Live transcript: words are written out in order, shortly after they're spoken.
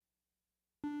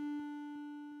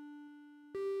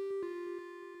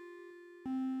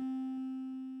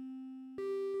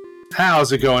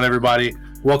How's it going, everybody?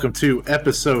 Welcome to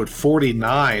episode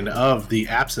 49 of the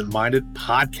Absent Minded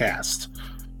Podcast.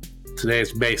 Today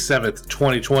is May 7th,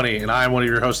 2020, and I am one of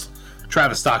your hosts,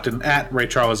 Travis Stockton, at Ray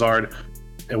Charlesard.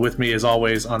 And with me, as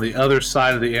always, on the other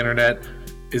side of the internet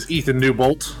is Ethan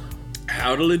Newbolt.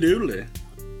 Howdly doodly.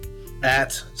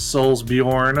 At Souls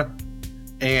Bjorn.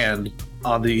 And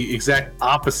on the exact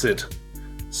opposite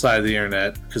side of the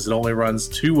internet, because it only runs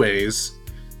two ways,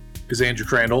 is Andrew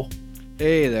Crandall.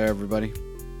 Hey there, everybody.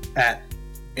 At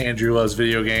Andrew Loves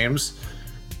Video Games.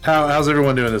 How's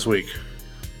everyone doing this week?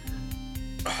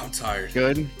 Oh, I'm tired.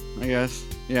 Good, I guess.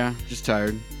 Yeah, just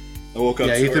tired. I woke up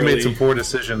Yeah, too Ethan early. made some poor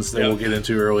decisions that we'll get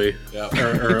into early,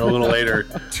 or a little later.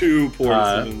 Two poor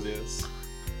decisions, yes.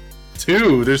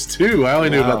 Two? There's two. I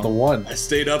only knew about the one. I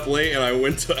stayed up late and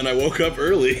I woke up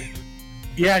early.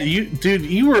 Yeah,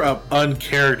 you were up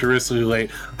uncharacteristically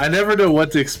late. I never know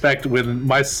what to expect when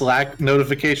my Slack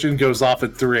notification goes off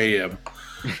at 3 a.m.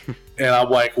 And I'm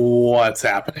like, what's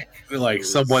happening? Like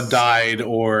someone died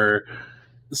or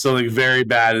something very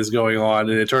bad is going on.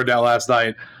 And it turned out last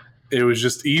night it was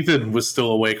just Ethan was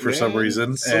still awake for some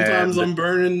reason. Sometimes I'm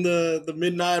burning the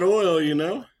midnight oil, you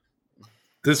know?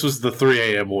 This was the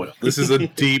 3 a.m. oil. This is a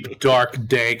deep, dark,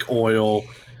 dank oil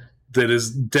that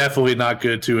is definitely not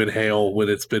good to inhale when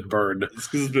it's been burned. It's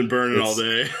because it's been burning all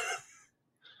day.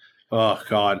 Oh,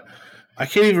 God. I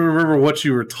can't even remember what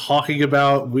you were talking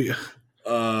about.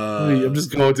 I'm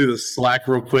just going through the Slack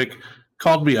real quick.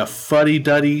 Called me a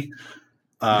fuddy-duddy.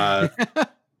 And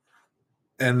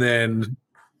then,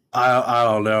 I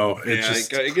don't know.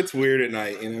 It gets weird at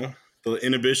night, you know? The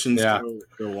inhibitions go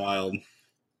wild.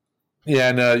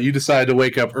 Yeah, and you decided to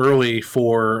wake up early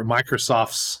for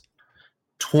Microsoft's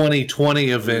 2020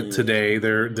 event today,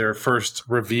 their first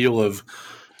reveal of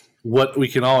what we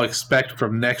can all expect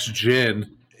from next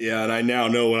gen. Yeah, and I now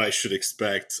know what I should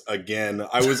expect again.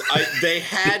 They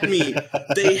had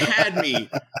me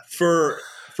for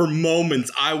moments.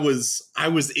 I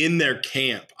was in their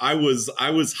camp. I was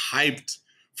hyped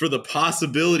for the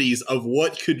possibilities of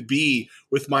what could be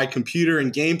with my computer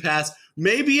and Game Pass.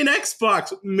 Maybe an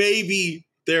Xbox. Maybe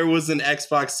there was an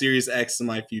Xbox Series X in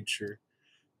my future.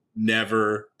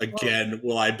 Never again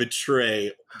will I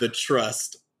betray the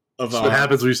trust of what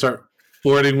happens when you start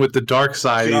flirting with the dark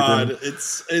side. God, Ethan.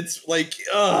 it's like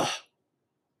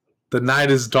the night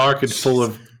is dark and full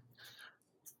of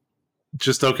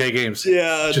just okay games.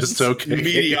 Yeah, just okay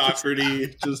mediocrity.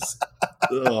 Games. Just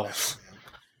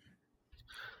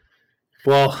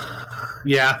Well,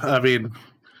 yeah. I mean,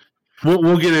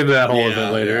 we'll get into that whole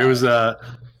event later. Yeah. It was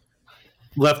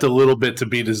left a little bit to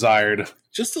be desired.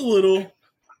 Just a little.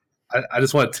 I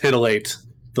just want to titillate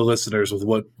the listeners with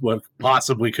what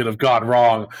possibly could have gone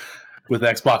wrong with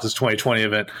Xbox's 2020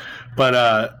 event.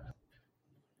 But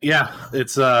yeah,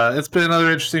 it's been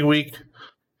another interesting week.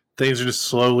 Things are just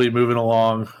slowly moving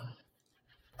along.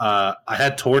 I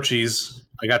had Torchies.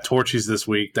 I got Torchies this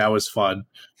week. That was fun.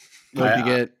 What'd you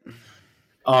get?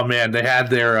 Oh man, they had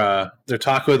their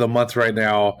taco of the month right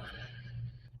now.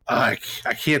 I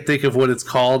can't think of what it's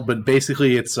called, but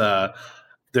basically it's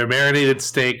their marinated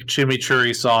steak,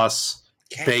 chimichurri sauce,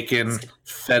 bacon,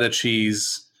 feta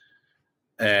cheese,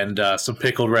 and some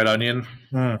pickled red onion.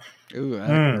 Ooh,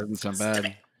 that doesn't sound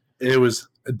bad. It was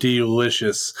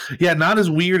delicious. Yeah, not as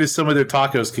weird as some of their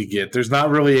tacos could get. There's not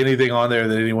really anything on there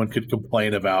that anyone could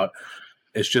complain about.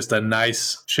 It's just a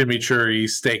nice chimichurri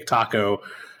steak taco.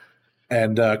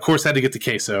 And, of course, had to get the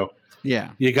queso.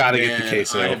 Yeah. You got to get the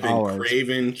queso. I've been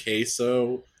craving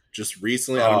queso just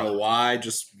recently. I don't know why.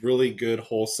 Just really good,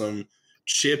 wholesome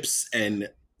chips and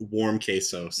warm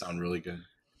queso sound really good.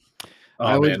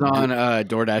 I was on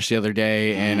DoorDash the other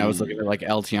day, and I was looking at like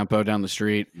El Tiempo down the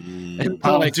street. And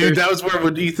dude, that was where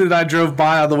when Ethan and I drove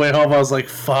by on the way home, I was like,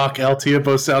 fuck, El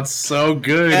Tiempo sounds so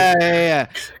good. Yeah.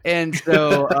 And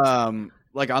so,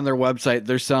 like on their website,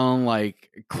 they're selling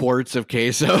like quarts of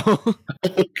queso.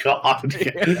 Oh, God.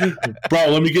 Bro,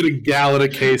 let me get a gallon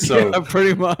of queso. Yeah,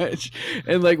 pretty much.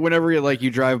 And like whenever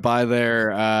you drive by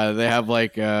there, they have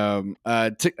like to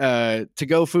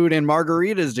go food and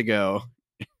margaritas to go.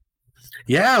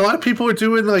 Yeah, a lot of people are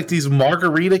doing like these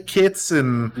margarita kits,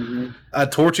 and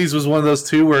Torchies was one of those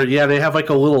too, where they have like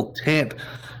a little tent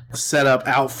set up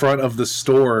out front of the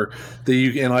store that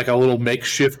you can, like a little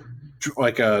makeshift,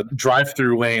 like a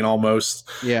drive-through lane almost.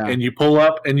 Yeah, and you pull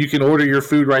up and you can order your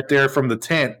food right there from the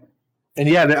tent. And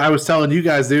yeah, I was telling you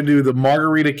guys, they do the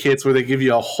margarita kits where they give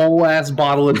you a whole ass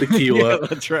bottle of tequila. Yeah,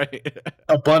 that's right.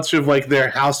 A bunch of like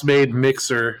their house-made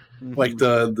mixer, like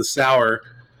the sour,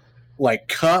 like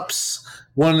cups.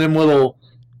 One of them little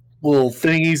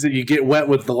thingies that you get wet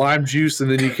with the lime juice,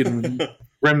 and then you can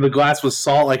rim the glass with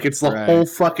salt. Like it's the whole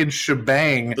fucking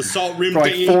shebang The salt rim for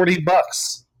like thingy.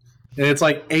 $40. And it's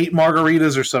like 8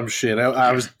 margaritas or some shit.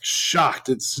 I was shocked.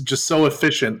 It's just so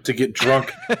efficient to get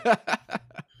drunk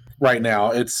right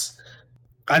now.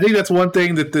 I think that's one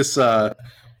thing that this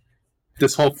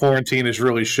whole quarantine has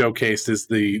really showcased is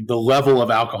the level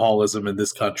of alcoholism in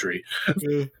this country.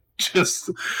 Just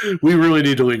we really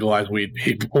need to legalize weed,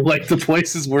 people. Like the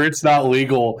places where it's not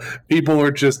legal, people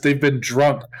are they've been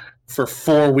drunk for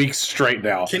 4 weeks straight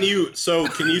now. Can you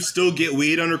still get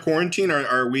weed under quarantine?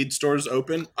 Are weed stores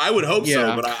open? I would hope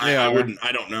so, but I wouldn't.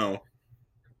 I don't know.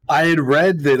 I had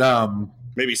read that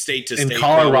maybe state to state in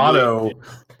Colorado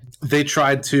they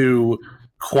tried to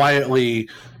quietly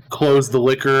close the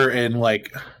liquor and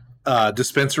like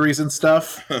dispensaries and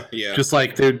stuff. Yeah, just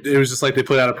like it was just like they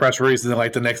put out a press release and then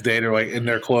like the next day they're like and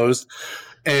they're closed,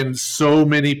 and so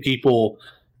many people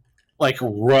like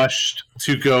rushed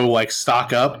to go like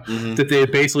stock up that they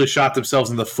had basically shot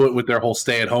themselves in the foot with their whole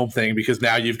stay-at-home thing, because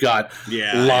now you've got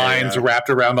lines wrapped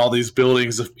around all these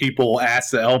buildings of people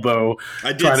ass to elbow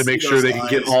trying to make sure they can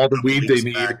get all the weed they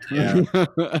need.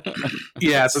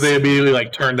 Yeah, so they immediately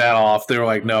like turned that off. They were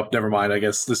like, nope, never mind. I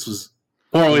guess this was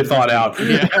poorly thought out.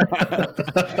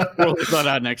 Poorly thought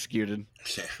out and executed.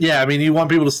 Yeah, I mean, you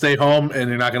want people to stay home and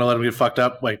you're not going to let them get fucked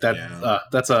up like that. Yeah.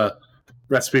 That's a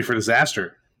recipe for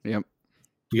disaster. Yep.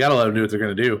 You got to let them do what they're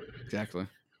going to do. Exactly.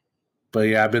 But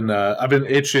yeah, I've been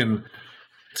itching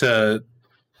to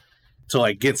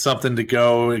like get something to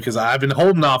go, because I've been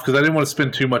holding off because I didn't want to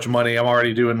spend too much money. I'm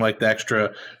already doing like the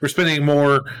extra. We're spending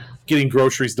more getting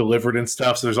groceries delivered and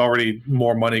stuff, so there's already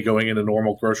more money going into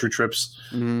normal grocery trips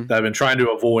that I've been trying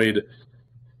to avoid.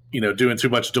 Doing too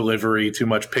much delivery, too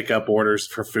much pickup orders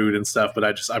for food and stuff. But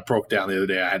I broke down the other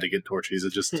day. I had to get Torchies.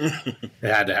 It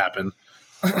had to happen.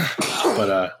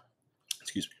 But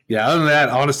excuse me. Yeah, other than that,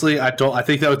 honestly, I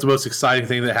think that was the most exciting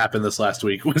thing that happened this last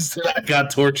week was that I got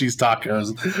Torchies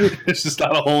tacos. It's just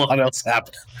not a whole lot else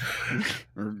happened.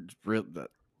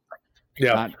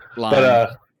 Yeah,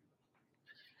 but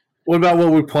what about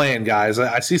what we're playing, guys?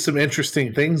 I see some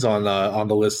interesting things on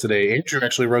the list today. Andrew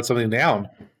actually wrote something down.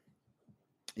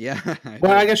 Yeah.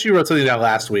 I guess you wrote something down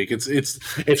last week.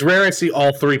 It's rare I see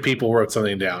all 3 people wrote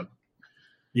something down.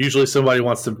 Usually somebody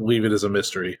wants to leave it as a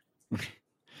mystery.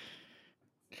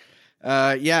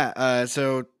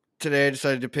 So today I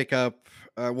decided to pick up,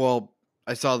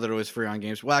 I saw that it was free on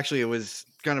games. Well, actually it was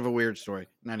kind of a weird story.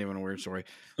 Not even a weird story.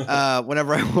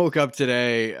 Whenever I woke up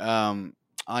today, on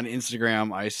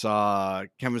Instagram, I saw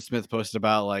Kevin Smith post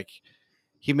about like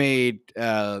he made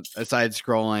a side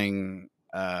scrolling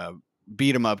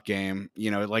beat 'em up game,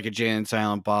 like a Jay and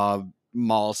Silent Bob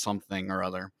Mall something or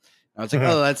other. I was like,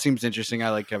 oh, that seems interesting. I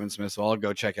like Kevin Smith, so I'll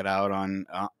go check it out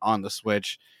on the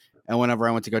Switch. And whenever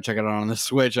I went to go check it out on the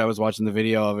Switch, I was watching the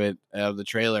video of the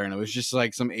trailer, and it was just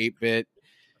like some 8-bit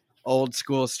old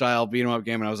school style beat 'em up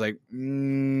game, and I was like,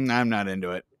 I'm not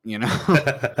into it,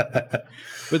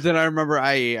 But then I remember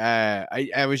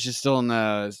I was just still in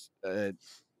the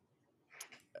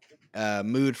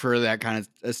mood for that kind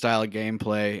of style of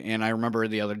gameplay, and I remember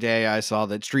the other day I saw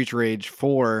that Streets Rage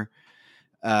 4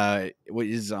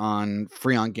 is on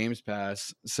free on Games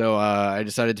Pass, so I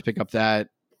decided to pick up that,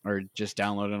 or just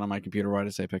download it on my computer. Why did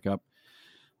I say pick up?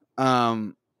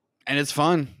 And it's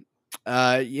fun.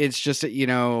 It's just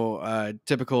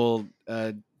typical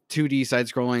 2D side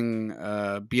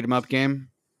scrolling beat 'em up game,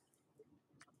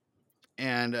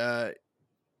 and I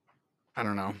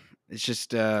don't know. It's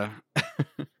just I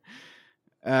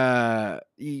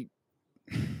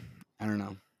don't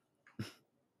know.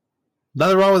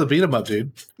 Nothing wrong with a beat 'em up,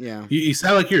 dude. Yeah. You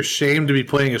sound like you're ashamed to be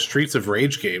playing a Streets of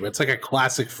Rage game. It's like a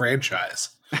classic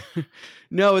franchise.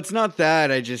 No, it's not that.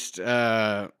 I just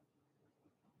I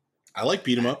like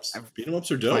beat 'em ups. Beat 'em ups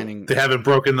are dope. They haven't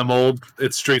broken the mold.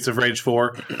 It's Streets of Rage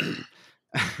 4.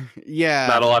 Yeah.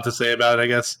 Not a lot to say about it, I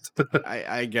guess.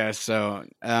 I guess so.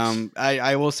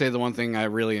 I will say the one thing I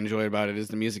really enjoy about it is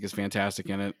the music is fantastic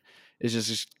in it. It's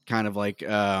just kind of like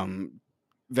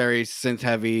very synth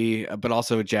heavy, but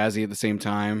also jazzy at the same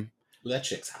time. Well, that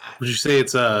chick's hot. Would you say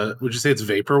it's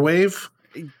vaporwave?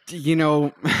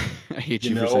 I hate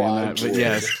you for saying that, but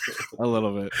yes, a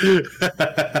little bit.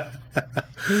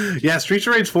 Yeah, Streets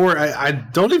of Rage 4, I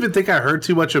don't even think I heard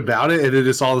too much about it, and it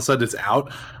just all of a sudden it's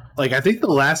out. Like, I think the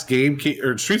last game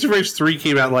or Streets of Rage 3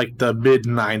 came out like the mid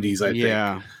 90s, I think.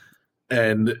 Yeah.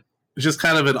 And it's just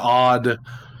kind of an odd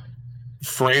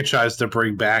franchise to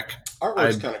bring back.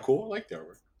 Artwork's kind of cool. I like the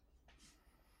artwork.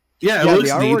 Yeah, it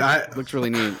looks neat. Looks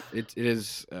really neat. It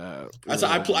is.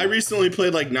 I recently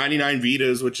played like 99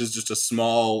 Vitas, which is just a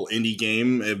small indie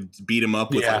game. Beat 'em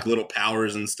up with like little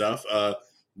powers and stuff.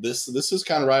 this is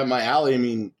kind of right up my alley. I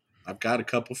mean, I've got a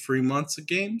couple free months of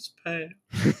Games Pass.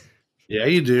 Yeah,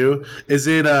 you do. Is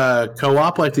it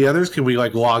co-op like the others? Can we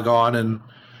like log on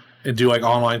and do like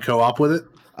online co-op with it?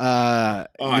 I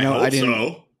hope so. I didn't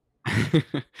know, look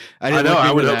I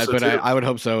into would hope that, so, but too. I would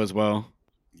hope so as well.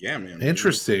 Yeah, man.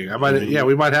 Interesting. maybe-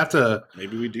 we might have to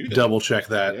Maybe we do that. double check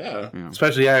that. Yeah. Yeah.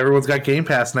 Especially, everyone's got Game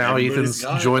Pass now. Everybody's Ethan's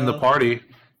got it joined the now. party.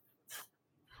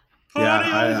 Party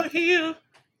Yeah, over here.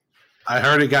 I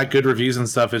heard it got good reviews and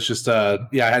stuff. It's just, I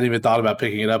hadn't even thought about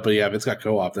picking it up, but yeah, if it's got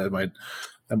co-op,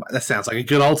 that sounds like a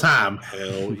good old time.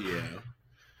 Hell yeah.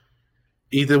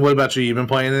 Ethan, what about you? You been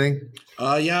playing anything?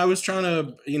 Yeah, I was trying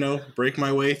to, break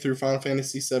my way through Final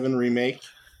Fantasy VII Remake.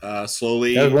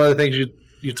 Slowly. That was one of the things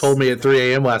you told me at 3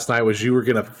 a.m. last night was you were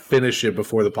going to finish it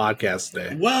before the podcast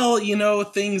today. Well,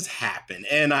 things happen,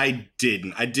 and I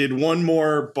didn't. I did one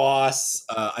more boss.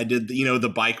 I did,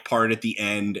 the bike part at the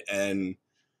end, and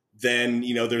then,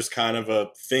 there's kind of a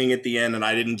thing at the end, and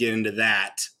I didn't get into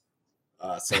that.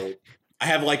 So I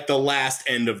have like the last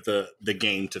end of the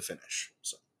game to finish.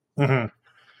 So. Mm-hmm.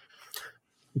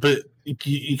 But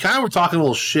you kind of were talking a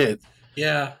little shit.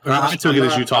 Yeah, I took it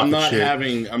as you talking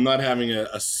shit. I'm not having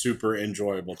a super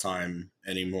enjoyable time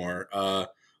anymore. A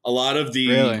lot of the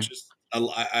Really?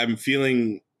 I'm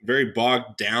feeling very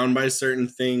bogged down by certain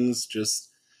things. To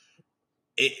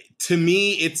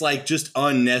me, it's like just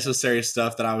unnecessary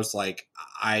stuff that I was like,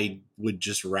 I would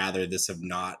just rather this have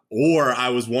not. Or I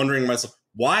was wondering myself,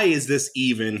 why is this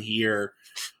even here?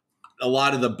 A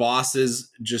lot of the bosses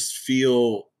just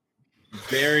feel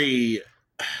very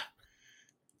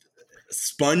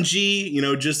spongy,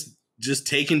 just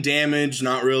taking damage.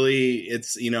 Not really.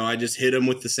 It's, I just hit them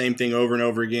with the same thing over and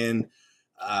over again.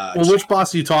 Well, which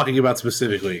boss are you talking about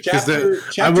specifically? Because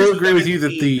I will agree with you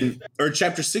that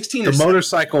chapter 16,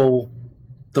 the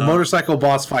motorcycle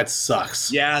boss fight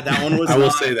sucks. Yeah, that one was. I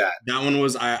will say that one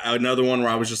was another one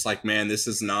where I was just like, man, this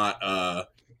is not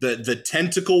the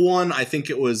tentacle one. I think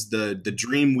it was the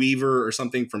Dream Weaver or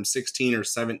something from 16 or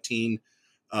 17.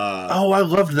 I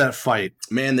loved that fight.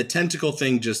 Man, the tentacle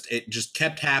thing just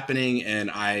kept happening, and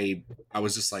I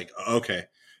was just like, okay,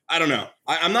 I don't know.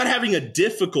 I'm not having a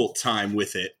difficult time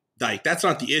with it. Like, that's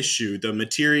not the issue. The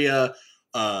materia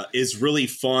is really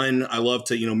fun. I love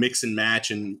to mix and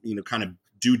match and kind of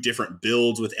do different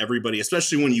builds with everybody,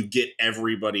 especially when you get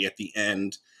everybody at the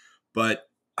end. But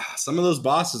some of those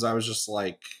bosses, I was just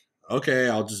like, okay,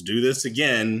 I'll just do this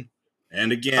again.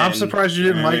 And again, I'm surprised you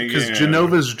didn't like, because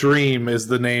Genova's Dream is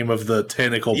the name of the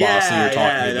tentacle boss that you're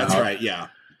talking about. That's right. Yeah.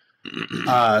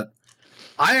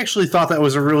 I actually thought that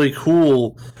was a really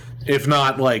cool, if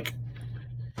not like,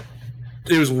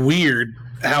 it was weird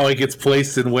how it gets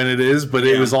placed and when it is, but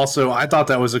it was also, I thought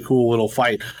that was a cool little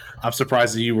fight. I'm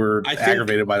surprised that you were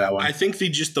aggravated by that one. I think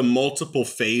the multiple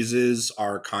phases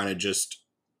are kind of just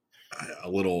a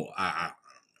little. I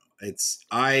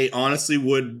honestly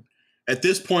would. At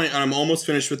this point, I'm almost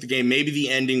finished with the game. Maybe the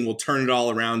ending will turn it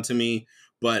all around to me,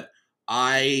 but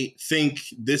I think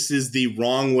this is the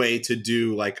wrong way to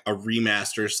do like a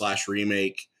remaster /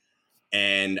 remake.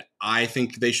 And I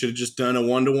think they should have just done a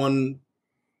 1-to-1,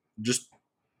 just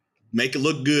make it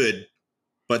look good.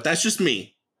 But that's just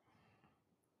me.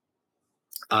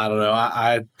 I don't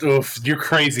know. You're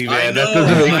crazy, man.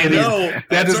 That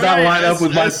does not line up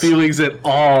with my feelings at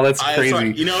all. That's crazy.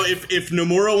 Right. If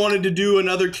Nomura wanted to do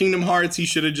another Kingdom Hearts, he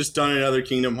should have just done another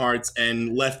Kingdom Hearts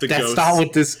and left the ghosts. That's not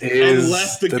what this is. And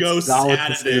left the ghosts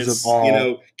out of this.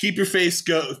 Keep your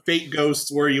fake ghosts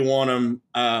where you want them.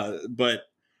 But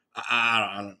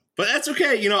I don't know. But that's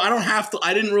okay. I don't have to.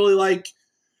 I didn't really like.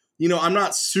 I'm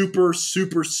not super,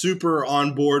 super, super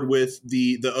on board with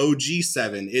the OG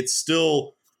 7. It's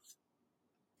still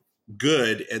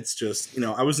good. It's just,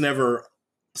 I was never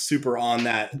super on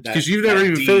that. Because you've never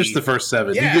even finished the first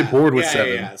 7. You get bored with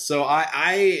 7. Yeah. So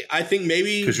I think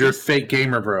maybe. Because you're a fake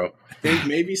gamer, bro. I think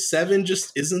maybe 7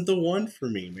 just isn't the one for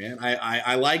me, man.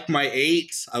 I like my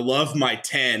 8. I love my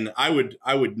 10. I would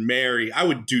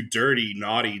do dirty,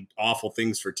 naughty, awful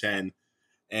things for 10.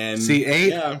 And see,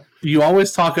 8, you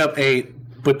always talk up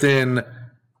 8, but then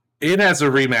it has a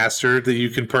remaster that you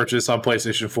can purchase on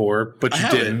PlayStation 4, but you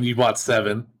didn't. You bought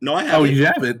 7. No, I haven't. Oh, you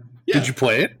have it? Yeah. Did you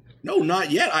play it? No,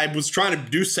 not yet. I was trying to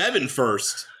do 7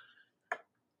 first.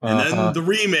 And then the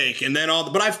remake, and then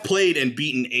but I've played and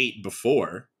beaten 8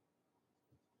 before.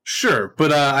 Sure,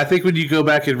 but I think when you go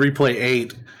back and replay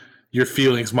 8, your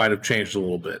feelings might have changed a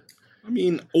little bit. I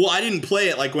mean, I didn't play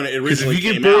it like when it originally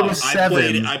came out.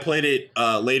 I played it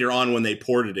later on when they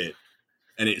ported it,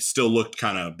 and it still looked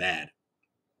kind of bad.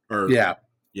 Yeah.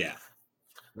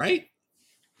 Right?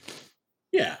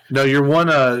 Yeah. No, your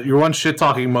one shit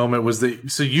talking moment was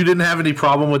that. So you didn't have any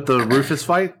problem with the Rufus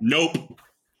fight? Nope.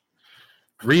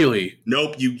 Really?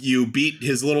 Nope. You beat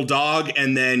his little dog,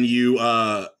 and then you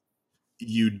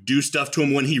do stuff to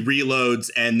him when he reloads,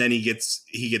 and then he gets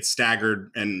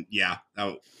staggered, and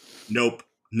nope,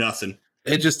 nothing.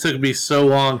 It just took me so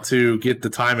long to get the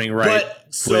timing right.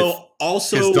 But so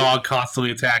also his dog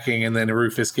constantly attacking, and then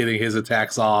Rufus getting his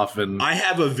attacks off. And I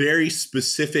have a very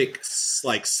specific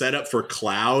like setup for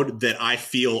Cloud that I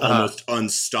feel almost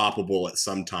unstoppable at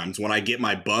sometimes when I get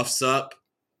my buffs up.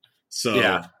 So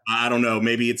yeah. I don't know,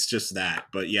 maybe it's just that,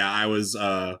 but yeah, I was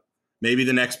maybe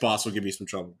the next boss will give me some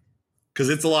trouble because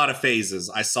it's a lot of phases.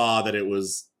 I saw that it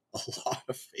was a lot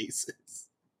of phases.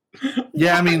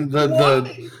 Yeah, I mean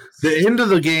the end of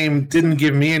the game didn't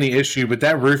give me any issue, but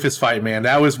that Rufus fight, man,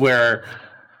 that was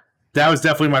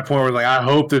definitely my point where like I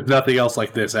hope there's nothing else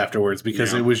like this afterwards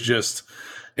because it was just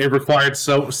it required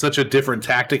such a different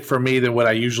tactic for me than what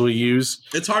I usually use.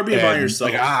 It's hard being by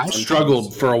yourself. Like I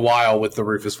struggled for a while with the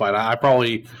Rufus fight.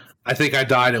 I think I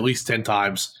died at least 10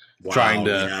 times trying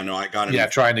to I got him.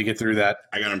 Trying to get through that.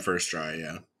 I got him first try,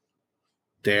 yeah.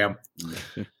 Damn.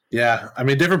 Yeah, I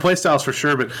mean, different play styles for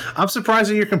sure, but I'm surprised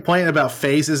that you're complaining about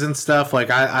phases and stuff. Like,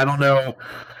 I don't know.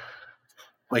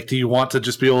 Like, do you want to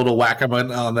just be able to whack him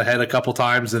on the head a couple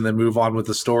times and then move on with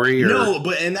the story? Or? No,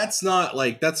 and that's not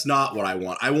what I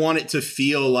want. I want it to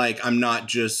feel like I'm not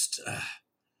just.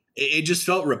 It just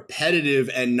felt repetitive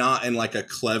and not in like a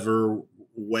clever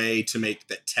way to make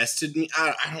that tested me.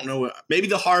 I don't know. Maybe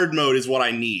the hard mode is what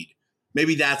I need.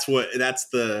 Maybe that's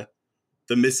the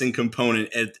missing component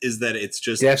is that it's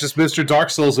just it's just Mr. Dark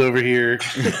Souls over here.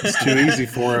 It's too easy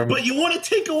for him. But you want to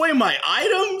take away my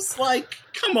items? Like,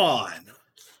 come on.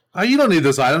 Oh, you don't need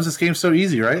those items. This game's so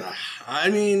easy, right? I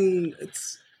mean,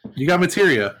 you got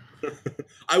materia.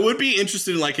 I would be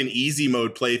interested in like an easy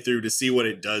mode playthrough to see what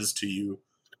it does to you.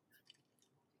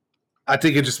 I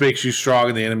think it just makes you strong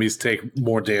and the enemies take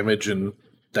more damage, and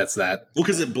that's that. Well,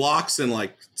 because it blocks and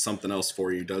like something else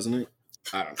for you, doesn't it?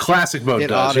 I don't know. Classic mode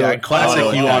does.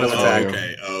 Classic you auto attack.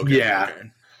 Okay. Yeah.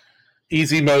 Okay.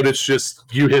 Easy mode, it's just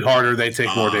you hit harder, they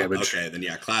take more damage. Okay, then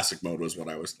classic mode was what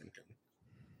I was thinking.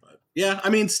 But yeah, I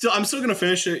mean, I'm still gonna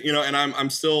finish it, and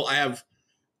I have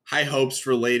high hopes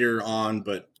for later on,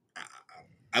 but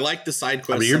I like the side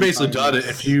quests. I mean, you're basically done it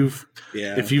if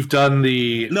you've done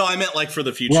the. No, I meant like for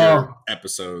the future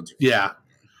episodes. Yeah.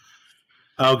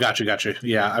 Oh, gotcha.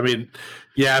 Yeah, I mean,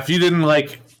 if you didn't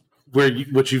like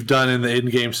what you've done in the end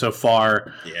game so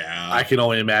far, I can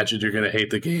only imagine you're going to hate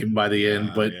the game by the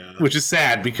end, which is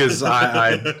sad because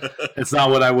I it's not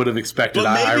what I would have expected.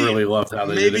 Maybe, I really loved how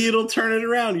they did it. Maybe it'll turn it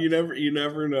around. You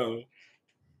never know.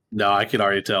 No, I can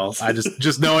already tell. I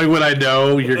just knowing what I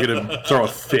know, you're going to throw a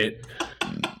fit.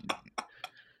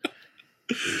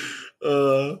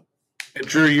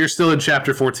 Drew, you're still in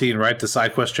chapter 14, right? The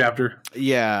side quest chapter?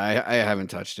 Yeah, I haven't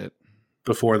touched it.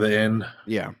 Before the end?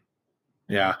 Yeah.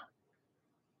 Yeah.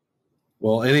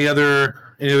 Well, any other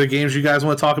games you guys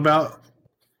want to talk about?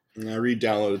 I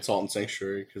re-downloaded Salt and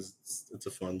Sanctuary because it's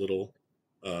a fun little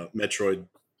Metroidvania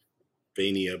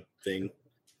thing.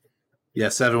 Yeah,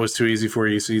 7 was too easy for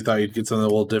you, so you thought you'd get something a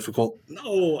little difficult.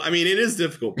 No, I mean it is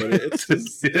difficult, but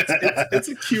it's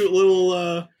a cute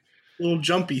little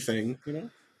jumpy thing,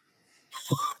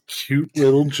 Cute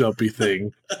little jumpy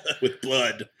thing with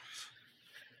blood.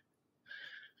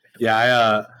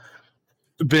 Yeah,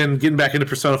 been getting back into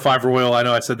Persona 5 Royal. I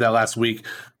know I said that last week.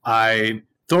 I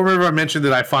don't remember I mentioned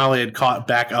that I finally had caught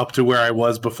back up to where I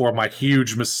was before my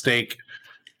huge mistake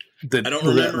that I don't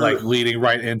remember, like leading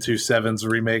right into 7's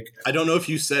remake. I don't know if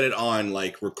you said it on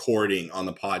like recording on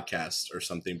the podcast or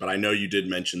something, but I know you did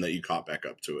mention that you caught back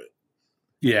up to it.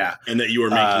 Yeah. And that you were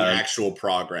making actual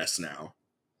progress now.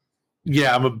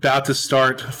 Yeah, I'm about to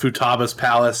start Futaba's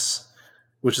Palace,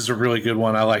 which is a really good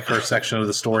one. I like her section of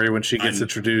the story when she gets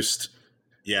introduced.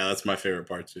 Yeah, that's my favorite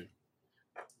part too.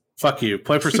 Fuck you.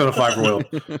 Play Persona 5 Royal.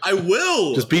 I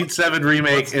will. Just beat 7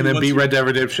 remake and then beat Red Dead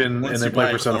Redemption and then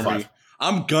play Persona 5.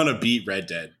 I'm gonna beat Red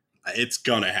Dead. It's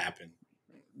gonna happen.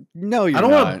 No, you're not.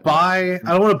 I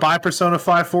don't want to buy Persona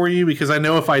 5 for you because I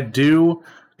know if I do,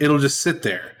 it'll just sit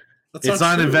there. It's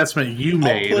not an investment you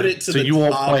made, so you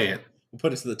won't play it. We'll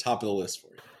put it to the top of the list for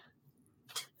you.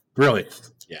 Really?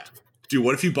 Yeah. Dude,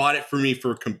 what if you bought it for me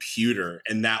for a computer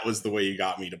and that was the way you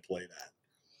got me to play that?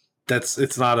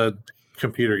 It's not a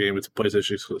computer game, it's a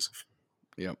PlayStation exclusive.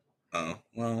 Yep. Oh,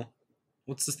 well,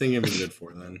 what's this thing even good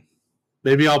for then?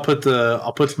 Maybe I'll put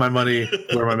my money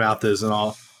where my mouth is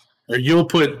or you'll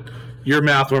put your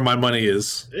mouth where my money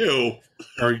is. Ew.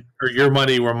 Or your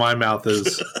money where my mouth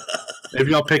is.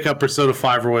 Maybe I'll pick up Persona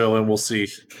 5 Royal and we'll see.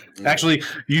 Actually,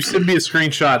 you send me a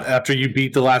screenshot after you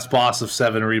beat the last boss of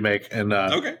 7 Remake. And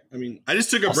okay. I mean, I just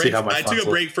took a I'll break. see how my I took a thoughts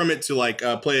break from it to like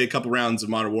play a couple rounds of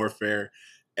Modern Warfare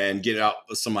and get out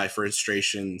some of my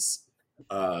frustrations.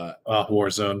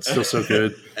 Warzone, still so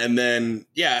good. And then,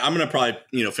 yeah, I'm going to probably,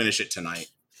 finish it tonight.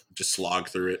 Just slog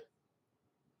through it.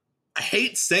 I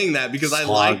hate saying that because I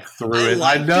like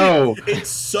know it's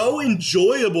so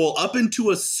enjoyable up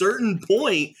into a certain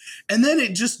point, and then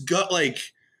it just got like,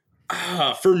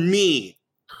 for me,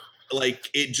 like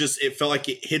it felt like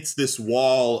it hits this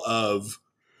wall of,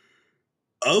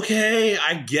 okay,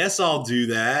 I guess I'll do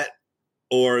that,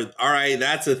 or all right,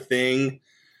 that's a thing.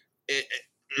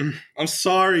 I'm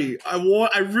sorry. I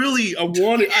want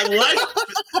it.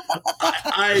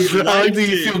 I like that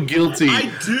you feel guilty.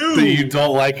 I do. That you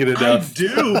don't like it enough. I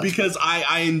do because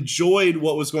I enjoyed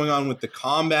what was going on with the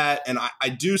combat, and I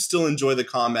do still enjoy the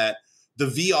combat. The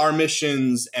VR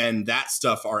missions and that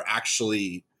stuff are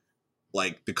actually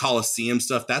like the Coliseum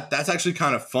stuff. That's actually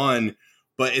kind of fun.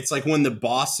 But it's like when the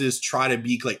bosses try to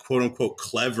be like quote unquote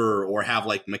clever or have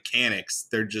like mechanics,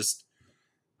 they're just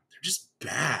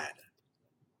bad.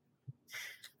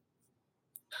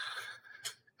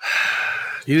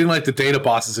 You didn't like the data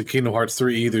bosses in Kingdom Hearts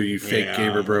 3 either, you fake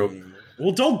gamer, bro.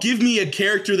 Well, don't give me a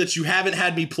character that you haven't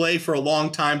had me play for a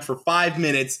long time for 5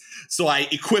 minutes, so I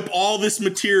equip all this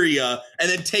materia and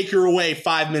then take her away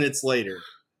 5 minutes later.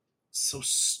 So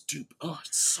stupid. Oh,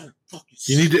 it's so fucking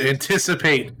stupid. You need to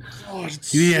anticipate.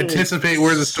 You need to anticipate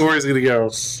where the story is going to go.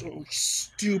 So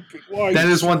stupid. That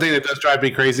is one thing that does drive me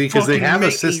crazy, because they have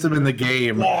a system in the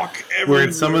game where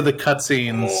in some of the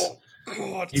cutscenes,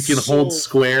 you can hold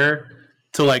square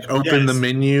to like open the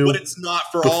menu, but it's not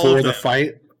for before all of the them.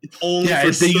 fight. It's only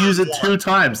they use it 2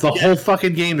 times. The whole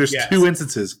fucking game, there's 2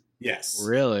 instances. Yes.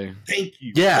 Really? Thank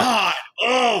you. Yeah. God.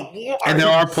 Oh, and there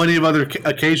are plenty of other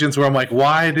occasions where I'm like,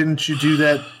 why didn't you do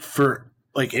that for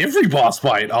like every boss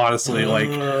fight? Honestly, like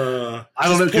I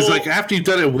don't know, because like after you've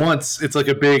done it once, it's like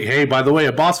a big, hey, by the way,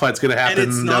 a boss fight's going to happen. And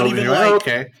it's not even like, oh,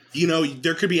 okay.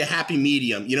 There could be a happy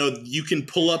medium. You can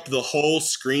pull up the whole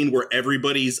screen where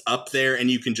everybody's up there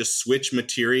and you can just switch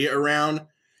materia around.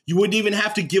 You wouldn't even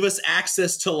have to give us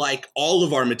access to like all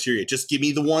of our materia. Just give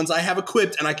me the ones I have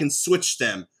equipped and I can switch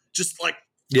them. Just like,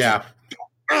 yeah.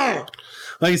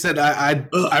 Like I said,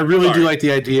 I really do like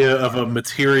the idea of a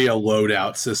materia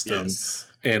loadout system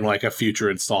in like a future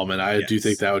installment. I do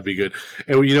think that would be good.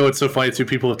 And it's so funny too.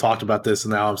 People have talked about this,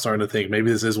 and now I'm starting to think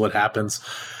maybe this is what happens.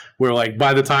 Where like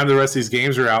by the time the rest of these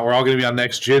games are out, we're all going to be on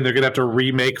next gen. They're going to have to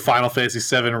remake Final Fantasy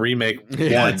VII Remake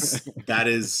once. That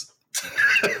is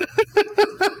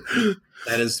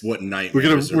what night we're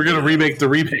gonna remake the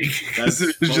remake.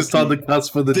 It's just on the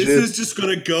cusp of the This gen. is just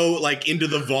gonna go like into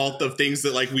the vault of things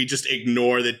that like we just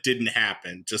ignore that didn't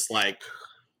happen. Just like,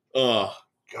 oh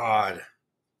god.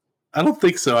 I don't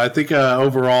think so. I think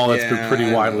overall it's been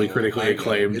pretty widely critically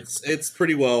acclaimed. It's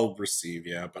pretty well received,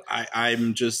 yeah. But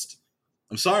I'm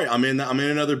sorry. I'm in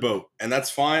another boat, and that's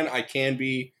fine. I can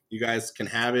be. You guys can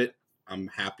have it. I'm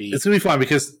happy. It's gonna be fun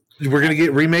because we're gonna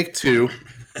get Remake 2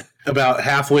 about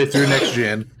halfway through next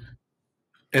gen,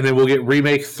 and then we'll get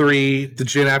Remake 3 the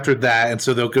gen after that, and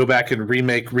so they'll go back and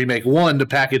remake 1 to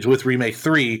package with Remake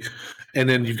 3, and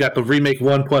then you've got the Remake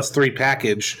 1 plus 3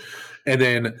 package, and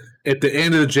then at the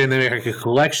end of the gen they make like a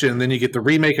collection. Then you get the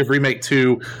remake of Remake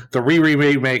 2, the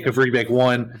remake of Remake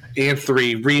 1 and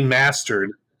 3 remastered.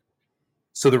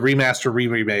 So the remaster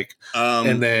remake,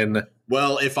 and then.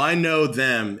 Well, if I know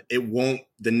them,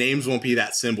 the names won't be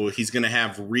that simple. He's going to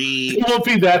have It won't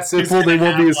be that simple. They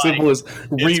won't be as simple as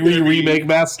remake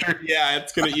master. Yeah,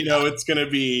 it's going to, it's going to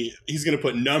be, he's going to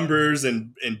put numbers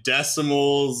and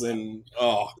decimals and,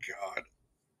 oh, God.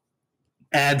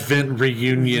 Advent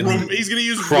reunion. He's going to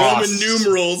use Roman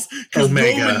numerals because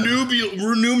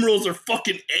Roman numerals are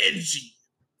fucking edgy.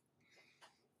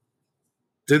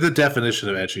 They're the definition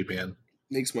of edgy, man.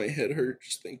 Makes my head hurt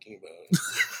just thinking about it.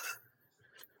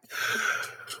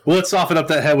 Well, let's soften up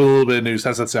that head with a little bit of news.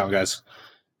 How's that sound, guys?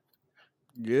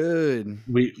 Good.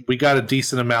 We got a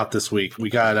decent amount this week. We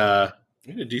got a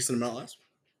decent amount last week.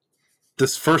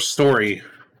 This first story,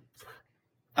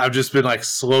 I've just been like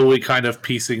slowly kind of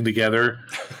piecing together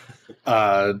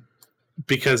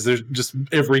because there's just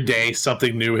every day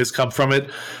something new has come from it.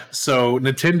 So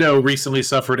Nintendo recently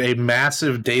suffered a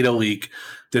massive data leak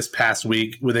this past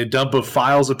week with a dump of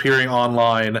files appearing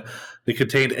online. They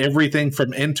contained everything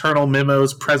from internal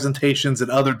memos, presentations, and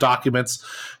other documents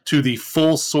to the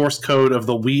full source code of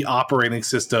the Wii operating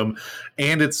system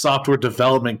and its software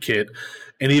development kit,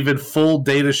 and even full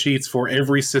data sheets for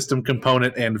every system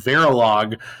component and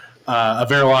Verilog a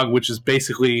Verilog, which is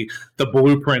basically the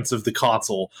blueprints of the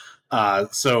console.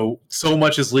 So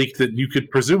much is leaked that you could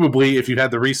presumably, if you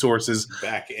had the resources,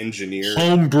 back engineer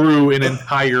homebrew an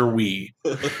entire Wii.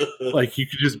 Like you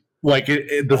could just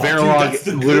the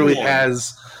Verilog literally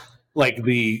has like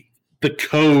the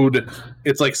code.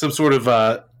 It's like some sort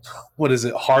of what is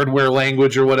it, hardware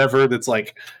language or whatever. That's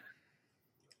like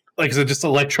I said, just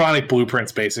electronic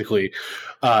blueprints basically.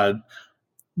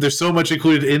 There's so much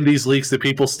included in these leaks that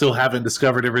people still haven't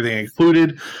discovered everything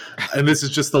included. And this is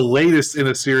just the latest in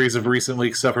a series of recent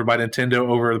leaks suffered by Nintendo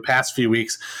over the past few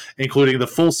weeks, including the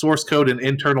full source code and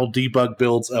internal debug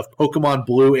builds of Pokemon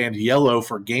Blue and Yellow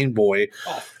for Game Boy,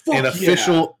 an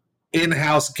official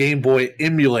in-house Game Boy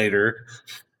emulator,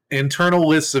 internal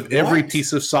lists of every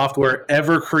piece of software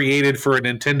ever created for a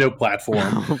Nintendo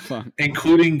platform,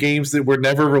 including games that were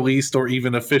never released or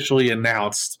even officially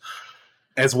announced,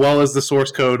 as well as the source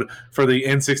code for the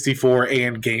N64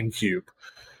 and GameCube.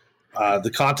 The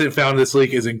content found in this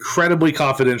leak is incredibly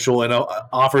confidential and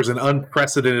offers an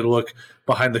unprecedented look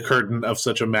behind the curtain of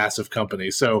such a massive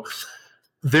company. So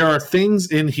there are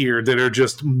things in here that are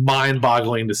just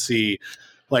mind-boggling to see.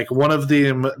 Like one of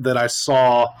them that I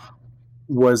saw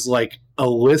was like a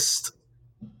list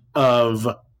of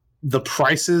the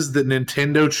prices that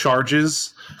Nintendo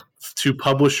charges to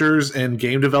publishers and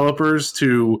game developers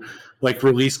to like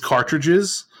release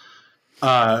cartridges.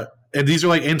 And these are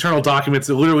like internal documents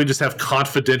that literally just have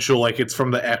confidential, like it's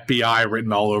from the FBI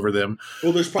written all over them.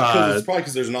 Well, it's probably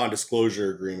because there's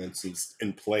non-disclosure agreements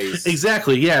in place.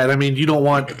 Exactly. Yeah. And I mean, you don't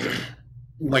want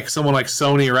like someone like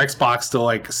Sony or Xbox to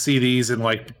like see these and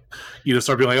like,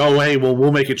 start being like, oh, hey, well,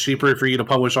 we'll make it cheaper for you to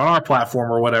publish on our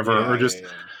platform or whatever. Or just,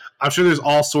 I'm sure there's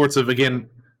all sorts of, again,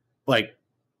 like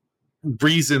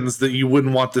reasons that you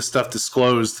wouldn't want this stuff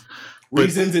disclosed.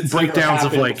 Reasons it's breakdowns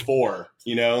of like before,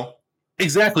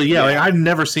 Exactly. Yeah. Like I've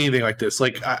never seen anything like this.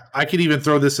 Like I could even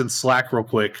throw this in Slack real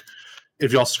quick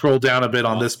if y'all scroll down a bit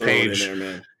on this page.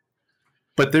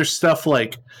 But there's stuff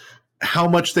like how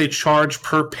much they charge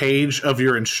per page of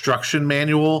your instruction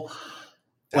manual.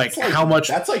 Like how much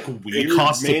that's like weird it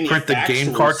costs to print the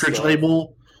game cartridge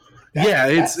label.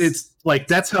 It's like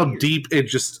that's how deep it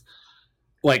just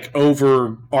like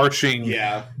overarching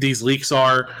these leaks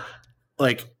are.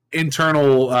 Like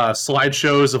internal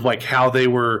slideshows of like how they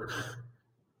were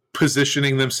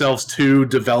positioning themselves to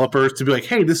developers to be like,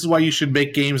 hey, this is why you should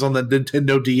make games on the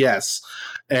Nintendo DS,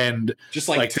 and just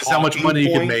like this is how much money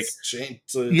you can make.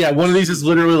 One of these is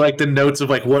literally like the notes of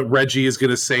like what Reggie is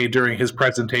going to say during his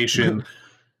presentation.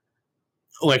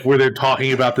 Like where they're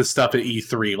talking about this stuff at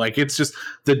E3. Like it's just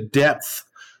the depth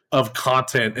of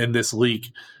content in this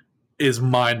leak is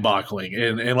mind-boggling.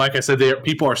 And like I said,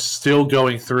 people are still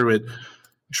going through it,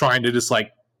 trying to just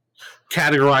like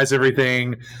categorize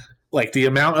everything. Like the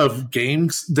amount of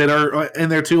games that are in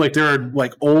there too. Like there are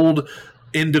like old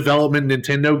in development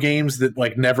Nintendo games that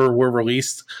like never were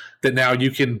released that now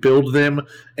you can build them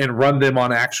and run them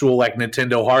on actual like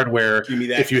Nintendo hardware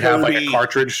if you have like a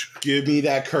cartridge. Give me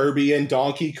that Kirby and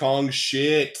Donkey Kong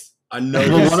shit. I know.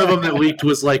 Well, one of them that leaked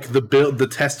was like the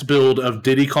test build of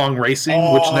Diddy Kong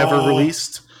Racing, which never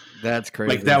released. That's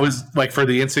crazy. Like that was like for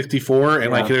the N64,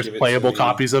 and like there's playable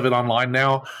copies of it online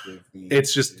now.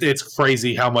 It's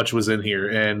crazy how much was in here,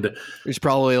 and it's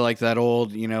probably like that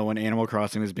old, when Animal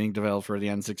Crossing was being developed for the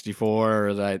N64,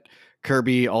 or that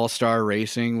Kirby All-Star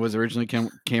Racing was originally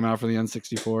came out for the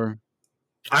N64.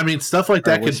 I mean, stuff like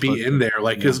that could be in there,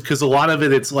 like because a lot of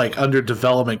it's like under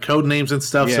development code names and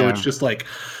stuff, so it's just like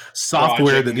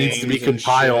software that needs to be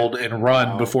compiled and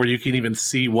run before you can even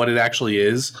see what it actually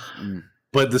is.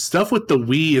 But the stuff with the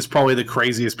Wii is probably the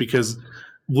craziest because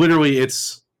literally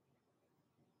it's,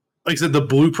 like I said, the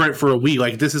blueprint for a Wii.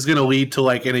 Like this is going to lead to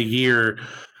like in a year,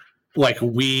 like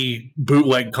Wii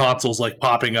bootleg consoles like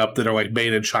popping up that are like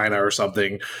made in China or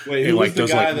something. Wait, who was the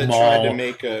guy that tried to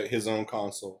make his own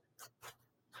console?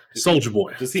 Soldier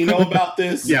Boy. Does he know about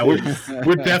this? Yeah, we're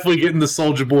definitely getting the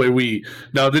Soldier Boy Wii.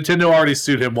 No, Nintendo already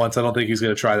sued him once. I don't think he's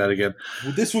going to try that again.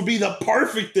 Well, this would be the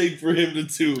perfect thing for him to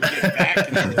do. Get back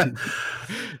into it.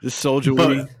 The Soldier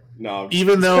Wii. No,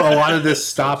 even though a lot of this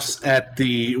stops at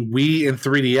the Wii and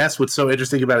 3DS, what's so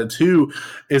interesting about it too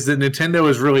is that Nintendo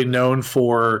is really known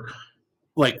for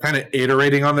like kind of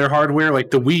iterating on their hardware.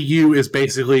 Like the Wii U is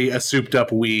basically a souped up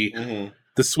Wii. Mm-hmm.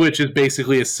 The Switch is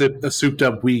basically a souped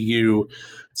up Wii U.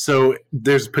 So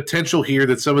there's potential here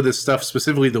that some of this stuff,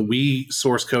 specifically the Wii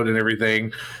source code and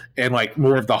everything, and like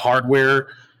more of the hardware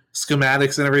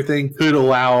schematics and everything, could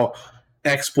allow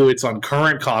exploits on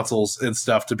current consoles and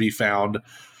stuff to be found.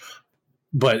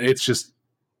 But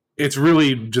it's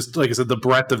really just, like I said, the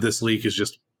breadth of this leak is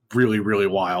just really, really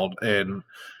wild. And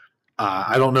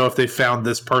I don't know if they found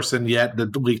this person yet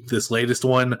that leaked this latest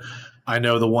one. I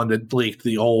know the one that leaked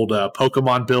the old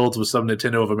Pokemon builds was some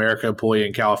Nintendo of America employee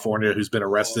in California who's been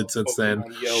arrested since then.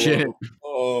 Shit.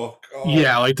 Oh god.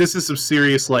 Yeah, like this is some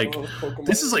serious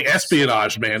this is like Yellow.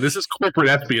 espionage, man. This is corporate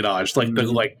espionage.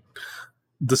 Like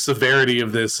the severity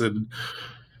of this, and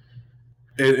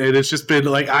it's just been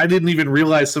like I didn't even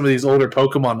realize some of these older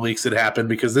Pokemon leaks had happened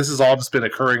because this has all just been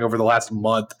occurring over the last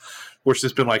month, where it's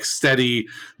just been like steady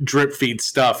drip feed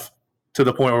stuff to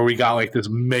the point where we got like this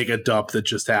mega dump that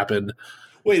just happened.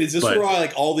 Wait, is this where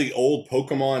like all the old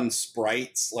Pokemon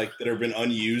sprites like that have been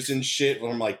unused and shit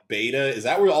from like beta? Is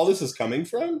that where all this is coming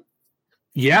from?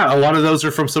 Yeah, a lot of those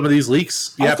are from some of these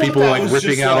leaks. Yeah, people are like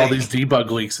ripping out all these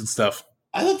debug leaks and stuff.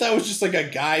 I thought that was just like a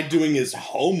guy doing his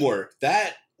homework.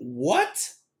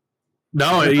 What?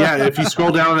 No, yeah, if you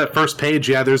scroll down on that first page,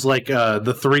 yeah, there's like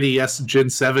the 3DS Gen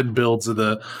 7 builds of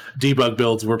the debug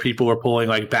builds where people are pulling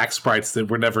like back sprites that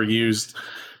were never used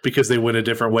because they went a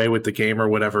different way with the game or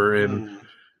whatever. And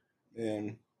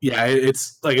yeah,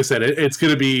 it's like I said, it's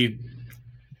going to be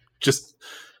just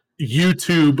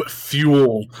YouTube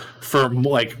fuel for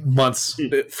like months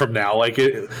from now. Like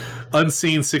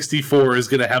Unseen 64 is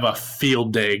going to have a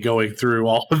field day going through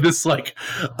all of this like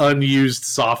unused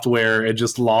software and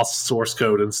just lost source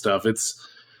code and stuff. It's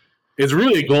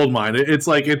really a gold mine. It's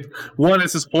like one,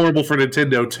 this is horrible for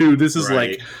Nintendo. Two, this is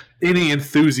like any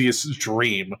enthusiast's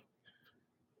dream.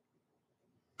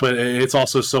 But it's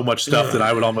also so much stuff that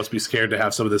I would almost be scared to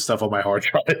have some of this stuff on my hard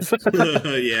drive.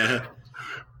 Yeah.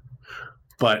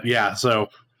 But yeah, so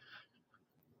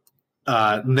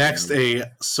next, a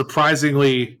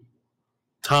surprisingly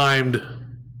timed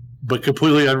but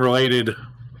completely unrelated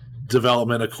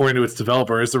development, according to its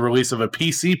developer, is the release of a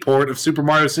PC port of Super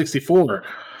Mario 64.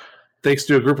 Thanks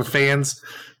to a group of fans,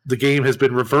 the game has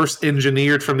been reverse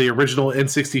engineered from the original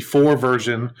N64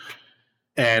 version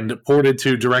and ported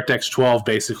to DirectX 12,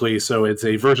 basically. So it's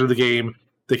a version of the game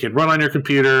that can run on your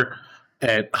computer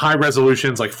at high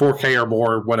resolutions, like 4K or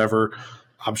more, whatever.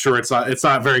 I'm sure it's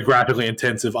not very graphically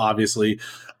intensive, obviously,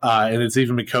 and it's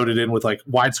even been coded in with like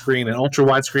widescreen and ultra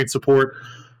widescreen support.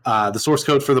 The source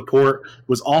code for the port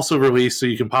was also released, so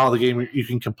you can compile the game. You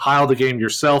can compile the game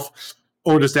yourself,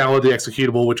 or just download the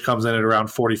executable, which comes in at around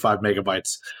 45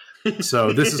 megabytes.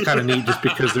 So this is kind of neat, just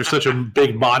because there's such a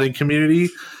big modding community.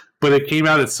 But it came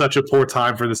out at such a poor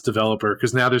time for this developer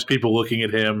because now there's people looking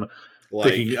at him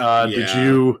thinking, "Did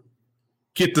you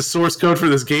get the source code for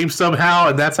this game somehow,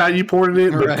 and that's how you ported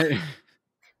it?" But right.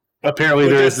 Apparently,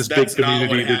 there is this big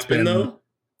community that's been. Though?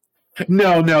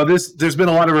 No. There's been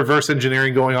a lot of reverse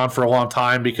engineering going on for a long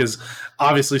time because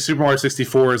obviously Super Mario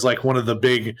 64 is like one of the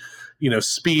big,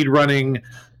 speed running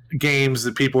games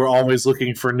that people are always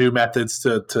looking for new methods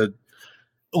to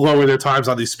lower their times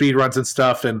on these speed runs and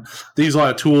stuff. And they use a lot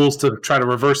of tools to try to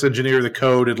reverse engineer the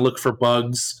code and look for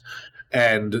bugs.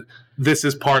 And this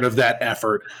is part of that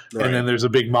effort. Right. And then there's a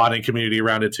big modding community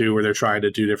around it too, where they're trying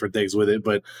to do different things with it.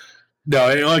 But no,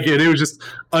 again, it was just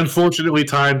unfortunately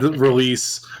timed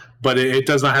release, but it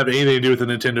does not have anything to do with the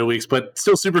Nintendo leaks. But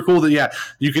still super cool that,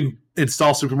 you can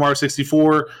install Super Mario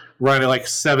 64, run at like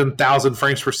 7,000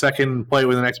 frames per second, play it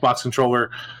with an Xbox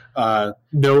controller.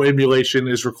 No emulation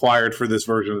is required for this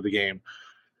version of the game.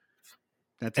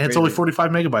 And it's only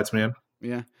 45 megabytes, man.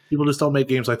 Yeah. People just don't make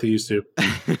games like they used to.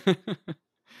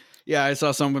 Yeah, I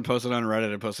saw someone posted on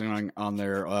Reddit and posting on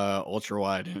their ultra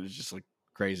wide, and it's just like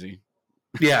crazy.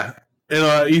 Yeah.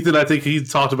 And Ethan, I think he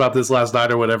talked about this last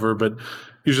night or whatever, but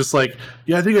he's just like,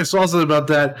 yeah, I think I saw something about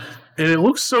that, and it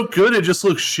looks so good, it just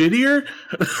looks shittier.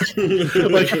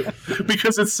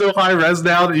 Because it's so high res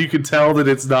now that you can tell that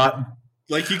it's not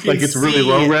like you can it's really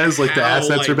low res, like the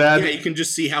assets are bad. Yeah, you can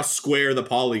just see how square the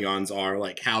polygons are,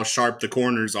 like how sharp the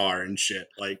corners are and shit.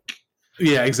 Like,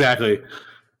 yeah, exactly.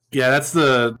 Yeah,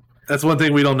 that's one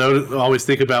thing we don't always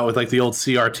think about with like the old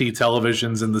CRT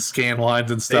televisions and the scan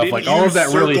lines and stuff. Like all of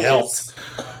that really helped.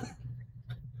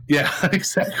 Yeah,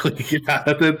 exactly. Yeah,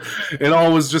 it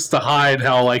all was just to hide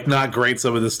how like not great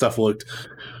some of this stuff looked.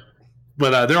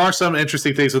 But there are some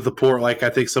interesting things with the port. Like I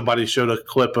think somebody showed a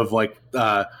clip of like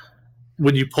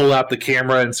when you pull out the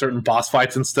camera in certain boss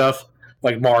fights and stuff,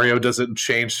 like Mario doesn't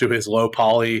change to his low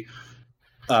poly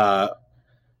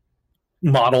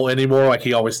model anymore. Like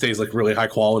he always stays like really high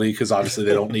quality because obviously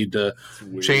they don't need to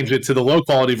change it to the low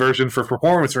quality version for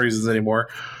performance reasons anymore.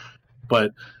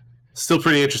 But still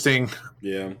pretty interesting.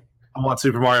 Yeah. I want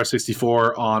Super Mario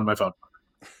 64 on my phone.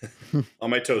 On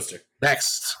my toaster.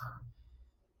 Next.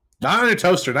 Not on your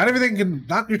toaster.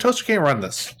 Not your toaster can't run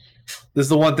this. This is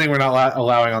the one thing we're not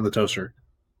allowing on the toaster.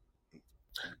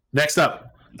 Next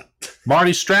up,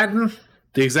 Marty Stratton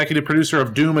The executive producer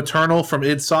of Doom Eternal from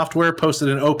id Software posted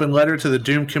an open letter to the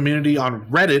Doom community on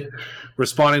Reddit,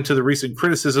 responding to the recent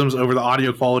criticisms over the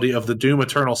audio quality of the Doom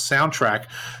Eternal soundtrack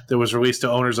that was released to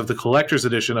owners of the collector's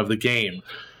edition of the game.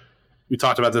 We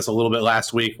talked about this a little bit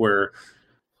last week, where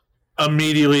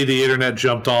immediately the internet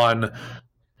jumped on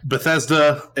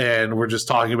Bethesda, and we're just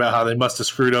talking about how they must have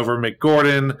screwed over Mick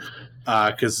Gordon,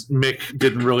 because Mick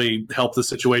didn't really help the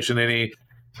situation any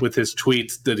with his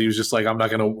tweet that he was just like, I'm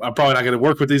probably not gonna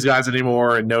work with these guys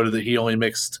anymore, and noted that he only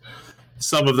mixed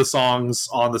some of the songs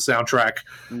on the soundtrack.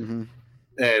 Mm-hmm.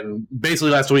 And basically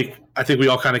last week, I think we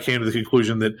all kind of came to the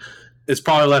conclusion that it's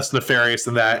probably less nefarious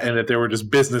than that, and that there were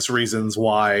just business reasons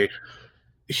why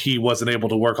he wasn't able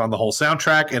to work on the whole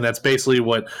soundtrack. And that's basically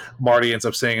what Marty ends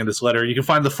up saying in this letter. You can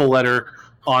find the full letter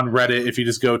on Reddit if you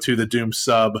just go to the Doom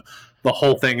sub. The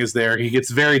whole thing is there. He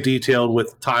gets very detailed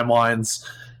with timelines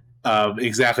of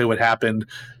exactly what happened,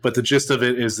 but the gist of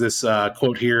it is this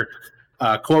quote here.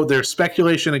 Quote, there's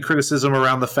speculation and criticism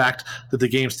around the fact that the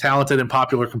game's talented and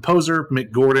popular composer,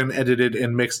 Mick Gordon, edited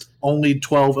and mixed only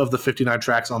 12 of the 59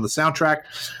 tracks on the soundtrack,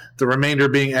 the remainder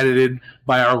being edited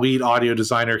by our lead audio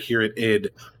designer here at id.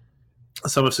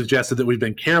 Some have suggested that we've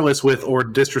been careless with or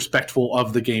disrespectful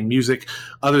of the game music.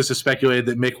 Others have speculated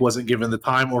that Mick wasn't given the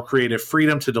time or creative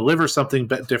freedom to deliver something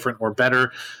different or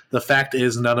better. The fact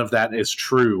is, none of that is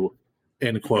true,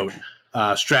 end quote.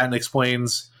 Stratton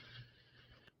explains...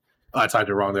 I typed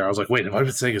it wrong there. I was like, wait, have I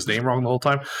been saying his name wrong the whole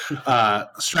time?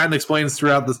 Stratton explains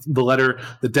throughout the letter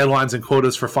the deadlines and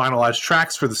quotas for finalized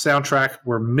tracks for the soundtrack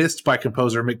were missed by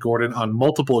composer Mick Gordon on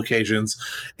multiple occasions.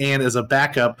 And as a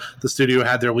backup, the studio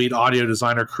had their lead audio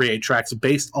designer create tracks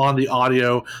based on the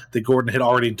audio that Gordon had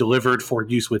already delivered for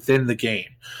use within the game.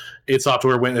 id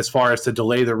Software went as far as to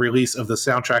delay the release of the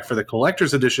soundtrack for the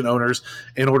collector's edition owners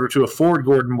in order to afford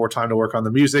Gordon more time to work on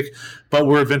the music, but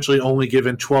were eventually only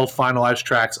given 12 finalized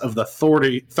tracks of the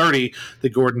 30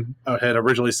 that Gordon had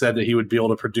originally said that he would be able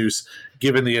to produce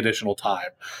given the additional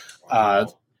time.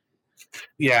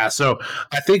 Yeah, so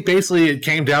I think basically it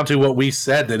came down to what we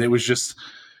said, that it was just,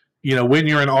 when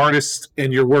you're an artist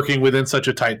and you're working within such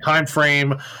a tight time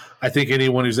frame, I think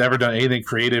anyone who's ever done anything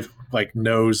creative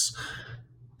knows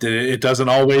that it doesn't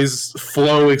always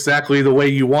flow exactly the way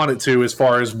you want it to, as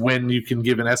far as when you can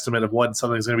give an estimate of when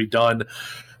something's going to be done.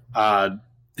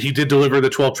 He did deliver the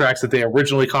 12 tracks that they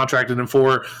originally contracted him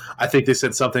for. I think they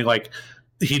said something like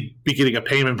he'd be getting a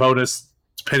payment bonus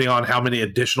depending on how many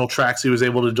additional tracks he was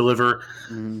able to deliver.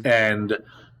 Mm-hmm. And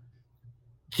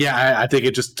yeah, I think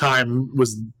it just time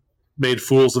was made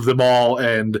fools of them all,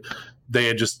 and they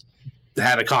had just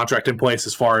had a contract in place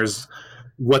as far as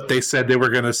what they said they were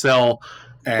going to sell.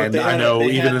 And I know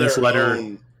even in this letter,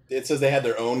 it says they had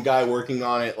their own guy working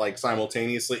on it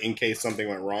simultaneously in case something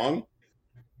went wrong.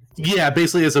 Yeah,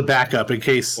 basically as a backup in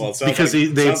case, because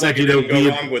they said go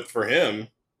wrong with for him.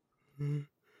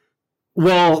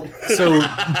 Well, so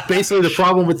basically the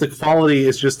problem with the quality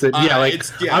is just that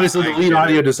obviously the lead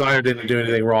audio designer didn't do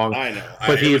anything wrong. I know,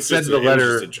 but he had said in the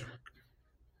letter.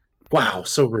 Wow,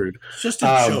 so rude. It's just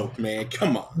a joke, man.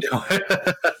 Come on.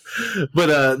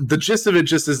 But the gist of it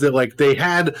just is that they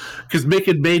had, because Mick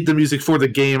had made the music for the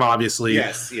game, obviously.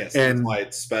 Yes. And why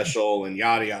it's special and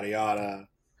yada yada yada.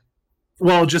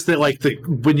 Well, just that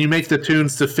when you make the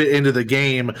tunes to fit into the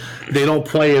game, they don't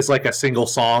play as a single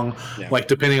song. Yeah.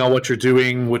 Depending on what you're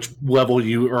doing, which level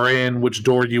you are in, which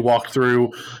door you walk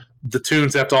through, the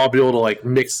tunes have to all be able to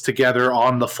mix together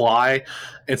on the fly.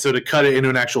 And so to cut it into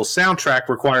an actual soundtrack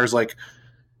requires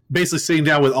basically sitting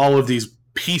down with all of these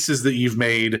pieces that you've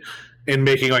made and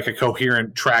making a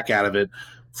coherent track out of it.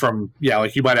 From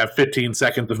you might have 15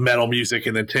 seconds of metal music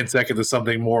and then 10 seconds of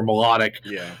something more melodic.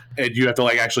 Yeah. And you have to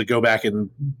actually go back and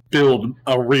build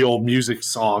a real music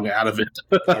song out of it.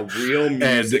 A real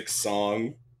music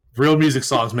song. Real music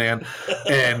songs, man.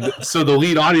 And so the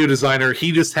lead audio designer,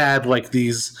 he just had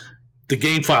the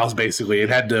game files basically,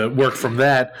 and had to work from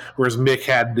that, whereas Mick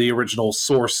had the original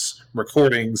source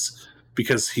recordings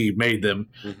because he made them.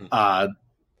 Mm-hmm.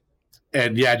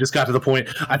 And yeah, it just got to the point.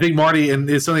 I think Marty, and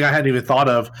it's something I hadn't even thought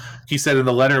of, he said in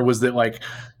the letter, was that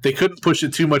they couldn't push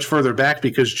it too much further back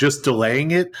because just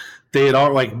delaying it, they had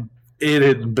all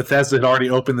Bethesda had already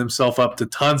opened themselves up to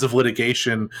tons of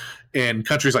litigation in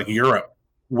countries like Europe,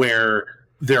 where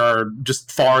there are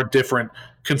just far different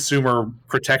consumer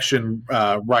protection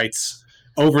rights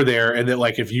over there, and that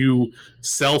if you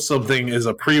sell something as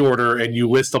a pre-order and you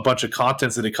list a bunch of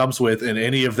contents that it comes with, and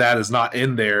any of that is not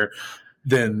in there,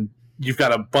 then you've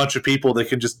got a bunch of people that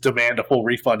can just demand a full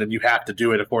refund, and you have to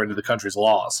do it according to the country's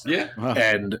laws. Yeah. Wow.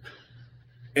 And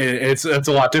It's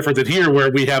a lot different than here, where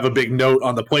we have a big note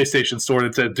on the PlayStation Store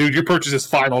that said, "Dude, your purchase is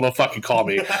final. Don't fucking call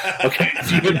me." Okay,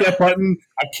 if you hit that button,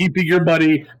 I'm keeping your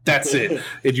money. That's it.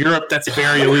 In Europe, that's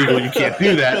very illegal. You can't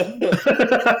do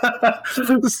that.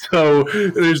 So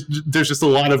there's just a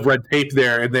lot of red tape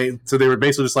there, and they were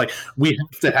basically just like, we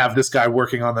have to have this guy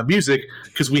working on the music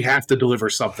because we have to deliver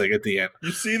something at the end.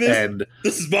 You see this? And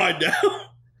this is mine now.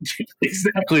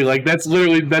 Exactly. Like that's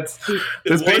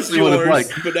basically what it's like.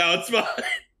 But now it's mine.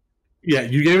 Yeah,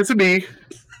 you gave it to me.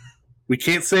 We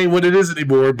can't say what it is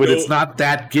anymore, but it's not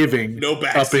that giving. No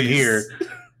backseats. Up in here.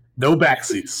 No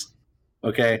backseats.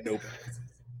 Okay. No backseats.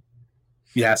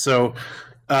 Yeah. So,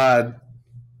 the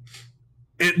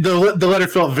letter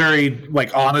felt very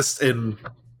like honest and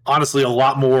honestly a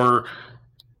lot more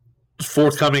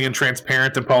forthcoming and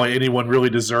transparent than probably anyone really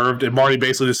deserved. And Marty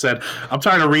basically just said, "I'm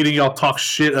tired of reading y'all talk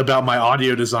shit about my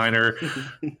audio designer.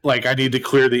 Like, I need to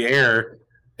clear the air."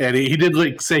 And he did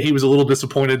like say he was a little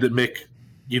disappointed that Mick,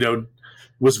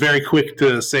 was very quick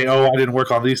to say, "Oh, I didn't work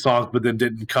on these songs," but then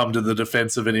didn't come to the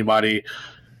defense of anybody.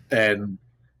 And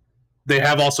they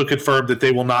have also confirmed that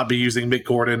they will not be using Mick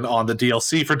Gordon on the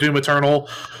DLC for Doom Eternal,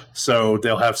 so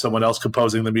they'll have someone else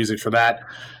composing the music for that.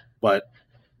 But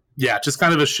yeah, just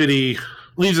kind of a shitty,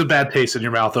 leaves a bad taste in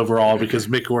your mouth overall because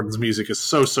Mick Gordon's music is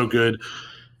so good.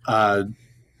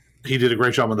 He did a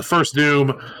great job on the first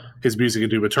Doom. His music in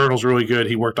Doom Eternal is really good.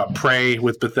 He worked on Prey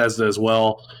with Bethesda as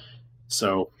well.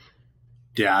 So,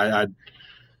 yeah,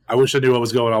 I wish I knew what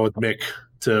was going on with Mick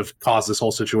to have caused this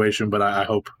whole situation, but I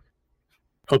hope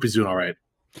he's doing all right.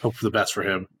 Hope for the best for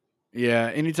him. Yeah,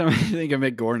 anytime I think of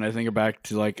Mick Gordon, I think back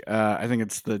to I think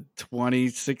it's the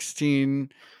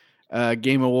 2016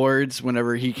 Game Awards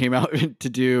whenever he came out to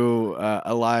do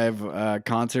a live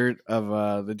concert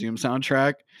of the Doom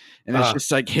soundtrack. And it's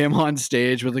just like him on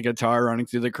stage with a guitar running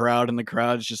through the crowd, and the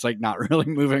crowd's just like not really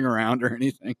moving around or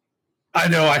anything. I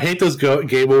know. I hate those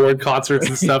Game Award concerts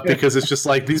and stuff because it's just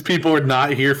like these people are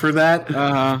not here for that.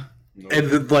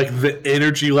 And the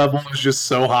energy level is just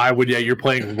so high when you're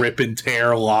playing Rip and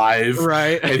Tear live,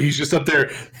 right? And he's just up there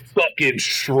fucking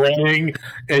shredding,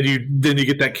 and then you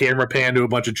get that camera pan to a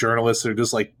bunch of journalists that are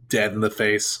just like dead in the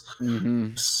face.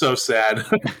 Mm-hmm. So sad.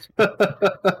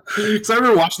 Because I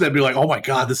remember watching that and be like, "Oh my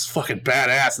god, this is fucking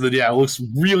badass," and then it looks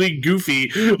really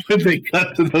goofy when they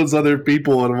cut to those other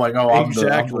people, and I'm like, "Oh, I'm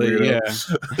exactly, yeah."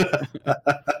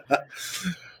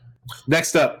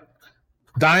 Next up.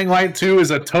 Dying Light 2 is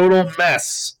a total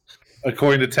mess,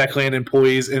 according to Techland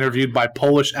employees interviewed by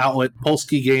Polish outlet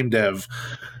Polski Game Dev.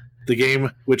 The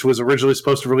game, which was originally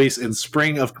supposed to release in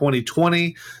spring of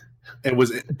 2020 and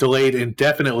was delayed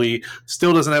indefinitely,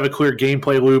 still doesn't have a clear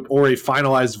gameplay loop or a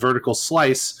finalized vertical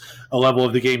slice, a level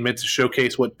of the game meant to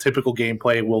showcase what typical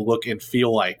gameplay will look and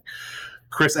feel like.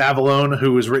 Chris Avallone,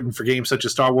 who has written for games such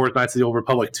as Star Wars Knights of the Old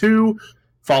Republic 2,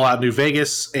 Fallout New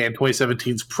Vegas, and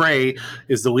 2017's Prey,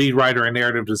 is the lead writer and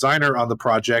narrative designer on the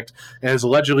project and has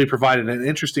allegedly provided an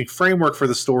interesting framework for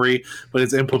the story, but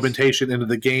its implementation into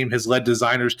the game has led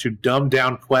designers to dumb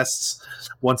down quests,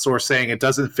 one source saying it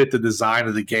doesn't fit the design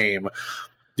of the game.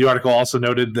 The article also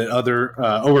noted that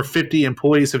over 50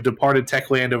 employees have departed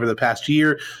Techland over the past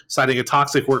year, citing a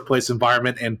toxic workplace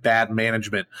environment and bad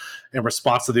management. In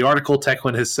response to the article,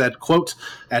 Techland has said, quote,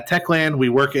 "At Techland, we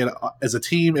work as a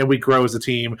team and we grow as a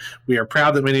team. We are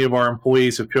proud that many of our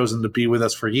employees have chosen to be with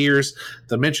us for years.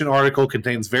 The mentioned article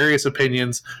contains various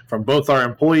opinions from both our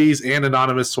employees and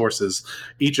anonymous sources.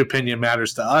 Each opinion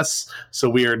matters to us, so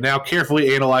we are now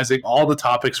carefully analyzing all the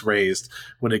topics raised.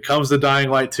 When it comes to Dying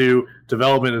Light 2,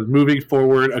 development is moving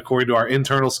forward according to our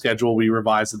internal schedule we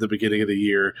revised at the beginning of the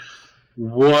year."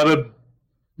 What a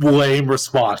lame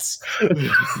response.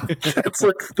 That's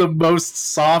like the most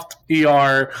soft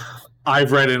PR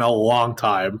I've read in a long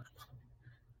time.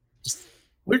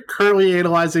 We're currently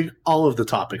analyzing all of the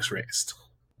topics raised.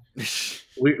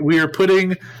 We are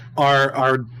putting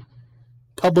our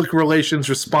public relations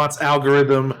response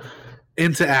algorithm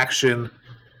into action,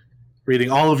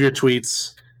 reading all of your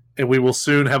tweets, and we will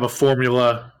soon have a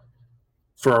formula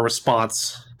for a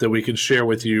response that we can share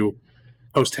with you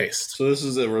post haste. So this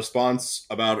is a response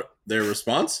about their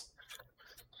response?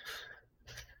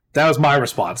 That was my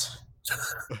response.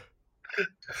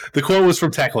 The quote was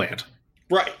from Techland.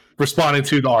 Right. Responding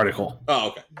to the article. Oh,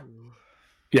 okay.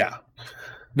 Yeah.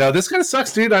 No, this kind of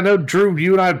sucks, dude. I know, Drew,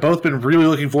 you and I have both been really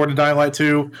looking forward to Dying Light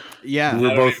 2. Yeah.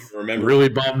 We're both really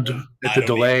bummed at the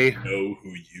delay. I know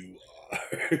who you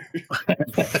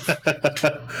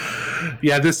are.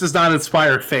 Yeah, this does not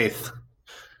inspire faith.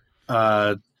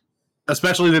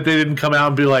 Especially that they didn't come out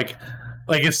and be like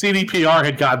if CDPR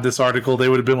had gotten this article, they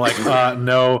would have been like,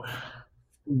 no,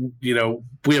 you know,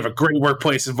 we have a great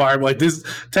workplace environment. Like this,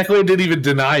 Techland didn't even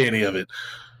deny any of it.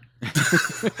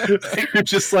 You're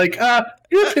just like,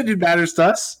 your opinion matters to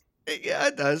us. Yeah,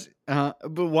 it does.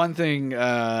 But one thing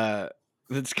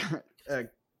that's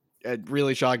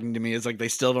really shocking to me is like they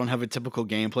still don't have a typical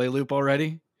gameplay loop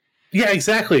already. Yeah,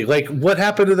 exactly. Like, what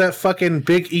happened to that fucking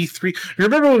big E3? You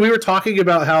remember when we were talking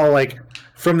about how, like,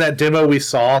 from that demo we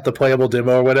saw, the playable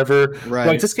demo or whatever, right?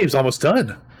 Like, this game's almost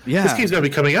done. Yeah, this game's gonna be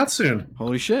coming out soon.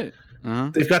 Holy shit!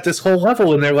 They've got this whole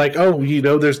level, and they're like, oh, you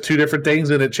know, there's two different things,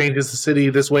 and it changes the city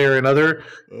this way or another.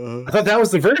 I thought that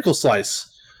was the vertical slice,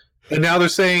 and now they're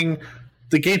saying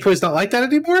the gameplay's not like that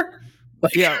anymore.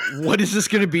 Like, yeah, what is this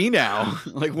going to be now?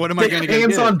 Like, what am I going to get?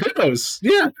 Hands-on demos.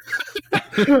 Yeah.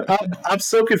 I'm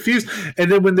so confused.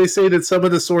 And then when they say that some of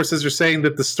the sources are saying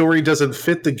that the story doesn't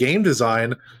fit the game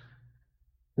design,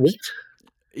 what?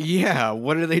 Yeah,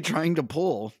 what are they trying to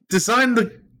pull? Design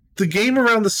the game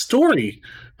around the story.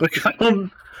 Like, I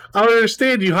don't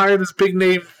understand. You hire this big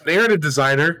name narrative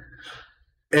designer,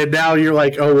 and now you're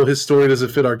like, oh, well, his story doesn't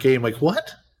fit our game. Like,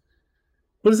 what?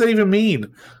 What does that even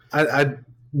mean?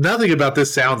 Nothing about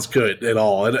this sounds good at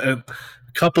all. And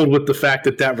coupled with the fact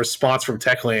that response from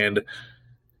Techland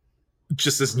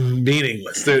just is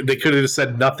meaningless. They could have just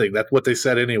said nothing. That's what they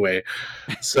said anyway.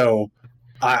 So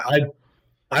I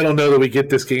don't know that we get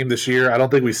this game this year. I don't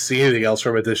think we see anything else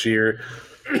from it this year.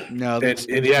 No.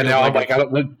 And yeah, now I'm like,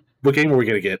 what game are we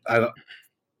going to get?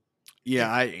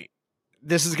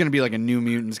 This is going to be like a New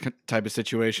Mutants type of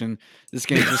situation. This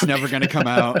game's just never going to come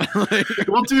out.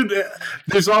 Well, dude,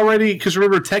 there's already, because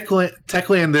remember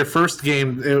Techland, their first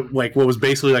game, like what was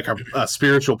basically like a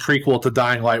spiritual prequel to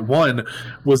Dying Light 1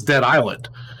 was Dead Island.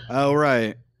 Oh,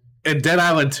 right. And Dead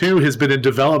Island 2 has been in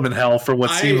development hell for what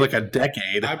seems like a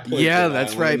decade. Yeah,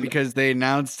 that's right, because they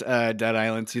announced Dead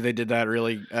Island 2. They did that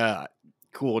really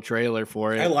cool trailer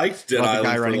for it. I liked Dead Island. The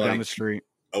guy running down the street.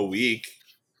 A week.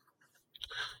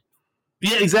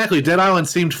 Yeah, exactly. Dead Island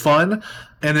seemed fun,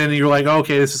 and then you're like, oh,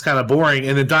 okay, this is kind of boring.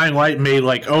 And then Dying Light made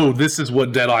like, oh, this is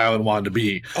what Dead Island wanted to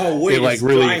be. Oh wait, they like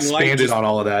really Dying expanded on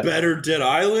all of that. Better Dead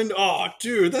Island? Oh,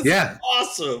 dude, that's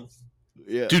awesome.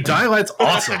 Yeah, dude, Dying Light's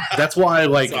awesome. That's why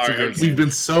we've been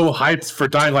so hyped for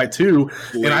Dying Light 2,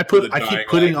 and I keep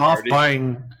putting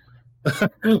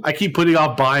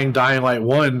off buying Dying Light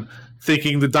 1.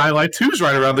 Thinking the Dying Light 2 is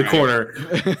right around the corner.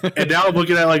 And now I'm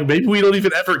looking at like, maybe we don't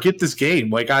even ever get this game.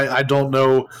 Like, I don't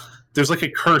know. There's like a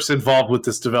curse involved with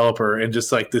this developer and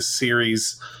just like this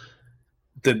series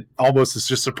that almost is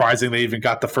just surprising they even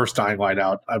got the first Dying Light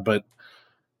out. But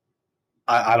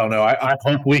I don't know. I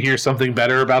hope we hear something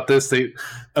better about this.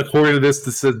 According to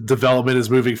this development is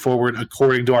moving forward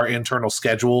according to our internal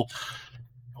schedule.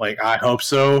 Like, I hope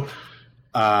so.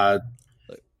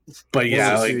 But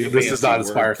yeah, like this does not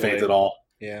inspire faith at all.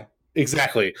 Yeah,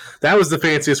 exactly. That was the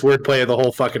fanciest wordplay of the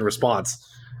whole fucking response.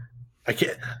 I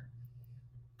can't.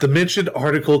 The mentioned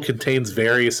article contains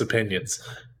various opinions.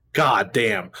 God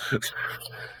damn.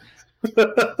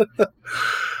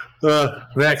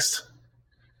 Next,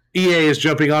 EA is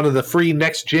jumping onto the free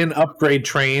next-gen upgrade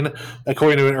train,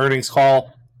 according to an earnings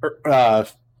call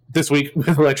this week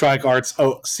with Electronic Arts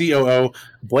COO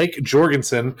Blake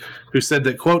Jorgensen, who said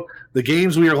that, quote, the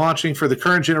games we are launching for the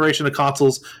current generation of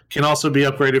consoles can also be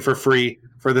upgraded for free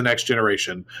for the next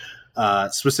generation.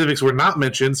 Specifics were not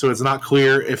mentioned, so it's not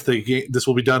clear if this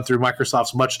will be done through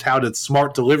Microsoft's much-touted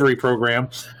Smart Delivery program,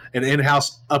 an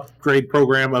in-house upgrade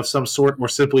program of some sort, or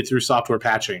simply through software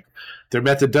patching. Their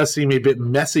method does seem a bit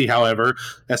messy, however,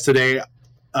 as today,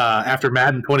 after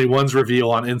Madden 21's reveal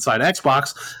on Inside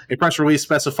Xbox, a press release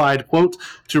specified, quote,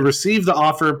 to receive the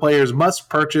offer, players must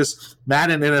purchase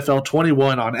Madden NFL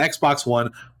 21 on Xbox One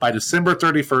by December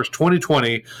 31st,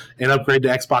 2020, and upgrade to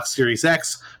Xbox Series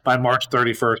X by March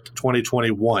 31st,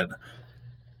 2021.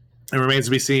 It remains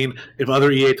to be seen if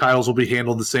other EA titles will be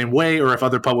handled the same way or if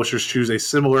other publishers choose a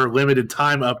similar limited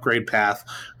time upgrade path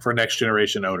for next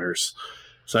generation owners.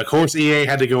 So, of course, EA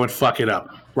had to go and fuck it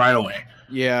up right away.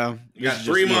 Yeah, you got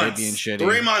 3 months.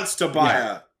 3 months to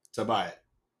buy it.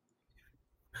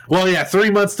 Well, yeah,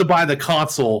 3 months to buy the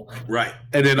console, right?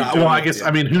 And then, I guess,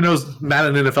 I mean, who knows?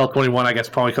 Madden NFL 21, I guess,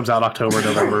 probably comes out October,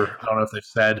 November. I don't know if they've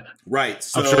said. Right.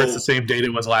 So, I'm sure it's the same date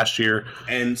it was last year.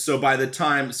 And so, by the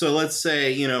time, let's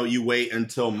say you wait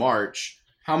until March.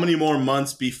 How many more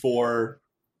months before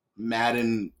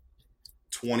Madden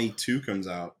 22 comes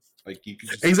out? Like you could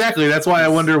exactly. That's why I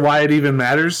wonder why it even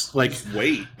matters. Like, just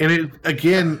wait. And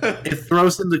it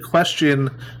throws into question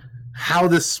how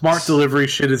this smart delivery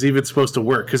shit is even supposed to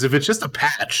work. Because if it's just a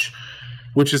patch,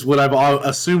 which is what I've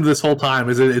assumed this whole time,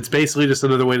 is it's basically just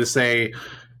another way to say,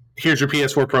 here's your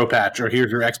PS4 Pro patch or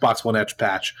here's your Xbox One X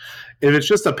patch. If it's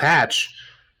just a patch,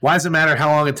 Why does it matter how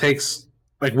long it takes,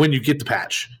 like when you get the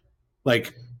patch?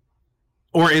 Like,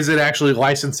 or is it actually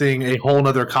licensing a whole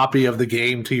nother copy of the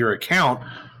game to your account?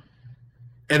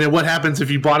 And then what happens if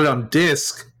you bought it on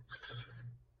disc?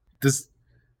 Is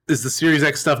the Series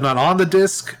X stuff not on the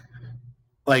disc?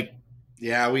 Like,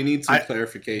 yeah, we need some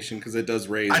clarification because it does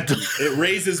raise it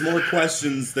raises more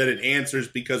questions than it answers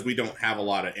because we don't have a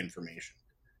lot of information.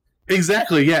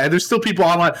 Exactly, yeah. And there's still people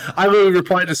online. I literally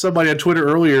replied to somebody on Twitter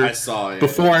earlier. I saw it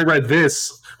before I read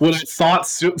this what I thought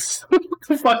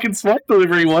the fucking smart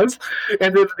delivery was,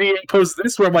 and then the post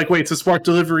this where I'm like, wait, so smart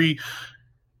delivery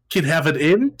can have an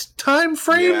end time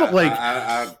frame? Yeah, like,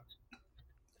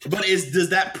 but does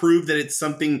that prove that it's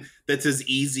something that's as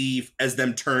easy as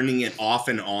them turning it off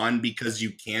and on because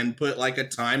you can put like a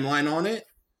timeline on it?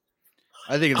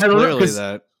 I think it's clearly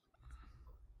that.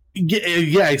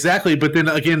 Yeah, exactly. But then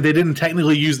again, they didn't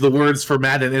technically use the words for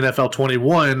Madden NFL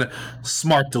 21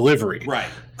 smart delivery. Right.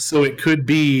 So it could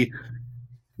be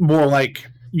more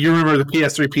like, you remember the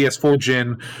PS3, PS4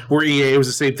 gen where EA was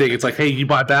the same thing. It's like, hey, you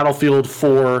buy Battlefield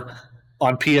 4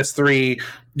 on PS3,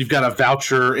 you've got a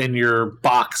voucher in your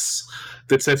box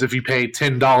that says if you pay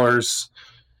 $10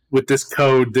 with this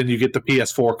code, then you get the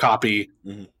PS4 copy.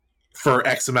 Mm-hmm. For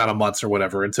X amount of months or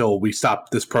whatever until we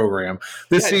stop this program.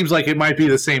 This seems like it might be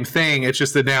the same thing. It's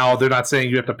just that now they're not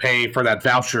saying you have to pay for that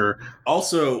voucher.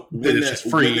 Also, when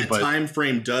the time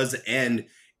frame does end,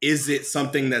 is it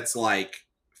something that's like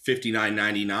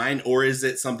 $59.99 or is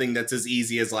it something that's as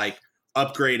easy as like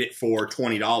upgrade it for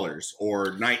 $20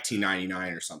 or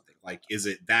 $19.99 or something? Like, is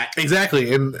it that?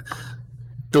 Exactly. And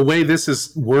the way this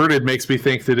is worded makes me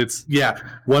think that it's,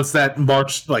 once that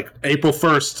March, like April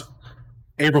 1st,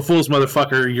 April Fool's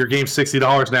motherfucker, your game's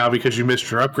 $60 now because you missed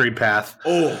your upgrade path.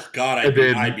 Oh God, I'd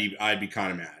be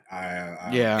kind of mad.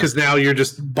 Yeah, because now you're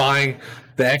just buying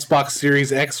the Xbox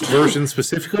Series X version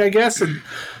specifically, I guess. And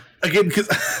again, because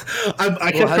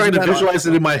I kept trying to visualize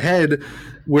it in my head,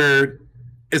 where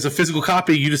as a physical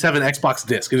copy, you just have an Xbox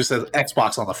disc. It just says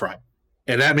Xbox on the front,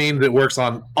 and that means it works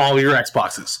on all your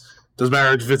Xboxes. Doesn't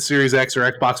matter if it's Series X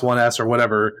or Xbox One S or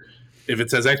whatever. If it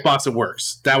says Xbox, it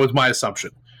works. That was my assumption.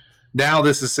 Now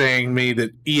this is saying me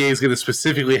that EA is going to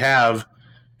specifically have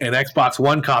an Xbox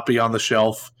One copy on the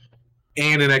shelf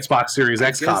and an Xbox Series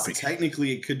X copy.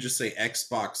 Technically, it could just say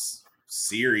Xbox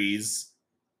Series,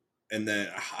 and then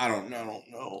I don't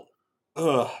know.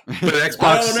 Ugh. But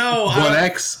Xbox One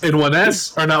X and One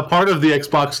S are not part of the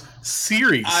Xbox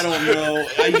Series. I don't know.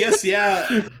 I guess,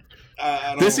 yeah.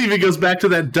 This even goes back to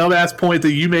that dumbass point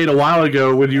that you made a while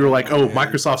ago when you were like, oh,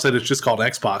 Microsoft said it's just called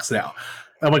Xbox now.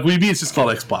 I'm like, what do you mean it's just called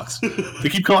Xbox? They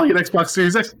keep calling it Xbox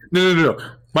Series X. No.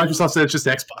 Microsoft said it's just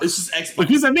Xbox. It's just Xbox. Like, what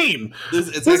does that mean?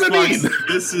 What does that mean?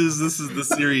 This is the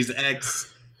Series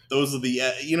X. Those are the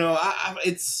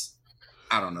it's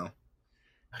I don't know.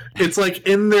 It's like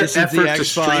in their effort to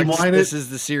streamline it. This is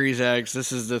the Series X.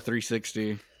 This is the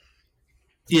 360.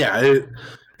 Yeah.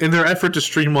 In their effort to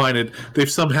streamline it, they've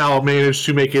somehow managed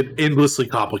to make it endlessly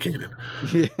complicated.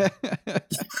 Yeah.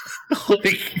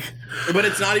 But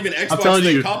it's not even Xbox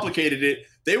that complicated it.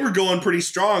 They were going pretty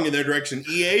strong in their direction.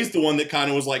 EA's the one that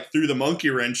kind of was like threw the monkey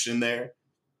wrench in there.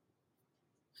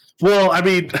 Well, I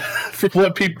mean, for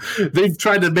what they've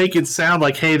tried to make it sound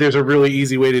like, hey, there's a really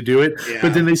easy way to do it,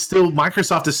 but then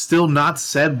Microsoft has still not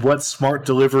said what smart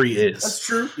delivery is. That's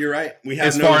true. You're right. We have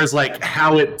as far as like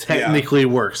how it technically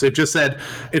works. They've just said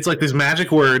it's like these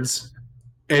magic words,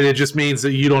 and it just means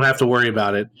that you don't have to worry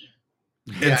about it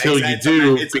until you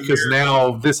do, because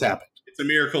now this happened. It's a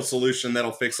miracle solution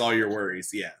that'll fix all your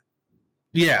worries.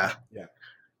 Yeah.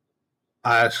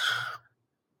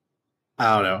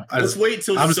 I don't know. Let's wait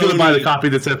till I'm just going to buy the copy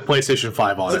that says PlayStation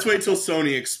 5 on it. Let's wait till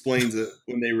Sony explains it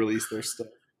when they release their stuff.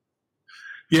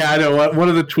 Yeah, I know. One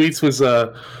of the tweets was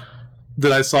that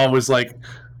I saw was like,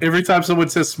 every time someone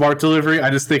says smart delivery,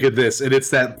 I just think of this, and it's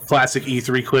that classic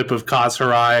E3 clip of of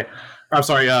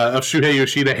Shuhei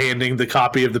Yoshida handing the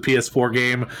copy of the PS4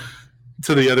 game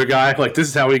to the other guy. Like, this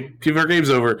is how we give our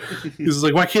games over. He's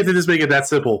like, why can't they just make it that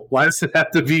simple? Why does it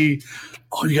have to be,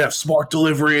 oh, you have smart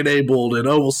delivery enabled,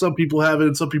 and some people have it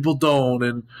and some people don't,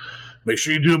 and make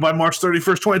sure you do it by March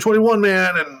 31st, 2021,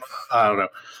 man, and I don't know.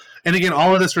 And again,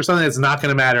 all of this for something that's not going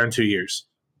to matter in 2 years,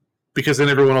 because then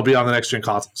everyone will be on the next-gen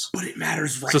consoles. But it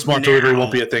matters right now. So smart delivery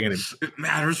won't be a thing anymore. It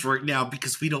matters right now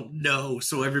because we don't know,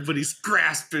 so everybody's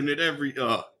grasping at every...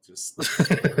 just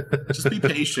be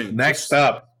patient. Next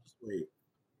up. Wait.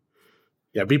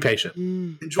 Yeah, be patient.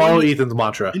 Follow Ethan's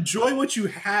mantra. Enjoy what you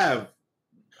have.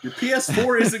 Your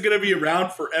PS4 isn't going to be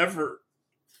around forever.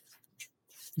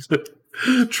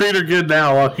 Treat her good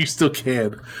now while you still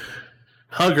can.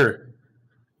 Hug her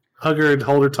and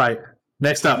hold her tight.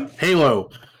 Next up, Halo.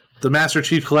 The Master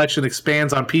Chief Collection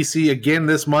expands on PC again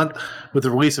this month with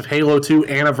the release of Halo 2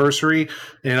 Anniversary,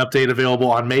 an update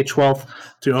available on May 12th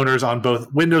to owners on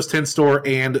both Windows 10 Store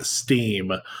and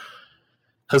Steam.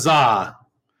 Huzzah!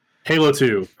 Halo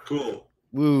 2. Cool.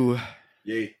 Woo.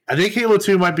 Yay. I think Halo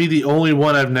 2 might be the only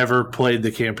one I've never played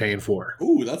the campaign for.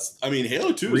 Ooh,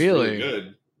 Halo 2 is really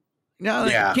good. No,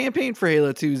 the campaign for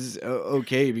Halo 2 is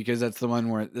okay because that's the one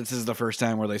where this is the first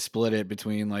time where they split it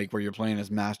between like where you're playing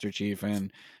as Master Chief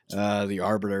and the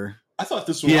Arbiter. I thought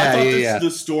this one.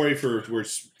 The story for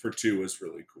 2 was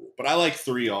really cool, but I like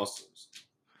 3 also.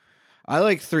 I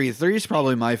like 3. 3 is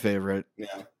probably my favorite.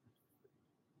 Yeah.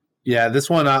 Yeah, this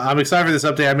one, I'm excited for this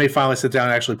update. I may finally sit down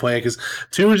and actually play it because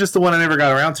 2 was just the one I never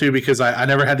got around to because I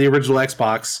never had the original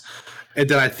Xbox. And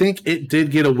then I think it did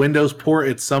get a Windows port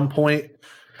at some point,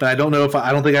 but I don't know if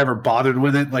I don't think I ever bothered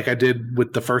with it like I did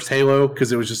with the first Halo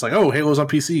because it was just like, oh, Halo's on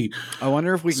PC. I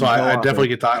wonder if we can. So I definitely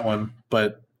get that one.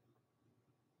 But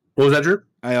what was that, Drew?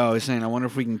 I was saying, I wonder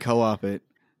if we can co-op it.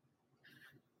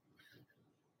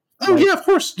 Oh, yeah, of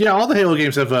course. Yeah, all the Halo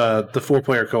games have the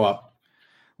 4-player co-op.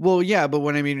 Well, yeah, but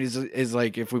what I mean is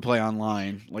like if we play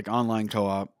online, like online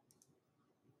co-op.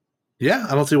 Yeah,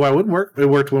 I don't see why it wouldn't work. It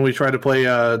worked when we tried to play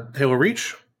Halo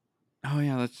Reach. Oh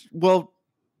yeah,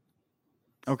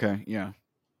 okay, yeah.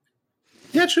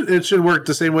 Yeah, it should work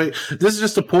the same way. This is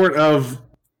just a port of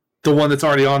the one that's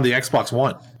already on the Xbox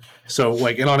One. So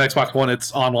and on Xbox One,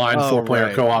 it's online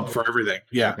 4-player co-op for everything.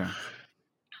 Yeah. Okay.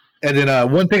 And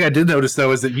then one thing I did notice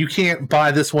though is that you can't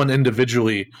buy this one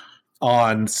individually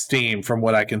on Steam, from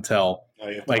what I can tell.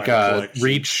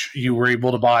 Reach, you were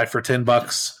able to buy for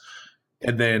 $10,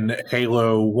 and then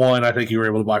Halo 1, I think you were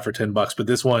able to buy for $10. But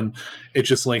this one, it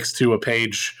just links to a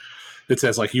page that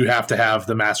says you have to have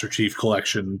the Master Chief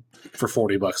Collection for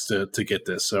 $40 to get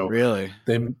this. So really,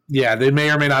 they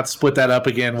may or may not split that up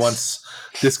again once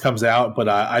this comes out. But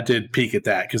I did peek at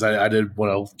that because I did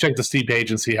want to check the Steam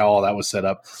page and see how all that was set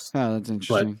up. Oh, that's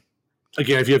interesting. But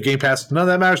again, if you have Game Pass, none of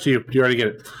that matters to you. You already get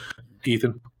it.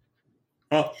 Ethan.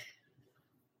 Huh?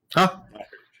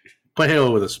 Play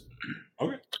Halo with us.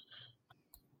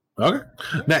 Okay.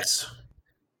 Next.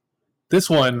 This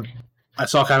one I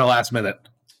saw kind of last minute.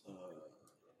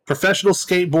 Professional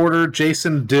skateboarder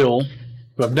Jason Dill,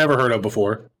 who I've never heard of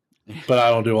before, but I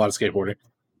don't do a lot of skateboarding,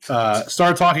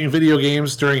 started talking video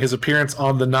games during his appearance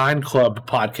on the 9 Club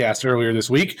podcast earlier this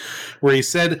week, where he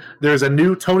said there's a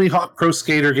new Tony Hawk Pro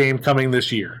Skater game coming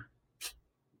this year.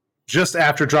 Just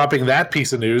after dropping that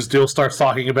piece of news, Dill starts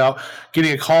talking about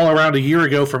getting a call around a year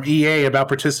ago from EA about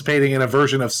participating in a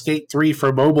version of Skate 3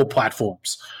 for mobile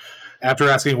platforms. After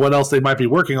asking what else they might be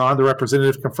working on, the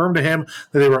representative confirmed to him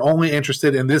that they were only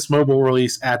interested in this mobile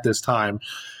release at this time.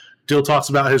 Dill talks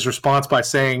about his response by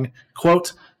saying,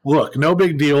 quote, "Look, no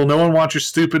big deal. No one wants your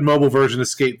stupid mobile version of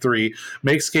Skate 3.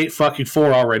 Make Skate fucking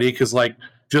 4 already, because,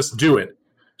 just do it.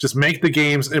 Just make the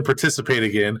games and participate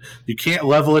again. You can't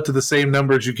level it to the same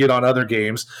numbers you get on other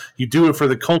games. You do it for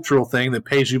the cultural thing that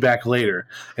pays you back later.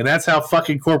 And that's how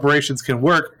fucking corporations can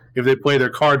work if they play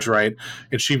their cards right."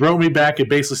 And she wrote me back and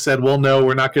basically said, well, no,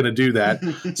 we're not going to do that.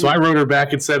 So I wrote her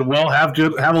back and said, well, have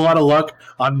a lot of luck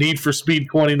on Need for Speed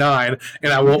 29,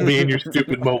 and I won't be in your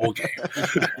stupid mobile game.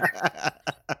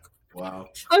 Wow.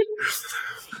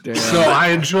 So I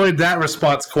enjoyed that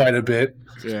response quite a bit.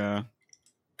 Yeah.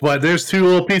 But there's 2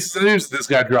 little pieces of news this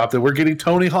guy dropped that we're getting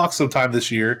Tony Hawk sometime this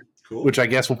year, cool. Which I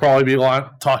guess will probably be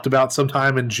talked about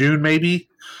sometime in June, maybe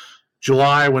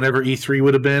July, whenever E3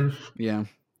 would have been. Yeah.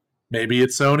 Maybe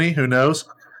it's Sony. Who knows?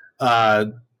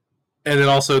 And then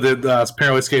also that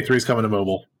apparently Skate 3 is coming to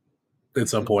mobile at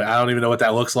some point. I don't even know what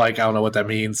that looks like. I don't know what that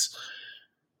means.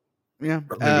 Yeah.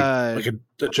 Maybe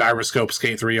a gyroscope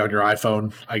Skate 3 on your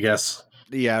iPhone, I guess.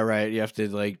 Yeah, right. You have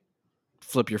to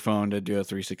flip your phone to do a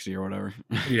 360 or whatever.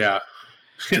 Yeah.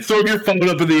 Throw your phone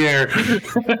up in the air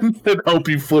and hope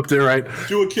you flipped it right.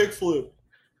 Do a kickflip.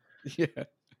 Yeah.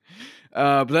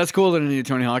 But that's cool that a new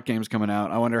Tony Hawk game's coming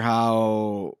out. I wonder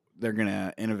how they're going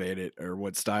to innovate it or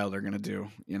what style they're going to do,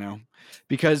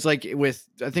 Because I think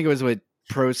it was with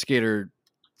Pro Skater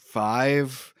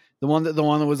 5, the one that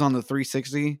was on the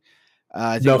 360.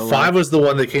 No, 5 was the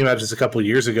one that came out just a couple of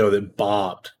years ago that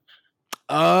bombed.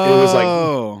 Oh, it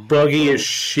was buggy as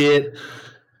shit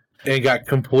and got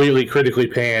completely critically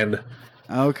panned.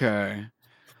 Okay.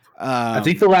 I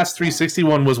think the last 360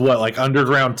 one was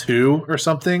Underground 2 or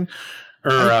something.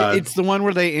 Or it's the one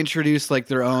where they introduced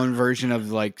their own version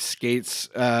of Skate's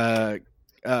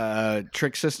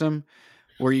trick system,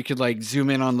 where you could zoom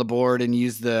in on the board and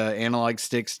use the analog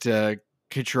sticks to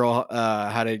control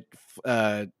how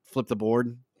to flip the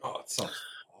board. Oh, it sounds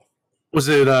awful. Was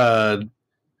it?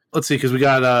 Let's see, because we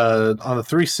got on the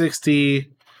 360,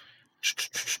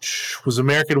 Was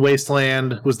American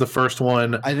Wasteland was the first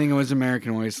one. I think it was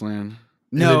American Wasteland.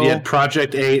 And then you had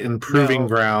Project 8 and Proving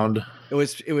Ground. It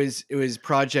was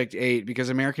Project 8 because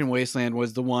American Wasteland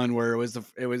was the one where it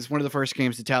was one of the first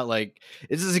games to tout like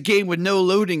this is a game with no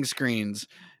loading screens,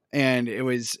 and it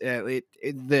was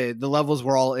the levels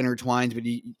were all intertwined, but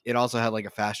it also had like a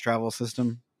fast travel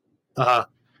system.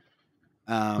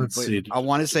 Let's see. I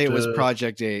want to say it was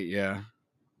Project 8. Yeah,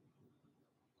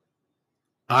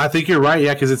 I think you're right.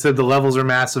 Yeah, because it said the levels are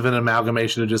massive, an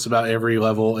amalgamation of just about every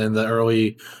level in the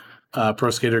early Pro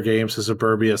Skater games. So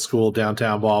suburbia, school,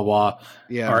 downtown, blah blah,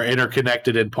 are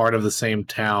interconnected and part of the same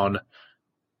town.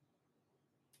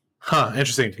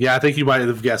 Interesting. Yeah, I think you might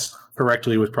have guessed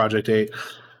correctly with Project 8.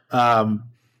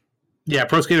 Yeah,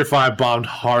 Pro Skater 5 bombed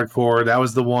hardcore. That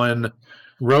was the one.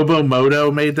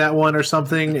 Robomoto made that one or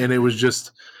something, and it was just,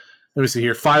 let me see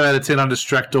here, 5 out of 10 on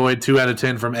Destructoid, 2 out of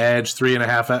 10 from Edge,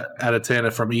 3.5 out of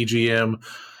 10 from EGM,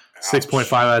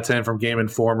 6.5 out of 10 from Game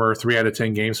Informer, 3 out of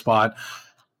 10 GameSpot.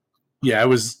 Yeah, that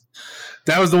was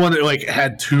the one that like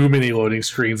had too many loading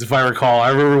screens, if I recall. I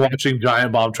remember watching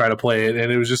Giant Bomb try to play it,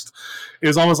 and it was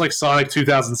almost like Sonic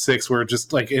 2006, where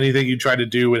just like anything you tried to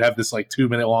do would have this like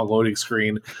 2-minute long loading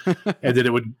screen, and then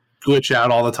it would glitch out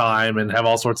all the time and have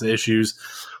all sorts of issues.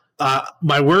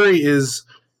 My worry is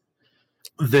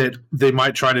that they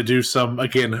might try to do some,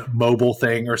 again, mobile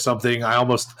thing or something. I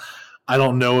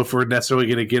don't know if we're necessarily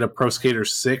going to get a Pro Skater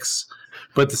 6,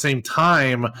 but at the same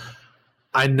time,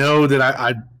 I know that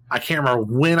I can't remember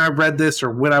when I read this or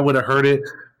when I would have heard it,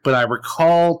 but I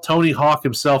recall Tony Hawk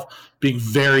himself being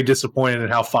very disappointed in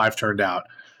how 5 turned out.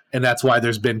 And that's why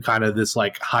there's been kind of this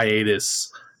like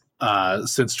hiatus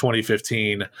since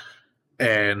 2015.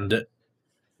 And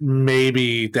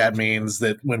maybe that means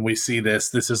that when we see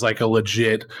this is like a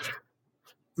legit,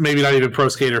 maybe not even Pro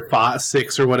Skater 5,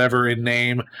 6 or whatever in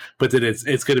name, but that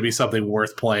it's going to be something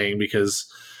worth playing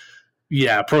because,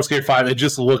 yeah, Pro Skater 5, it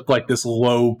just looked like this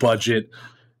low budget,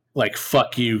 like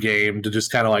fuck you game to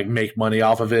just kind of like make money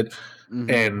off of it. Mm-hmm.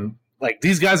 And like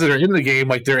these guys that are in the game,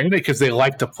 like they're in it because they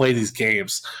like to play these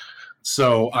games.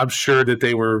 So I'm sure that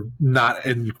they were not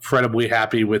incredibly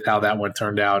happy with how that one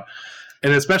turned out.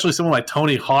 And especially someone like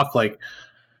Tony Hawk, like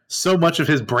so much of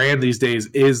his brand these days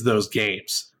is those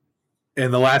games.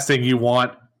 And the last thing you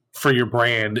want for your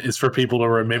brand is for people to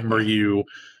remember you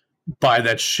by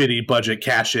that shitty budget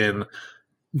cash in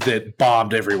that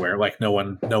bombed everywhere. Like no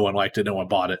one liked it, no one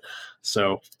bought it.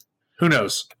 So who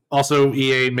knows? Also,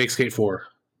 EA makes Skate 4.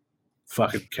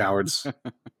 Fucking cowards.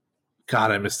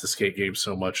 God, I miss the Skate game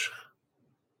so much.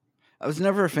 I was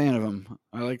never a fan of them.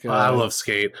 I love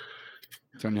Skate.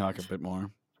 Tony Hawk a bit more.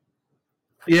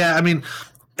 Yeah, I mean,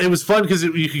 it was fun because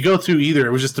you could go through either.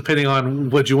 It was just depending on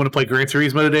what you want to play Gran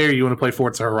Turismo today or you want to play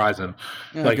Forza Horizon.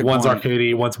 Yeah, like one's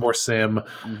arcadey, one's more sim.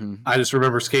 Mm-hmm. I just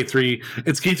remember Skate 3.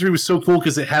 And Skate 3 was so cool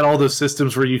because it had all those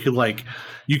systems where you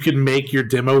could make your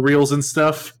demo reels and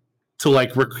stuff to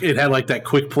like it had like that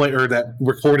quick play or that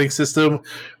recording system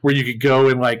where you could go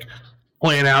and like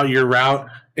plan out your route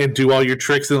and do all your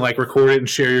tricks and like record it and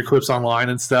share your clips online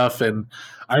and stuff. And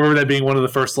I remember that being one of the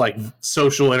first like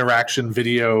social interaction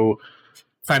video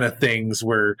kind of things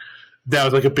where that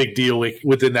was like a big deal like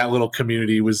within that little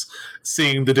community, was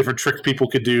seeing the different tricks people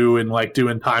could do and like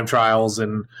doing time trials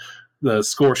and the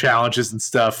score challenges and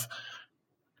stuff.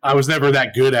 I was never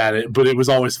that good at it, but it was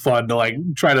always fun to like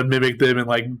try to mimic them and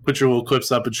like put your little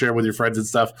clips up and share with your friends and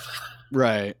stuff.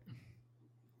 Right.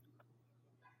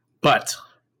 But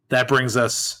that brings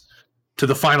us to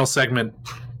the final segment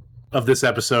of this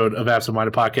episode of Absent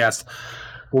Minded Podcast,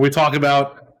 where we talk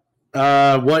about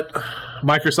what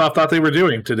Microsoft thought they were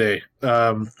doing today.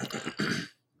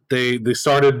 They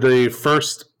started the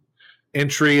first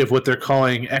entry of what they're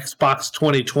calling Xbox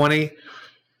 2020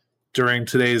 during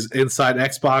today's Inside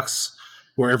Xbox,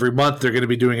 where every month they're going to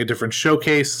be doing a different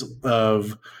showcase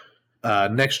of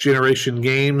next generation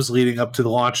games leading up to the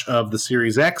launch of the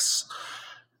Series X.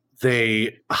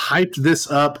 They hyped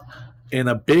this up in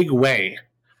a big way.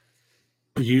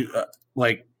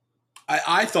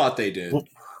 I thought they did. Well,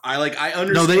 I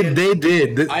understand. No, they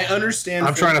did. I understand.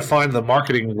 I'm trying to find the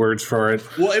marketing words for it.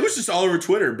 Well, it was just all over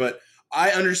Twitter, but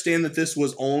I understand that this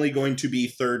was only going to be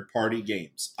third-party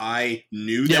games. I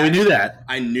knew that. Yeah, we knew that.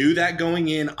 I knew that going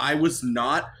in. I was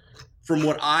not, from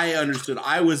what I understood,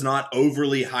 I was not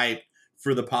overly hyped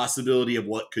for the possibility of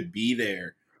what could be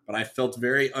there, but I felt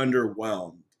very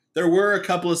underwhelmed. There were a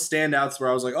couple of standouts where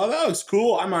I was like, oh, that looks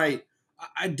cool.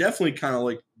 I definitely kind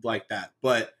of like that.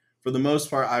 But for the most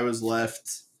part, I was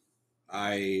left.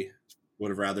 I would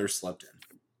have rather slept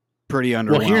in. Pretty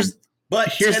underwhelmed. Well,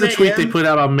 here's the tweet they put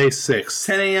out on May 6th.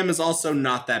 10 a.m. is also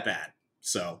not that bad.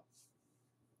 So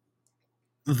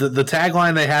the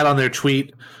tagline they had on their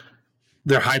tweet,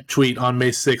 their hype tweet on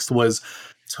May 6th was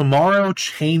 "Tomorrow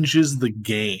changes the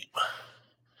game."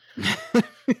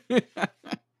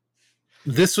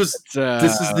 This is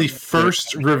the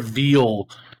first reveal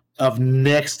of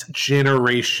next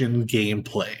generation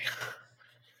gameplay.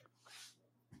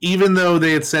 Even though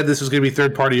they had said this was going to be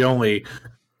third party only,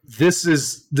 this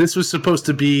was supposed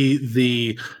to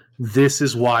be this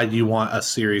is why you want a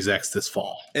Series X this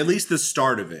fall. At least the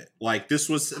start of it. Like this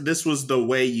was the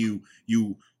way you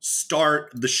start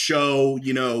the show.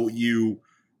 You know, you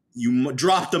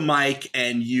drop the mic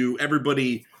and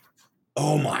everybody.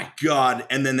 Oh my god!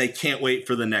 And then they can't wait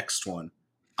for the next one.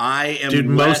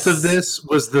 Most of this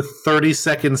was the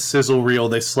 30-second sizzle reel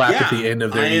they slapped at the end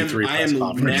of their E3 press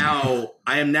conference.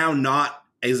 I am now not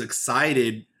as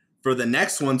excited for the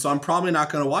next one, so I'm probably not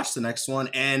going to watch the next one.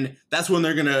 And that's when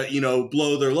they're going to,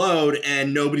 blow their load,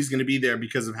 and nobody's going to be there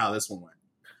because of how this one went.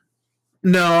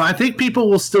 No, I think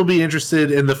people will still be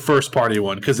interested in the first party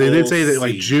one because they did say that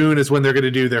like June is when they're going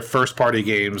to do their first party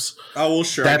games. Oh well,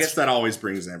 sure. I guess that always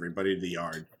brings everybody to the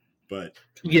yard, but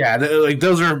yeah, like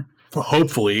those are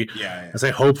hopefully. Yeah. I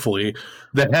say hopefully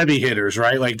the heavy hitters,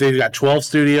 right? Like they've got 12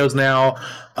 studios now.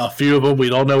 A few of them we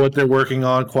don't know what they're working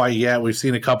on quite yet. We've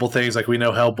seen a couple things, like we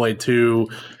know Hellblade 2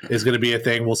 is going to be a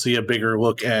thing. We'll see a bigger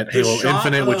look at Halo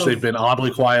Infinite, which they've been oddly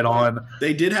quiet on.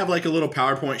 They did have like a little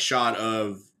PowerPoint shot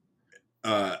of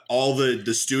all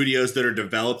the studios that are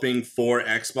developing for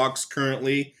Xbox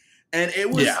currently, and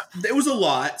it was a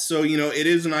lot. So it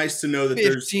is nice to know that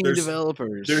there's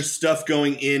developers, there's stuff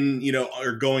going in,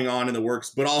 or going on in the works,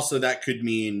 but also that could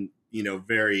mean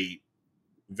very,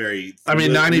 very. I mean,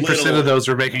 90% of those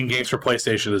are making games for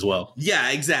PlayStation as well.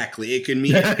 Yeah, exactly. It can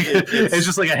mean it's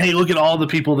just like hey, look at all the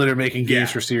people that are making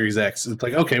games for Series X. It's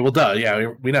like, okay, well, duh,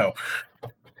 yeah, we know.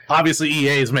 Obviously,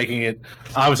 EA is making it.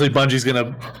 Obviously, Bungie's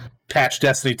gonna patch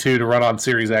Destiny 2 to run on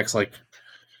Series X. Like,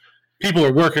 people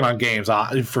are working on games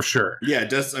for sure. Yeah,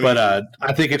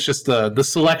 I think it's just the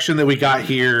selection that we got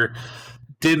here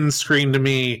didn't scream to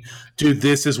me, dude,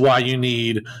 this is why you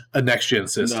need a next gen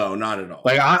system. No, not at all.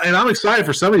 Like, I'm excited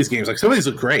for some of these games. Like, some of these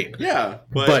look great. Yeah,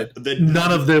 but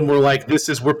none of them were like,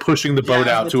 we're pushing the boat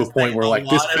out to a point where like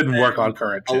this couldn't work on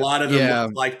current gen. A lot of them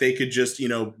look like they could just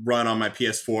run on my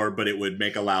PS4, but it would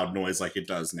make a loud noise like it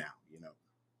does now.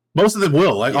 Most of them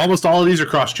will. Like almost all of these are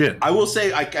cross-gen. I will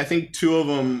say, I think two of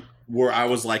them where I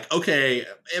was like, okay,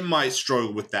 it might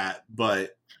struggle with that,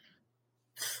 but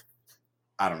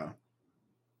I don't know.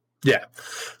 Yeah.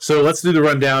 So let's do the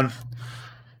rundown.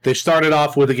 They started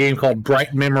off with a game called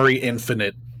Bright Memory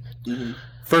Infinite. Mm-hmm.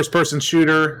 First-person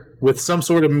shooter with some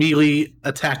sort of melee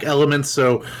attack elements.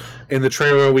 So in the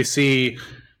trailer, we see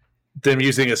them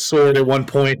using a sword at one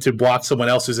point to block someone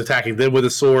else who's attacking them with a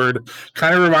sword.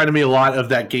 Kind of reminded me a lot of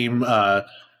that game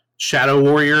Shadow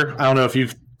Warrior. I don't know if you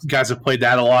guys have played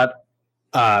that a lot.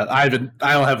 I'm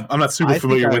not super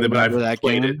familiar with it, but I've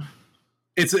played it.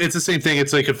 It's the same thing.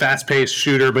 It's like a fast-paced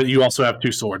shooter, but you also have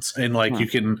two swords, and like you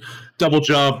can double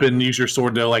jump and use your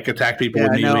sword to like attack people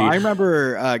with melee. I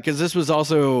remember because this was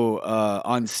also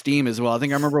on Steam as well. I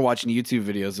think I remember watching YouTube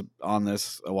videos on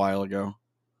this a while ago.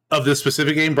 Of this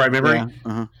specific game, Bright Memory? Yeah.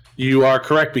 Uh-huh. You are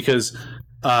correct, because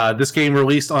this game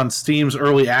released on Steam's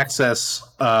early access,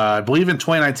 I believe in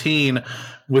 2019,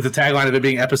 with the tagline of it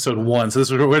being Episode 1. So this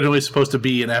was originally supposed to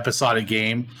be an episodic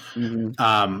game.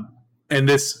 Mm-hmm. And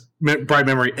this Bright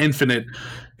Memory Infinite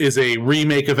is a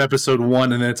remake of Episode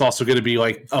 1, and then it's also going to be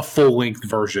like a full-length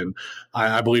version.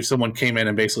 I believe someone came in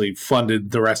and basically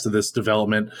funded the rest of this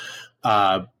development.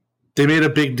 They made a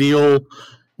big deal.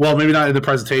 Well, maybe not in the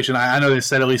presentation. I know they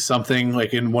said at least something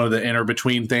like in one of the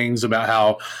in-between things about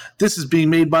how this is being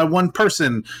made by one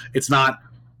person. It's not.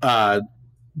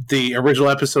 The original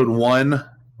Episode 1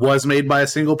 was made by a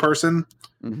single person,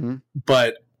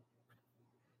 but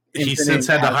he since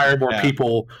had to hire more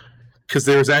people because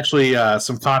there was actually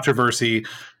some controversy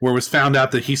where it was found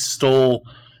out that he stole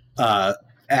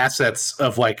assets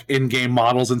of like in-game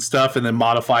models and stuff and then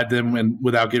modified them and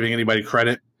without giving anybody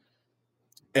credit.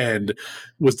 And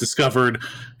was discovered.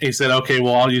 He said, okay,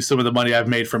 well, I'll use some of the money I've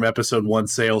made from Episode 1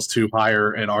 sales to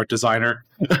hire an art designer.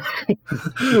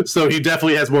 So he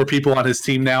definitely has more people on his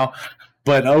team now.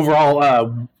 But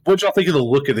overall, what y'all think of the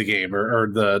look of the game or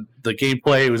the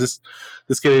gameplay? Was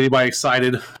this get anybody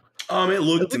excited? It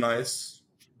looked nice.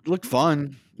 It looked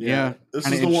fun. Yeah. This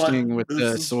kind is of the interesting one with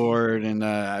the sword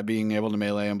and being able to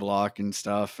melee and block and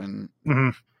stuff. And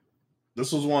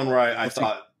this was one where I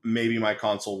thought maybe my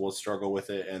console will struggle with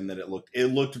it, and that it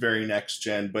looked very next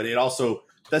gen, but it also,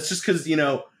 that's just because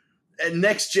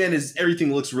next gen is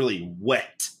everything looks really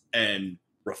wet and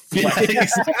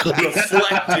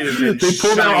reflective. And they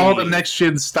pulled out all the shiny. next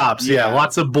gen stops. Yeah. Yeah.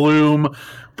 Lots of bloom,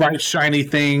 bright shiny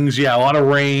things. Yeah, a lot of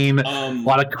rain, a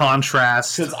lot of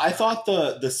contrast. Because I thought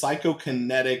the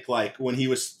psychokinetic, like when he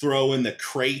was throwing the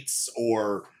crates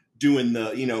or doing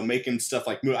the, making stuff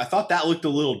like move, I thought that looked a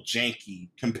little janky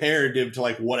comparative to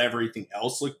like what everything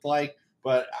else looked like.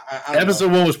 But I don't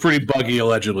Episode know. 1 was pretty buggy,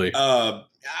 allegedly. I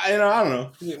don't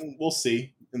know. We'll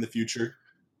see in the future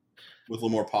with a little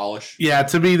more polish. Yeah,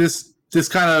 to me, this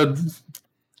kind of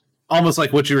almost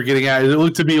like what you were getting at. It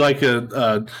looked to be like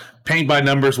a paint by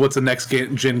numbers. What's the next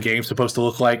gen game supposed to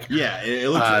look like? Yeah, it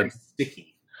looks very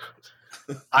sticky.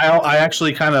 I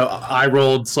actually kind of eye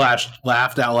rolled /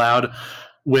 laughed out loud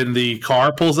when the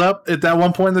car pulls up at that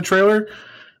one point in the trailer.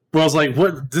 Where I was like,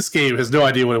 "What? This game has no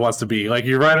idea what it wants to be. Like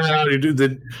you're riding around,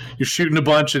 you're shooting a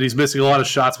bunch, and he's missing a lot of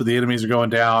shots, but the enemies are going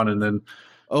down, and then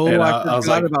Oh, and, I was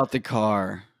forgot like, about the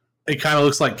car. it kind of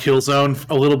looks like Killzone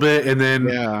a little bit, and then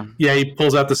he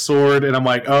pulls out the sword, and I'm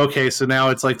like, oh, okay, so now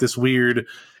it's like this weird.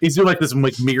 He's doing like this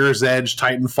like Mirror's Edge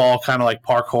Titanfall kind of like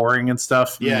parkouring and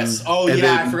stuff. Yes. Oh And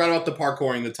yeah, then- I forgot about the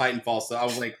parkouring, the Titanfall stuff. I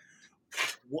was like,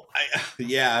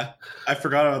 I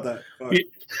forgot about that. Fuck.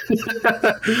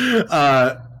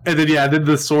 And then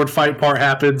the sword fight part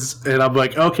happens, and I'm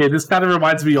like, okay, this kind of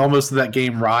reminds me almost of that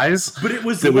game Rise. But it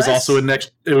was It was also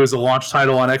it was a launch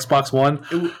title on Xbox One.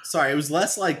 It was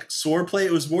less like swordplay.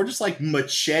 It was more just like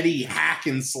machete hack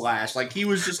and slash. Like he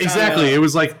was just Exactly. It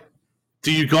was like,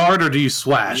 do you guard or do you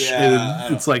slash? Yeah,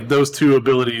 And it's like those two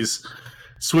abilities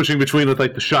switching between with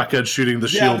like the shotgun shooting, the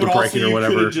shield or breaking or you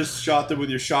whatever. could have just shot them with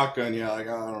your shotgun. Yeah, like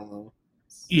I don't know.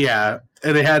 Yeah,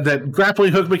 and they had that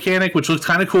grappling hook mechanic, which looked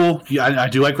kind of cool. Yeah, I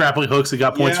do like grappling hooks. They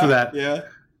got points for that. Yeah,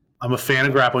 I'm a fan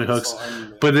of grappling hooks.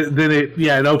 But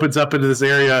it opens up into this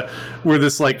area where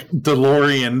this like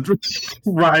DeLorean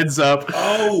rides up.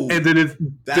 Oh, and then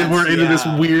we're into this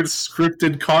weird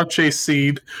scripted car chase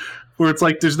scene where it's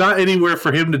like there's not anywhere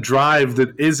for him to drive that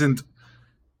isn't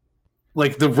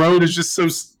like the road is just so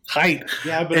tight.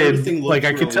 Yeah, but and everything like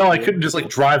I could tell I couldn't just like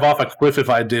drive off a cliff if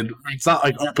I did. It's not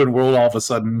like open world all of a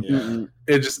sudden.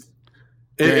 Yeah.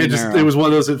 It was one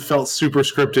of those that felt super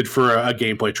scripted for a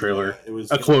gameplay trailer. It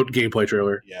was a quote gameplay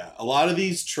trailer. Yeah, a lot of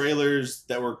these trailers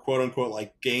that were quote unquote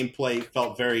like gameplay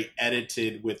felt very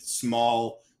edited with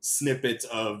small snippets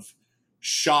of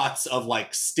shots of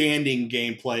like standing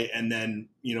gameplay and then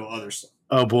other stuff.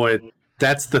 Oh boy,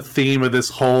 that's the theme of this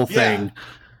whole thing. Yeah,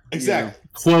 exactly.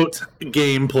 Quote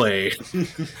gameplay,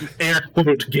 air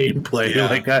quote gameplay. Yeah.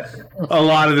 Like a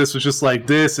lot of this was just like,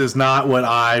 this is not what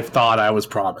I thought I was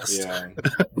promised. Yeah,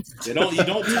 you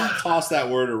don't toss that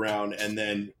word around and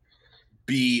then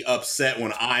be upset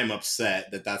when I'm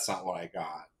upset that's not what I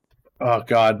got. Oh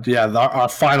god, yeah. Our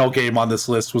final game on this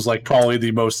list was like probably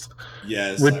the most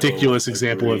ridiculous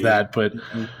example of that. But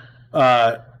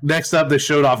next up, they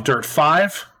showed off Dirt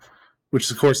 5, which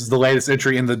of course is the latest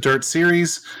entry in the Dirt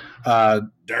series.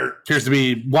 Dirt appears to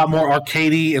be a lot more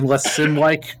arcadey and less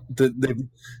sim-like.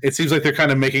 It seems like they're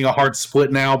kind of making a hard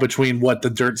split now between what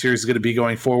the Dirt series is going to be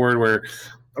going forward, where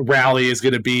Rally is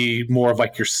going to be more of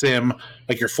like your sim,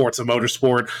 like your Forza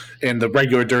Motorsport, and the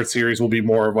regular Dirt series will be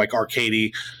more of like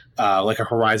arcadey, like a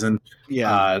Horizon.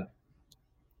 Yeah.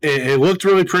 It looked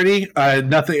really pretty.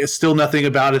 Still nothing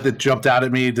about it that jumped out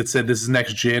at me that said this is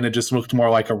next gen. It just looked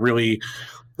more like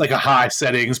a high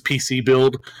settings PC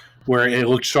build where it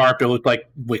looked sharp. It looked like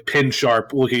pin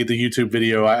sharp looking at the YouTube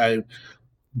video. I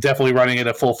definitely running it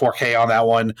at full 4K on that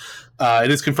one.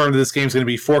 It is confirmed that this game is going to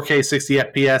be 4K 60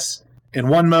 FPS in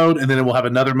one mode, and then it will have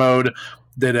another mode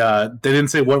that they didn't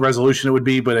say what resolution it would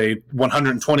be, but a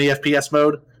 120 FPS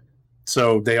mode.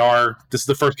 So this is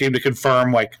the first game to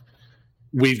confirm like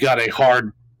we've got a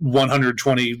hard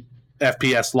 120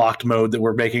 FPS locked mode that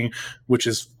we're making, which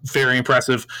is very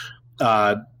impressive.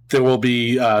 There will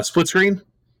be split screen.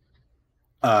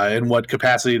 In what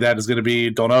capacity that is going to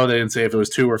be, don't know. They didn't say if it was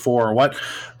 2 or 4 or what.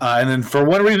 And then for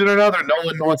one reason or another,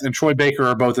 Nolan North and Troy Baker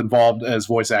are both involved as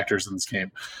voice actors in this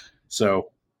game.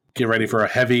 So get ready for a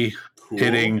heavy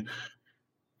hitting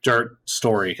Dirt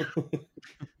story.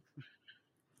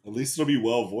 At least it'll be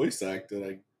well voice acted,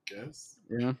 I guess.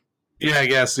 Yeah. Yeah, I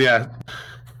guess. Yeah,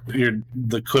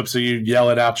 the clips of you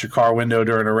yelling out your car window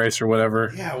during a race or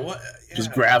whatever. Yeah. What? Yeah.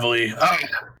 Just gravelly.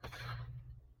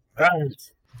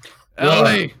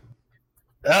 Ellie.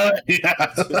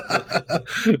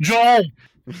 Joel.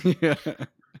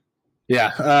 Yeah.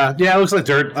 Yeah. It looks like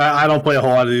Dirt. I don't play a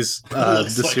whole lot of these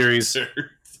Looks the like series. Dirt.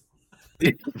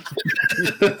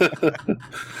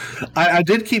 I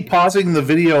did keep pausing the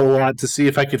video a lot to see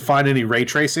if I could find any ray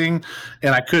tracing,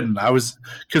 and I couldn't. I was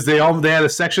because they had a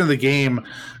section of the game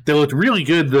that looked really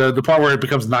good. The part where it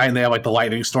becomes night and they have like the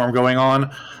lightning storm going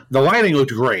on. The lighting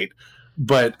looked great,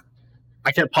 but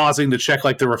I kept pausing to check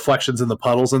like the reflections in the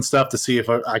puddles and stuff to see if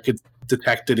I could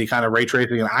detect any kind of ray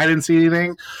tracing, and I didn't see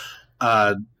anything.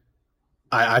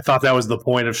 I thought that was the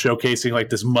point of showcasing like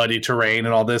this muddy terrain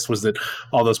and all this, was that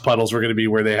all those puddles were going to be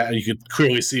where you could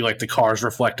clearly see like the cars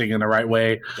reflecting in the right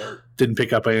way. Didn't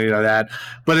pick up any of that,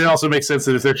 but it also makes sense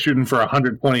that if they're shooting for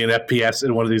 120 in FPS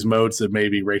in one of these modes, that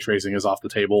maybe ray tracing is off the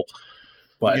table.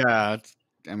 But yeah,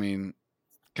 I mean,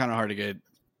 kind of hard to get.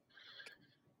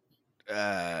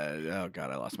 Oh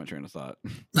god, I lost my train of thought.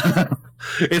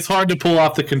 It's hard to pull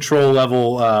off the control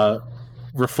level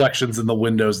reflections in the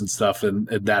windows and stuff in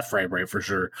that frame rate for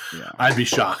sure. Yeah. I'd be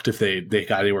shocked if they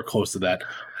got anywhere close to that,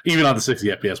 even on the 60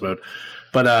 FPS mode.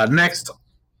 But next,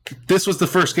 this was the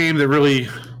first game that really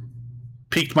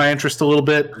piqued my interest a little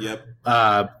bit. Yep.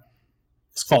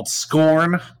 It's called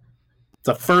Scorn. It's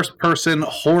a first-person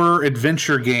horror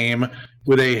adventure game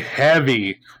with a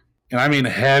heavy, and I mean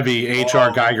heavy,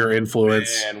 H.R. Giger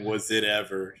influence. Man, was it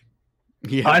ever?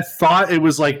 Yeah, I thought it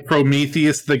was like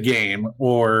Prometheus the game,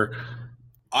 or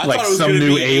I like thought it was some gonna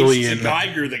new be alien. H.C.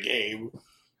 Geiger the game,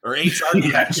 or H.R.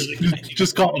 Yeah, Geiger the game.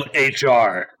 just called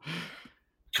HR.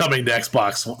 Coming to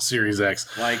Xbox Series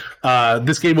X. Like,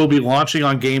 This game will be launching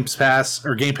on Game Pass,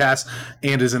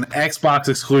 and is an Xbox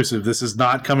exclusive. This is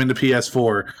not coming to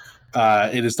PS4.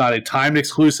 It is not a timed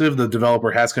exclusive. The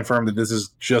developer has confirmed that this is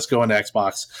just going to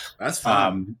Xbox. that's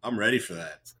fine. I'm ready for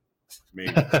that.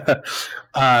 Maybe.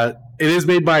 It is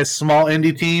made by a small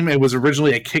indie team. It was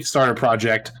originally a Kickstarter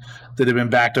project that had been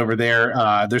backed over there.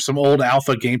 There's some old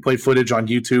alpha gameplay footage on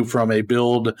YouTube from a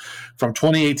build from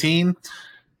 2018,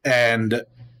 and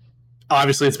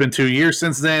obviously it's been 2 years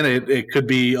since then. It could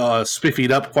be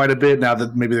spiffied up quite a bit now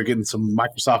that maybe they're getting some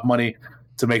Microsoft money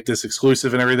to make this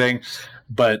exclusive and everything.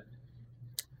 But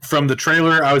from the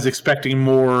trailer, I was expecting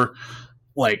more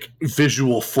like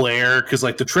visual flair, because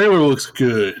like the trailer looks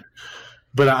good,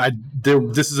 but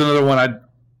this is another one I'd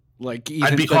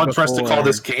be hard pressed to call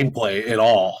this gameplay at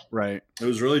all. right. It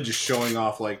was really just showing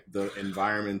off like the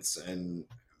environments, and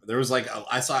there was like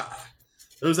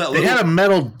there was that They little. had a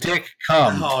metal dick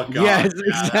come. Oh god! Yes,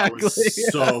 yeah, that was exactly.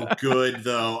 so good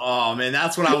though. Oh man,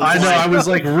 that's what I was. I know. Like, I was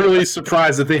like really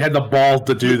surprised that they had the balls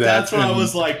to do that. That's what I And,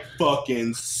 was like,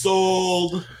 fucking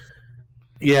sold.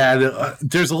 Yeah,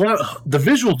 there's a lot. The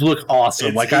visuals look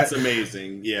awesome. It's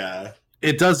amazing. Yeah.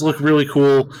 It does look really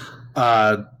cool.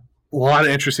 A lot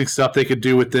of interesting stuff they could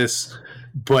do with this.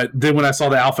 But then when I saw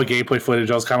the alpha gameplay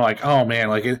footage, I was kind of like, oh man,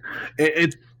 like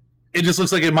it just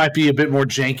looks like it might be a bit more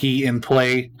janky in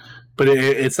play. But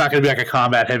it's not going to be like a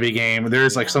combat heavy game.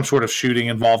 There's like some sort of shooting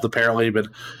involved apparently, but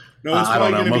No, it's I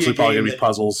don't know. gonna Mostly be a probably game going to be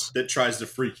puzzles. that tries to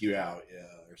freak you out,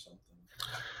 or something.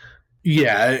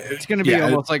 Yeah, It's going to be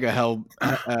almost like a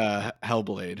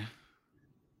Hellblade.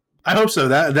 I hope so.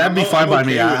 That'd be fine by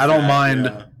me. I don't mind.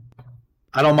 Yeah.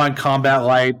 I don't mind combat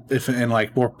light and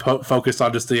like more focused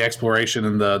on just the exploration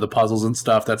and the puzzles and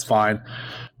stuff. That's fine.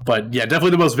 But yeah,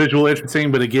 definitely the most visual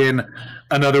interesting. But again,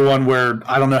 another one where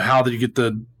I don't know how do you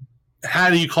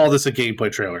call this a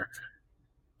gameplay trailer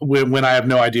when I have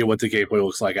no idea what the gameplay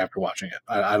looks like after watching it.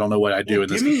 I don't know what I do in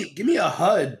this. Give me a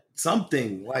HUD,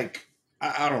 something like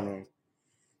I don't know.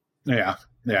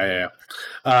 Yeah.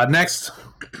 Next,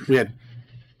 we had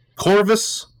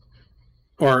Corvus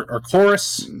or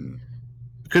Chorus.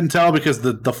 Couldn't tell because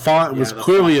the font was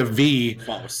clearly a V. The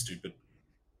font was stupid.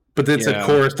 But then it said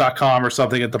chorus.com or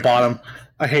something at the bottom.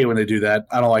 I hate when they do that.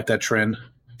 I don't like that trend.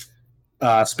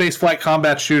 Spaceflight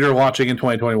combat shooter launching in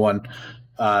 2021.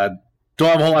 Don't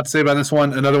have a whole lot to say about this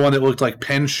one. Another one that looked like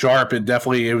pen sharp.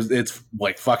 It's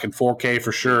like fucking 4K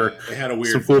for sure. They had a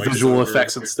weird some cool visual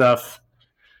effects and stuff.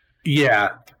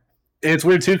 Yeah. It's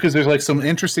weird too because there's like some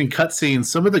interesting cutscenes.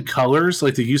 Some of the colors,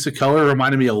 like the use of color,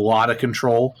 reminded me a lot of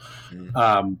Control.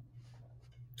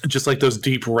 Just like those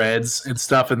deep reds and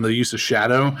stuff, and the use of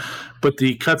shadow. But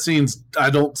the cutscenes,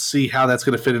 I don't see how that's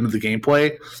going to fit into the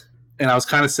gameplay. And I was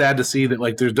kind of sad to see that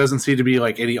like there doesn't seem to be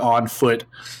like any on foot,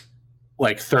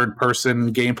 like third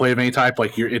person gameplay of any type.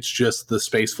 Like it's just the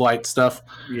space flight stuff.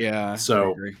 Yeah.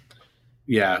 So.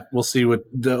 Yeah, we'll see what.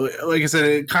 Like I said,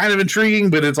 it's kind of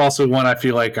intriguing, but it's also one I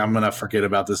feel like I'm gonna forget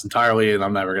about this entirely, and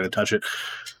I'm never gonna touch it.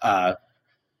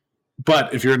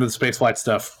 But if you're into the spaceflight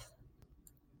stuff,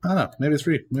 I don't know. Maybe it's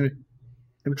free. Maybe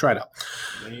try it out.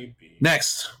 Maybe.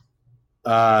 Next,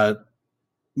 Madden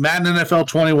NFL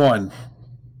 21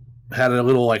 had a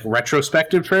little like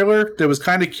retrospective trailer that was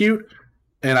kind of cute.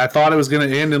 and I thought it was going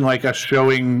to end in like a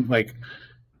showing like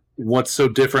what's so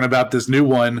different about this new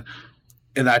one.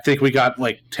 And I think we got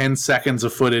like 10 seconds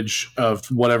of footage of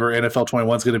whatever NFL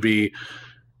 21 is going to be.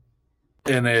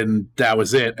 And then that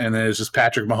was it. And then it's just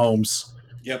Patrick Mahomes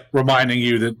reminding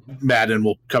you that Madden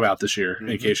will come out this year,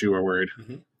 in case you were worried.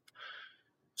 Mm-hmm.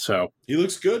 So he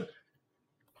looks good.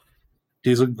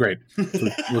 He's looking great.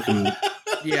 Looking,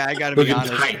 yeah, I got to be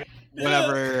honest. Tight.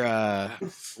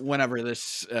 Whenever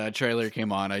this trailer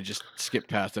came on, I just skipped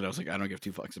past it. I was like, I don't give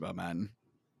two fucks about Madden.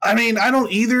 I mean, I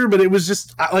don't either, but it was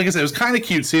just, like I said, it was kind of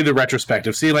cute seeing the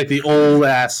retrospective, seeing like the old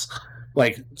ass,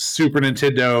 like Super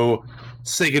Nintendo,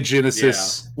 Sega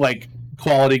Genesis, like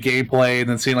quality gameplay, and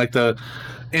then seeing like the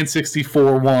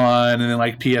N64 one, and then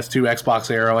like PS2,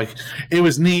 Xbox era. Like, it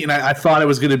was neat, and I thought it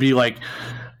was going to be like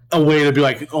a way to be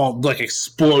like, oh, like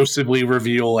explosively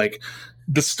reveal like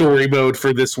the story mode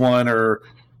for this one, or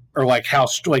like how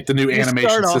like the new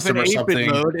animation system or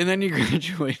something. Mode, and then you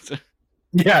graduate.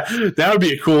 Yeah, that would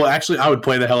be a cool. Actually, I would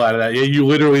play the hell out of that. Yeah, you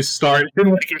literally start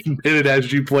and like a minute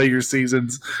as you play your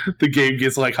seasons, the game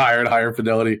gets like higher and higher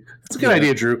fidelity. That's a good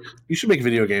idea, Drew. You should make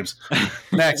video games.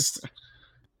 Next,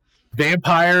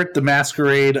 Vampire the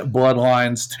Masquerade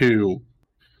Bloodlines 2.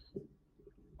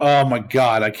 Oh my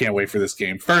god, I can't wait for this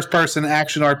game. First-person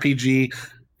action RPG.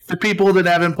 For people that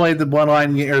haven't played the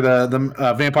Bloodline or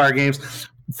the Vampire games,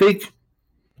 think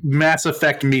Mass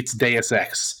Effect meets Deus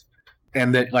Ex.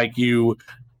 And that, like, you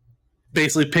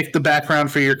basically pick the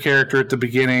background for your character at the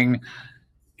beginning.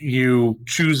 You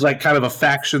choose, like, kind of a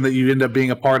faction that you end up being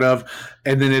a part of.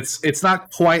 And then it's not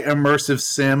quite immersive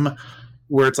sim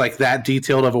where it's, like, that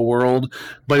detailed of a world.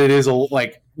 But it is, a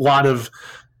lot of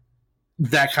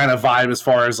that kind of vibe as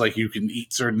far as, like, you can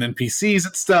eat certain NPCs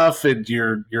and stuff. And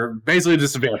you're basically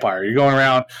just a vampire. You're going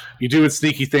around. You're doing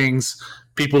sneaky things.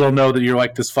 People don't know that you're,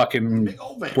 like, this fucking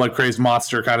blood-crazed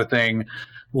monster kind of thing.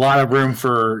 A lot of room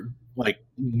for like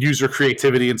user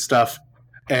creativity and stuff.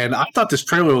 And I thought this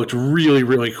trailer looked really,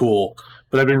 really cool.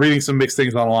 But I've been reading some mixed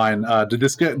things online. Did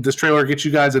this trailer get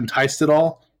you guys enticed at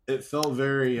all? It felt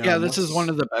very this is one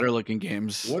of the better looking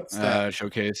games. What's that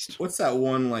showcased? What's that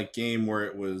one like game where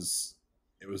it was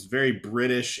very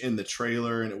British in the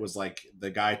trailer, and it was like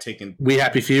the guy taking We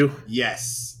Happy Few?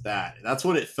 Yes, that's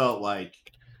what it felt like.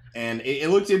 And it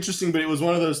looked interesting, but it was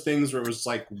one of those things where it was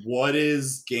like, what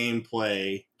is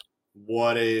gameplay?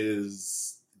 What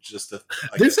is just a...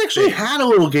 Like this actually had a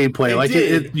little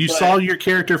gameplay. You saw your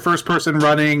character first person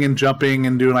running and jumping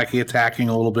and doing like the attacking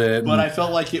a little bit. But I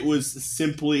felt like it was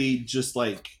simply just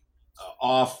like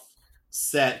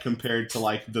offset compared to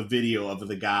like the video of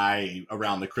the guy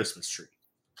around the Christmas tree.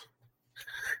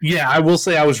 Yeah, I will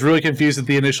say I was really confused at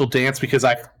the initial dance because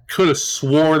I could have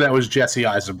swore that was Jesse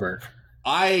Eisenberg.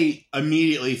 I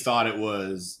immediately thought it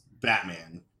was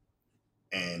Batman,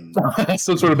 and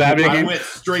some sort of Batman game. I went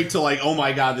straight to like, oh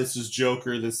my god, this is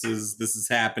Joker. This is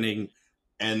happening,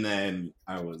 and then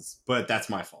but that's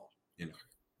my fault, you know.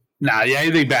 Nah, yeah,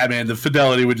 anything Batman, the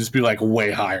fidelity would just be like way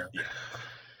higher.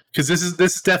 Because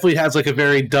this definitely has like a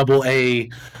very AA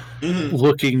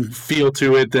looking feel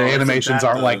to it. The animations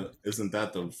aren't like. Isn't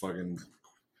that the fucking?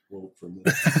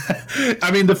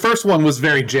 I mean, the first one was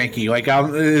very janky. Like,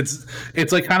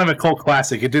 it's like kind of a cult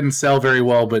classic. It didn't sell very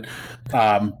well, but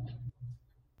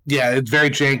yeah, it's very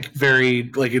jank. Very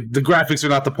like the graphics are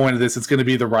not the point of this. It's going to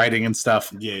be the writing and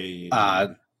stuff.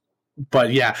 Yeah.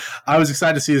 But yeah, I was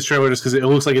excited to see this trailer just because it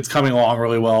looks like it's coming along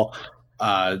really well.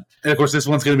 And of course, this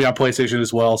one's going to be on PlayStation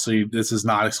as well, so this is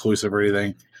not exclusive or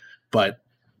anything. But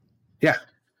yeah,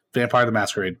 Vampire the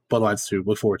Masquerade, Bloodlines 2.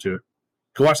 Look forward to it.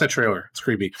 Go watch that trailer. It's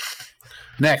creepy.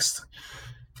 Next,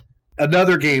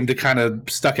 another game that kind of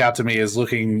stuck out to me is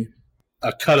looking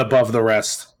a cut above the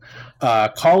rest.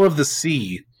 Call of the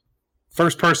Sea,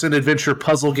 first-person adventure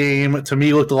puzzle game. To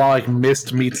me, looked a lot like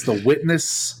Myst meets The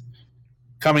Witness.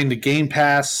 Coming to Game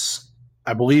Pass.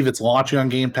 I believe it's launching on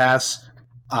Game Pass.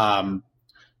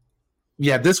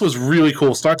 Yeah, this was really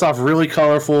cool. Starts off really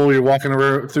colorful. You're walking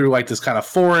through like this kind of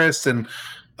forest and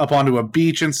up onto a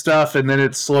beach and stuff, and then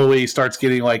it slowly starts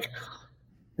getting like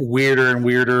weirder and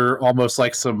weirder, almost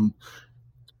like some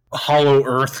Hollow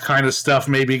Earth kind of stuff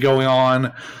maybe going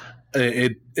on.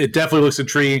 It definitely looks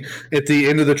intriguing. At the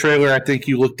end of the trailer, I think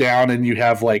you look down and you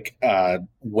have like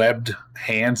webbed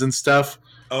hands and stuff.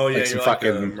 Oh yeah, like some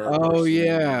fucking.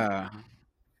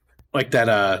 Like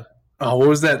that. What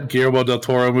was that Guillermo del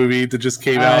Toro movie that just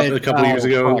came out a couple years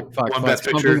ago? One Best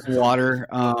Picture. Water.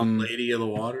 Lady of the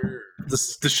Water.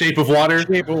 The Shape of Water.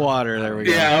 Shape of Water. There we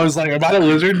go. Yeah, I was like, am I a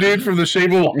lizard dude from The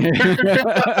Shape of Water?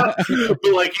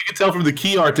 But like, you can tell from the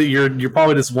key art that you're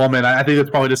probably this woman. I think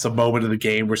that's probably just a moment of the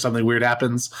game where something weird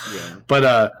happens. Yeah.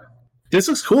 But This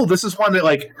looks cool. This is one that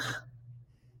like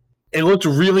it looked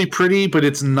really pretty, but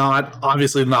it's not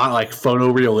obviously not like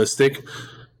photorealistic.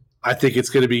 I think it's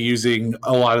going to be using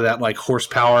a lot of that like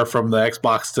horsepower from the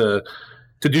Xbox to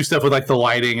do stuff with like the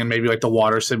lighting and maybe like the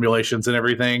water simulations and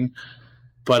everything.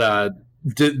 But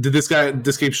did this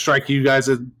game strike you guys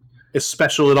as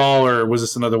special at all, or was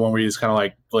this another one where you just kind of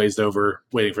like glazed over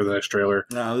waiting for the next trailer?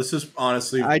 No, this is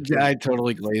honestly. I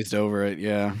totally glazed over it.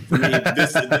 Yeah, for me,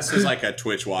 this is like a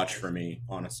Twitch watch for me,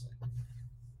 honestly.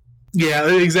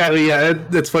 Yeah, exactly. Yeah,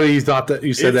 that's funny you thought that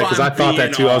you said that because I thought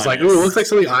that too. I was like, "Oh, it looks like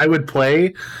something I would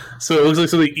play." So it looks like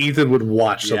something Ethan would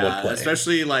watch someone play,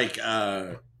 especially like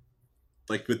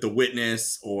with The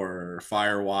Witness or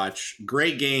Firewatch.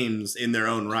 Great games in their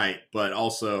own right, but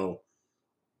also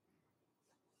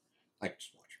like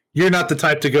just watch. You're not the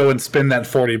type to go and spend that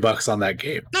 $40 on that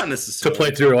game. Not necessarily to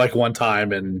play through it like one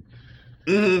time and.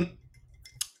 Mm-hmm.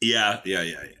 Yeah.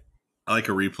 I like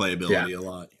a replayability a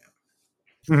lot.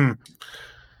 Mm-hmm.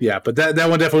 Yeah, but that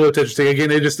one definitely looked interesting. Again,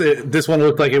 this one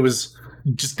looked like it was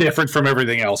just different from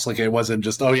everything else. Like it wasn't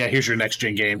just, oh yeah, here's your next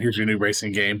gen game, here's your new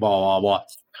racing game, blah blah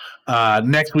blah.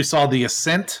 Next, we saw The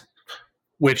Ascent,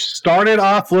 which started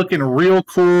off looking real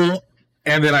cool,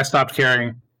 and then I stopped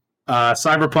caring.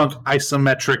 Cyberpunk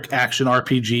isometric action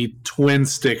RPG twin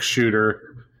stick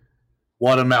shooter.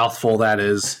 What a mouthful that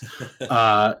is.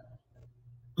 The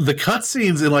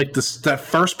cutscenes in like that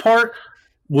first part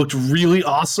looked really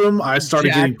awesome. I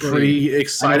started getting pretty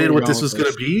excited what this was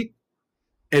going to be.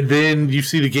 And then you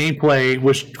see the gameplay,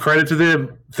 which credit to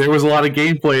them, there was a lot of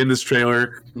gameplay in this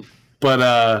trailer. But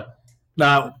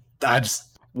I just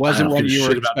wasn't what you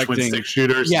were about expecting. Twin stick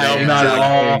shooters. Yeah, no, not at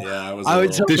all. Yeah, I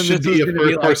would this should be a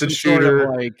first person shooter, sort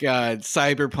of like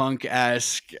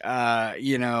cyberpunk-esque,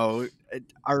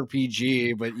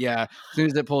 RPG. But yeah, as soon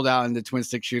as it pulled out into twin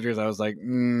stick shooters, I was like,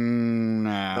 no.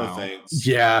 No thanks.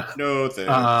 Yeah, no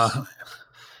thanks.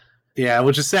 Yeah,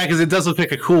 which is sad because it does look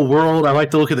like a cool world. I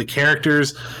like to look at the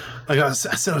characters. Like I was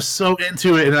so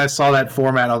into it, and then I saw that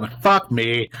format. I was like, "Fuck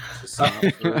me!"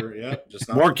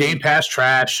 More Game Pass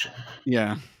trash.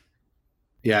 Yeah,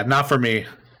 not for me.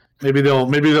 Maybe they'll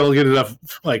get enough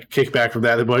like kickback from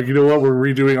that. They'll be like, you know what? We're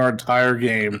redoing our entire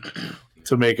game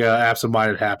to make Absent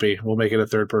Minded happy. We'll make it a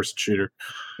third person shooter.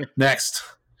 Next,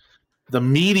 The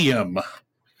Medium.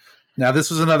 Now,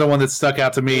 this was another one that stuck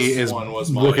out to me as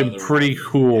looking pretty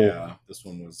cool. Yeah, this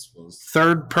one was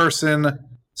third person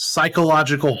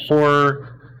psychological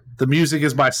horror. The music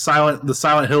is by the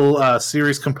Silent Hill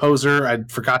series composer. I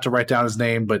forgot to write down his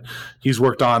name, but he's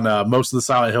worked on most of the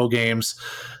Silent Hill games.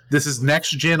 This is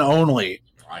next gen only,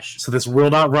 so this will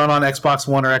not run on Xbox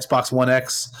One or Xbox One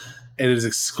X. It is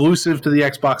exclusive to the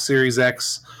Xbox Series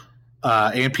X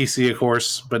and PC, of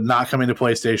course, but not coming to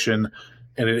PlayStation.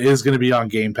 And it is going to be on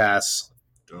Game Pass.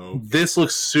 Dope. This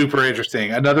looks super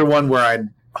interesting. Another one where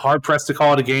I'm hard-pressed to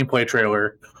call it a gameplay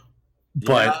trailer,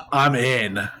 but I'm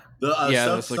in.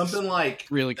 Something like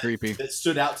really creepy that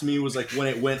stood out to me was like when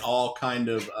it went all kind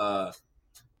of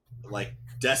like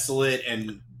desolate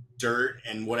and dirt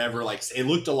and whatever. Like it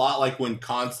looked a lot like when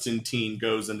Constantine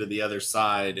goes into the other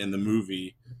side in the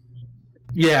movie.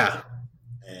 Yeah.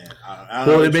 And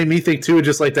it made me think too,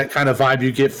 just like that kind of vibe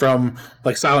you get from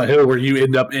like Silent Hill, where you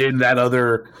end up in that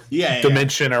other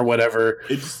dimension or whatever.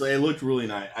 It looked really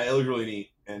nice. It looked really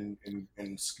neat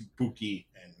and spooky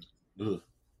and,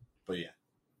 but yeah,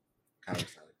 kind of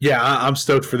excited. Yeah, I'm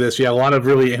stoked for this. Yeah, a lot of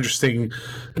really interesting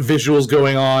visuals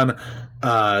going on.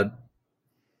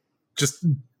 Just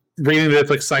reading that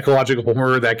like psychological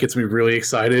horror, that gets me really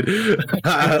excited.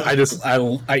 I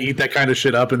eat that kind of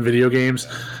shit up in video games.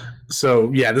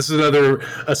 So yeah, this is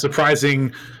a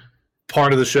surprising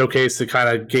part of the showcase that kind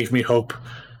of gave me hope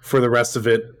for the rest of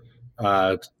it,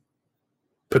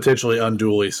 potentially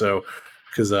unduly so,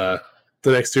 because the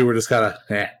next two were just kind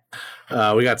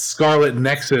of we got Scarlet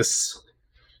Nexus,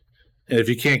 and if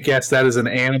you can't guess, that is an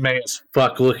anime as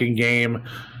fuck looking game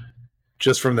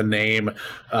just from the name.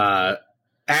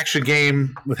 Action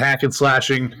game with hack and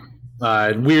slashing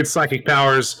and weird psychic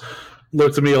powers.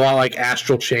 Looked to me a lot like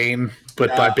Astral Chain,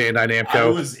 but by Bandai Namco. I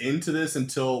was into this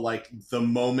until like the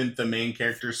moment the main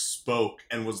character spoke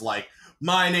and was like,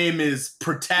 "My name is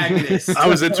Protagonist." I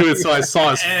was into it, so I saw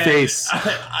his face.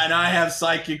 And I have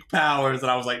psychic powers, and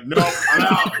I was like, "Nope, I'm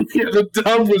out." Yeah, the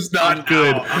dub was not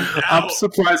good. I'm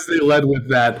surprised they led with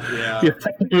that. Yeah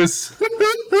it was.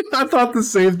 I thought the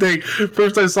same thing.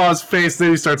 First, I saw his face,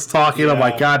 then he starts talking. I'm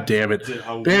like, "God damn it,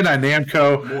 Bandai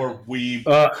Namco." More weeb,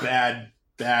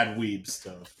 bad weeb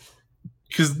stuff.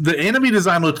 Because the enemy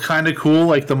design looked kind of cool,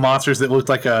 like the monsters that looked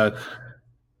like a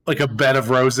bed of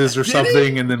roses or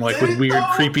something, and then like with weird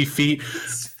creepy feet.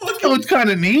 That looked kind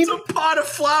of neat. It's a pot of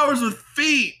flowers with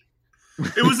feet.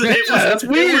 That's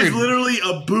weird. It was literally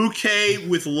a bouquet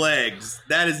with legs.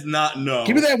 That is not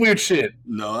Give me that weird shit.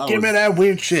 No, Give me that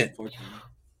weird shit.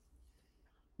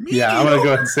 Yeah, I'm gonna go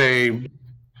ahead and say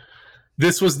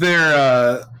this was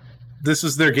their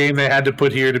game they had to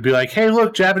put here to be like, hey,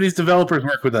 look, Japanese developers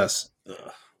work with us.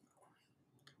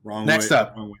 Next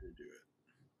up. Wrong way to do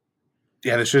it.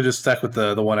 Yeah, they should have just stuck with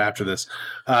the one after this.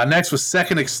 Next was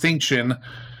Second Extinction,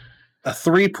 a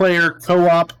 3-player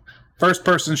co-op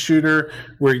first-person shooter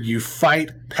where you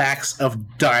fight packs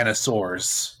of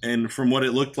dinosaurs. And from what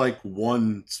it looked like,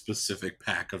 one specific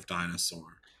pack of dinosaur.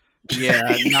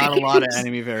 Yeah, not a lot of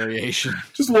enemy variation.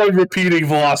 Just one repeating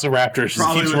velociraptor.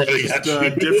 Probably keeps with running just at a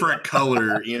you. different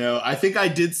color. I think I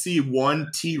did see one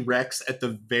T-Rex at the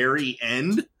very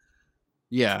end.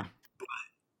 Yeah.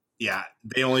 Yeah,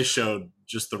 they only showed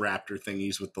just the raptor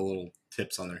thingies with the little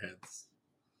tips on their heads.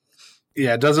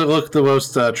 Yeah, it doesn't look the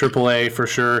most AAA for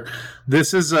sure.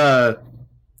 This is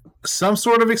some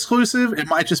sort of exclusive. It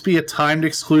might just be a timed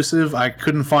exclusive. I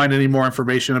couldn't find any more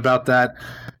information about that.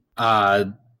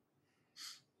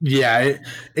 Yeah,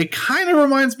 it kind of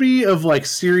reminds me of like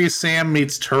Serious Sam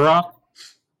meets Turok.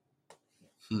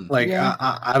 Like, Yeah.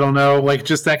 I don't know, like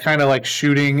just that kind of like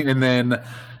shooting, and then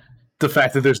the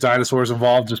fact that there's dinosaurs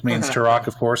involved just means Turok,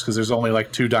 of course, because there's only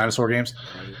like 2 dinosaur games.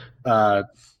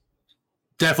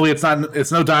 Definitely,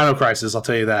 it's no Dino Crisis, I'll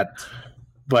tell you that.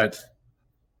 But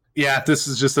yeah, this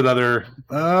is just another.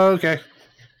 Okay,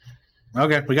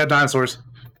 we got dinosaurs.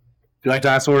 If you like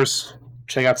dinosaurs,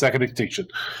 check out Second Extinction.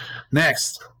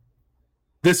 Next,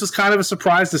 this was kind of a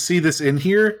surprise to see this in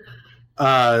here.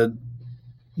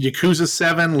 Yakuza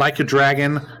 7 Like a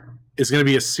Dragon is going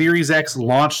to be a Series X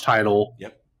launch title.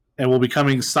 Yep. And will be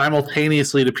coming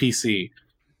simultaneously to PC.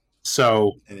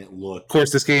 So, And it looked. of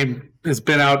course, this game has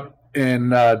been out in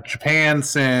Japan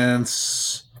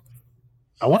since,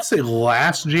 I want to say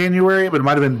last January, but it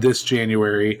might have been this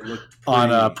January on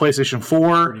PlayStation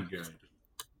 4. Pretty good.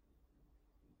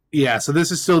 Yeah, so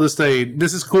this is still this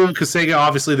is cool because Sega,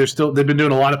 obviously, they've been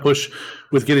doing a lot of push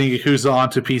with getting Yakuza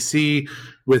onto PC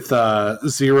with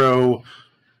Zero,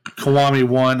 Kiwami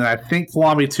 1, and I think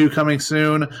Kiwami 2 coming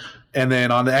soon. And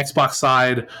then on the Xbox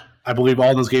side, I believe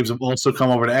all those games have also come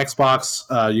over to Xbox.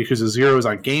 Yakuza 0 is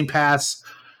on Game Pass.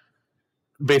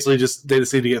 Basically, they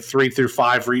just need to get 3 through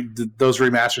 5 those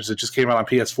remasters that just came out on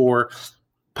PS4.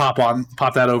 Pop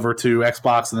that over to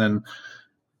Xbox, and then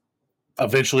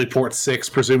eventually port 6,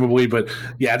 presumably. But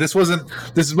yeah, this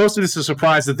is mostly just a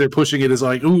surprise that they're pushing it as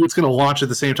like, ooh, it's going to launch at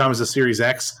the same time as the Series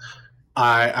X.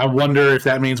 I wonder if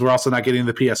that means we're also not getting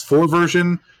the PS4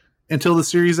 version until the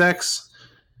Series X.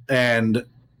 And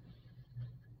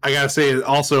I gotta say,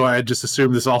 also, I just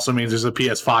assume this also means there's a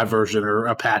PS5 version or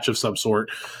a patch of some sort,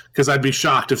 because I'd be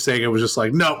shocked if Sega was just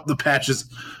like, no, the patch is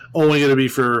only going to be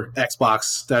for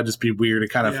Xbox. That'd just be weird and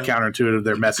kind of counterintuitive,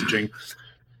 their messaging.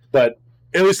 But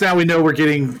at least now we know we're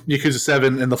getting Yakuza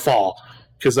 7 in the fall,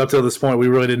 because up till this point, we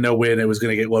really didn't know when it was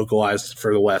going to get localized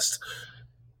for the West.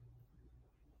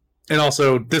 And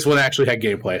also, this one actually had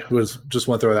gameplay. Just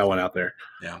want to throw that one out there.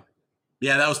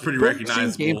 Yeah, that was pretty We've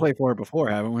recognizable. seen gameplay for it before,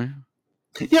 haven't we?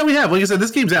 Yeah, we have. Like I said, this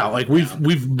game's out. Like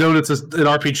we've known it's an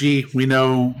RPG. We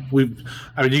know you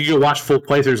can go watch full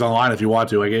playthroughs online if you want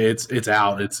to. Like it's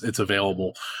out. It's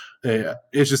available.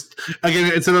 It's just,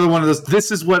 again, it's another one of those.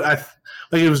 This is what I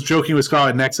was joking with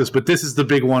Scarlet Nexus, but this is the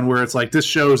big one where it's like this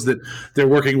shows that they're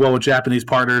working well with Japanese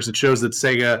partners. It shows that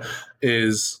Sega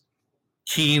is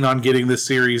keen on getting this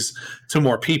series to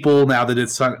more people now that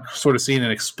it's sort of seen an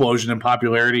explosion in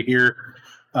popularity here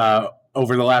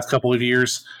over the last couple of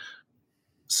years.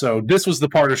 So this was the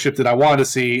partnership that I wanted to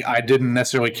see. I didn't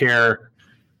necessarily care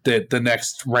that the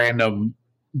next random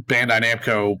Bandai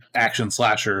Namco action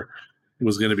slasher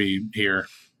was going to be here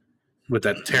with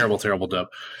that terrible, terrible dub.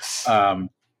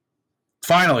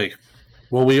 Finally,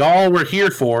 what we all were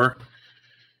here for,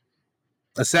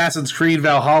 Assassin's Creed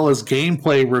Valhalla's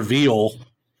gameplay reveal.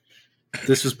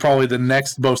 This was probably the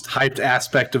next most hyped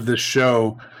aspect of this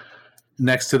show,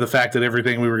 next to the fact that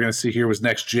everything we were going to see here was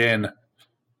next gen.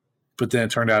 But then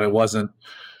it turned out it wasn't.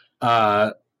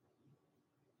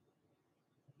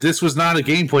 This was not a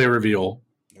gameplay reveal.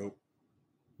 Nope.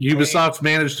 Ubisoft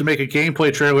managed to make a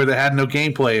gameplay trailer that had no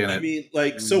gameplay in it. I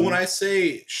mean, so when I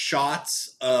say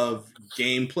shots of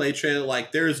gameplay trailer,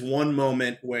 like there's one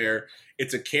moment where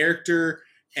it's a character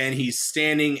and he's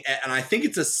standing and I think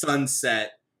it's a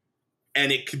sunset,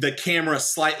 and the camera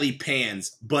slightly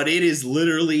pans, but it is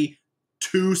literally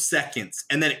 2 seconds,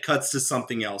 and then it cuts to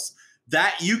something else.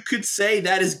 That you could say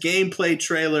that is gameplay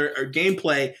trailer or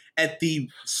gameplay at the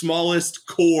smallest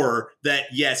core. That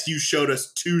yes, you showed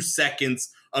us 2 seconds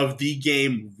of the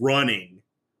game running,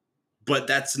 but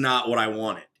that's not what I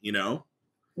wanted, you know?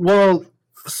 Well,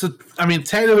 so I mean,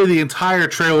 technically, the entire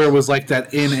trailer was like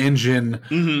that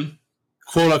in-engine,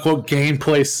 quote unquote,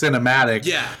 gameplay cinematic.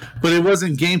 Yeah, but it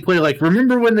wasn't gameplay. Like,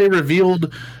 remember when they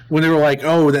revealed when they were like,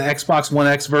 "Oh, the Xbox One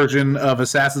X version of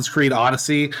Assassin's Creed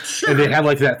Odyssey," and they had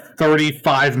like that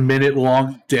 35-minute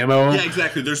long demo. Yeah,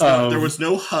 exactly. There was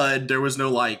no HUD. There was no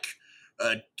like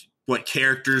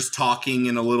characters talking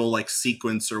in a little like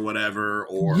sequence or whatever.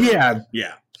 Or yeah.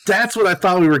 That's what I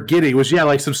thought we were getting. Was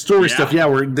like some story stuff. Yeah,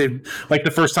 where they like the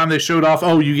first time they showed off.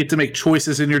 Oh, you get to make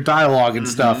choices in your dialogue and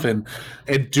stuff, and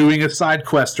doing a side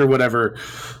quest or whatever.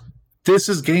 This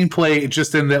is gameplay,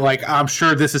 just in that, like, I'm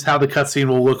sure this is how the cutscene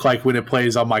will look like when it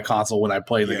plays on my console when I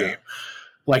play the game.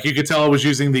 Like, you could tell it was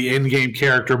using the in-game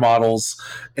character models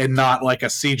and not like a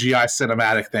CGI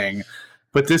cinematic thing.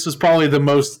 But this was probably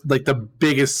the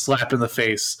biggest slap in the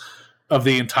face of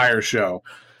the entire show.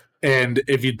 And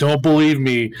if you don't believe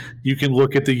me, you can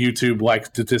look at the YouTube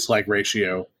like to dislike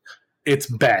ratio. It's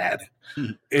bad.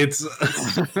 It's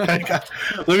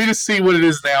let me just see what it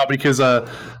is now, because the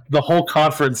whole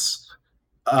conference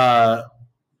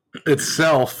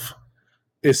itself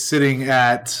is sitting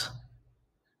at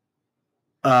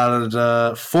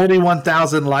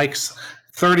 41,000 likes,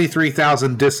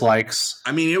 33,000 dislikes.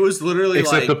 I mean, it was literally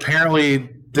except apparently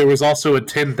there was also a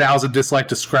 10,000 dislike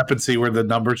discrepancy where the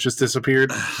numbers just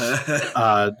disappeared. Sorry,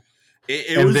 go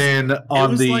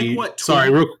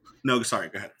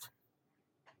ahead.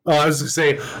 Oh, I was going to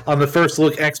say, on the first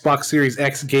look Xbox Series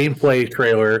X gameplay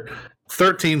trailer,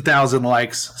 13,000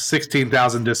 likes,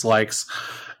 16,000 dislikes.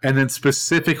 And then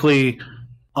specifically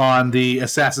on the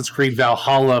Assassin's Creed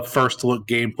Valhalla first look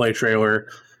gameplay trailer,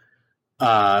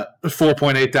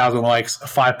 4.8 thousand likes,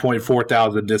 5.4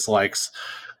 thousand dislikes.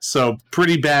 So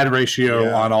pretty bad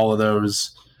ratio on all of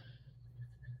those.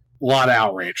 A lot of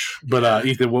outrage. But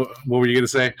Ethan, what were you going to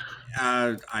say?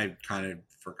 I kind of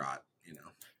forgot,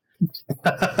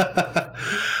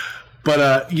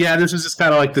 But this is just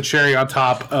kind of like the cherry on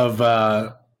top of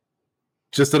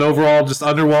just an overall just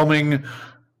underwhelming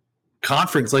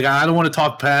conference. Like, I don't want to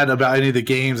talk bad about any of the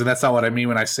games, and that's not what I mean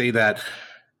when I say that.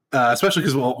 Especially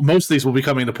because most of these will be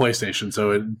coming to PlayStation,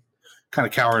 so it kind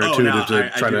of counterintuitive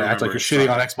to try to act like you're shitting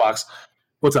on Xbox.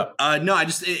 What's up? No, I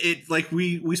just it like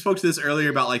we spoke to this earlier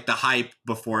about like the hype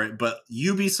before it, but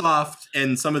Ubisoft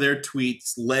and some of their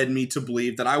tweets led me to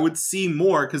believe that I would see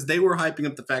more, because they were hyping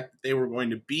up the fact that they were going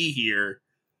to be here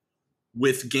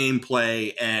with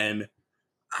gameplay, and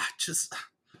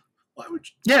why would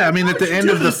you? Yeah, I mean, at the end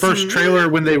of the first trailer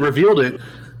when they revealed it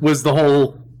was the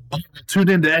whole tune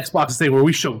into Xbox thing where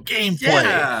we show gameplay.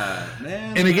 Yeah,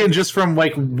 man. And again, just from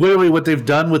like literally what they've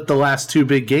done with the last two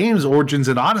big games, Origins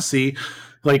and Odyssey,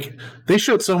 like they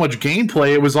showed so much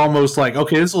gameplay, it was almost like,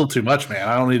 okay, this is a little too much, man.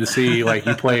 I don't need to see like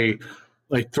you play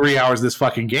like 3 hours of this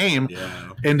fucking game.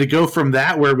 Yeah. And to go from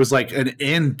that, where it was like an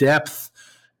in-depth,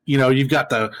 you've got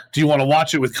do you want to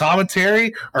watch it with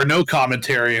commentary or no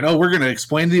commentary? And we're going to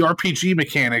explain the RPG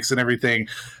mechanics and everything,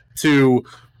 to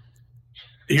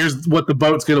here's what the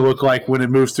boat's going to look like when it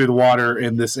moves through the water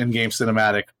in this in-game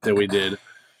cinematic that we did.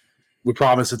 We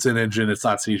promise it's in engine, it's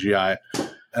not CGI.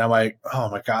 And I'm like, oh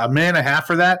my God, a minute and a half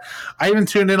for that? I even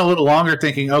tuned in a little longer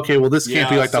thinking, okay, well, this can't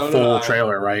be like the full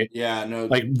trailer, right? Yeah, no.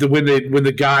 Like when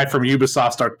the guy from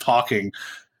Ubisoft start talking,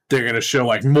 they're going to show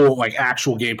like more like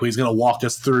actual gameplay. He's going to walk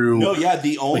us through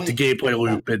the gameplay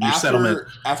loop and your settlement.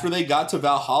 After they got to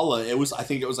Valhalla, I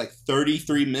think it was like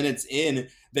 33 minutes in,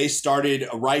 they started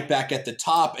right back at the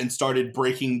top and started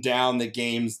breaking down the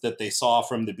games that they saw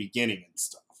from the beginning and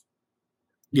stuff.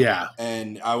 Yeah.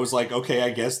 And I was like, okay, I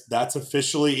guess that's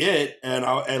officially it. And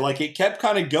it kept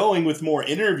kind of going with more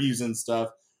interviews and stuff,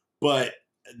 but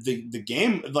the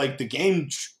game, like the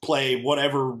gameplay,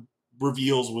 whatever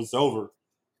reveals was over.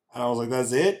 And I was like,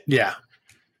 that's it? Yeah.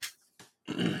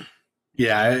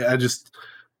 Yeah, I just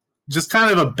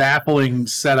kind of a baffling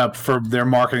setup for their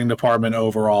marketing department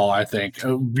overall, I think.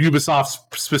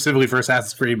 Ubisoft specifically for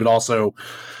Assassin's Creed, but also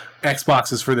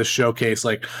Xbox's for this showcase.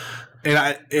 Like,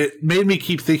 and it made me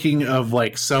keep thinking of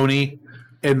like Sony,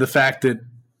 and the fact that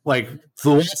like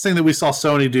the last thing that we saw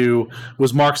Sony do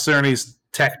was Mark Cerny's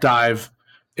tech dive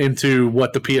into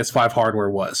what the PS5 hardware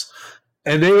was.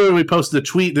 And they literally posted a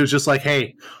tweet. There's just like,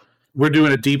 hey, we're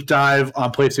doing a deep dive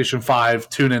on PlayStation 5.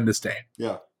 Tune in this day.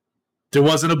 Yeah. There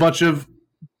wasn't a bunch of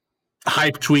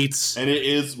hype tweets. And it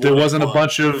is. There wasn't a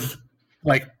bunch of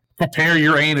like prepare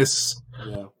your anus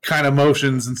kind of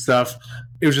motions and stuff.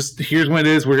 It was just, here's what it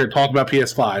is. We're going to talk about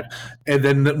PS5. And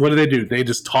then what do? They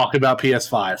just talk about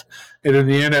PS5. And then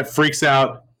the internet freaks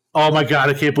out oh my god,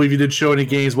 I can't believe you didn't show any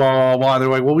games, blah, blah, blah. They're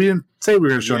like, well, we didn't say we were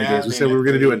going to show any games. We said we were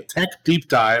going to do a tech deep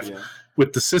dive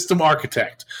with the system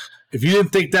architect. If you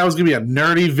didn't think that was going to be a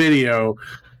nerdy video,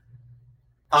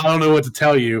 I don't know what to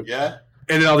tell you. Yeah.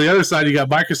 And then on the other side, you got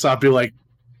Microsoft be like,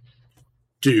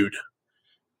 dude,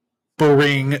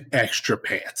 bring extra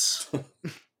pants.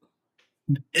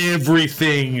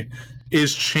 Everything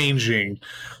is changing.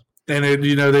 And it,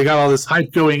 they got all this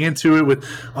hype going into it with,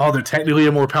 they're technically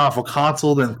a more powerful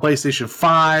console than PlayStation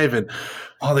 5. And,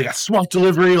 they got swap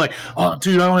delivery. Like,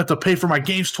 dude, I don't have to pay for my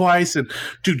games twice. And,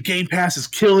 dude, Game Pass is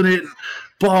killing it.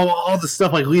 Blah, all the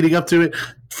stuff like leading up to it.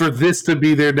 For this to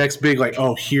be their next big, like,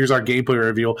 here's our gameplay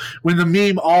reveal. When the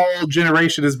meme all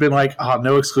generation has been like,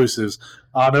 no exclusives.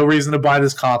 No reason to buy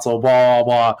this console, blah,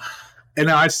 blah, blah. And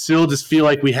I still just feel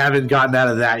like we haven't gotten out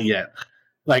of that yet.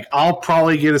 Like, I'll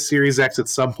probably get a Series X at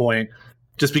some point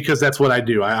just because that's what I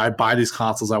do. I buy these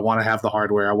consoles. I want to have the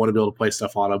hardware. I want to be able to play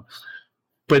stuff on them.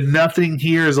 But nothing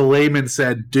here as a layman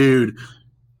said, dude,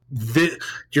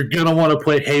 you're going to want to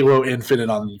play Halo Infinite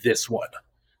on this one.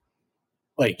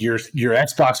 Like, your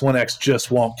Xbox One X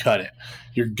just won't cut it.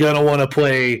 You're going to want to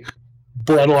play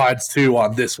Bloodlines 2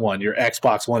 on this one. Your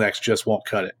Xbox One X just won't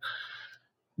cut it.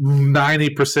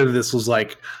 90% of this was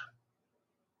like,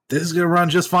 this is going to run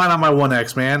just fine on my One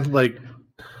X, man. Like,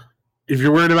 if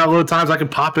you're worried about load times, I can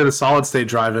pop in a solid state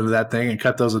drive into that thing and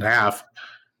cut those in half.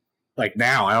 Like,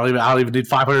 now, I don't even need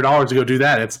 $500 to go do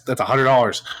that. That's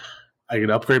 $100. I can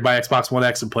upgrade my Xbox One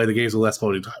X and play the games with less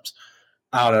loading times.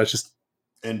 I don't know. It's just.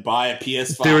 And buy a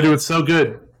PS5. They were doing so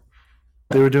good.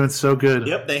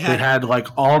 Yep, they had like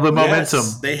all the momentum.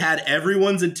 Yes, they had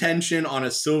everyone's attention on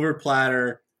a silver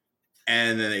platter,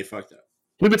 and then they fucked up.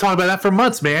 We've been talking about that for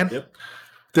months, man. Yep.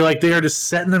 They are just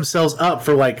setting themselves up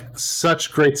for like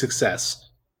such great success.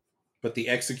 But the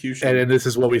execution, and this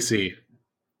is what we see.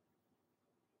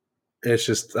 It's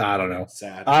just, I don't know.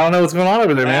 Sad. I don't know what's going on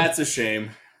over there, man. That's a shame.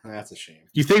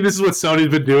 You think this is what Sony's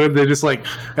been doing? They just like,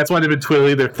 that's why they've been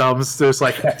twiddling their thumbs. They're just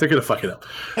like, they're gonna fuck it up.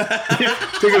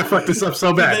 They're gonna fuck this up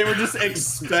so bad. They were just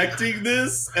expecting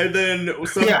this, and then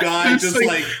some guy just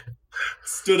like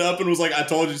stood up and was like, "I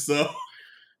told you so."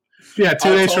 Yeah,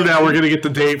 2 days from now, we're going to get the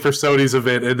date for Sony's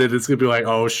event, and then it's going to be like,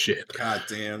 oh, shit. God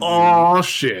damn. Dude. Oh,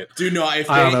 shit. Dude, no,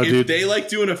 if they like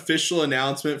do an official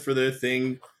announcement for their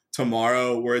thing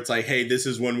tomorrow where it's like, hey, this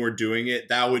is when we're doing it,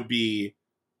 that would be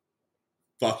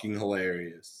fucking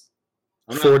hilarious.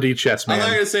 4D chess, man. I'm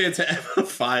not going to say it's a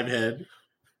 5 head.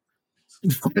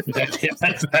 Yeah,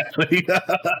 exactly.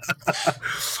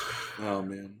 Oh,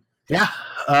 man.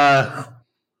 Yeah.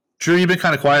 Drew, you've been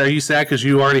kind of quiet. Are you sad because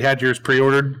you already had yours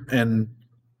pre-ordered and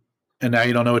now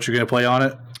you don't know what you're going to play on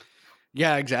it?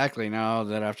 Yeah, exactly. Now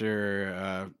that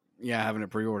after having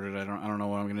it pre-ordered, I don't know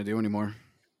what I'm going to do anymore.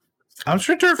 I'm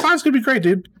sure Dirt 5 is going to be great,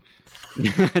 dude.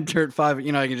 Dirt 5,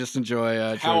 I can just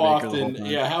enjoy how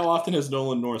often has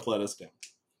Nolan North let us down?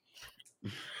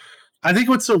 I think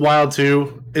what's so wild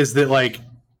too is that, like,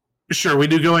 sure, we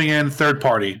do going in third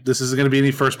party. This isn't going to be any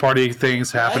first party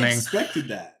things happening. I expected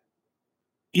that.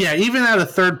 Yeah, even at a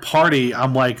third party,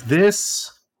 I'm like,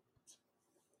 this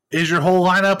is your whole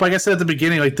lineup. Like I said at the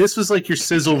beginning, like, this was like your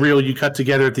sizzle reel you cut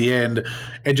together at the end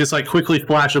and just like quickly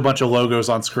flash a bunch of logos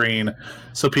on screen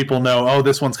so people know, oh,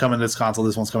 this one's coming to this console,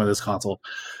 this one's coming to this console.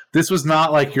 This was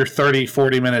not like your 30,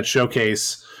 40-minute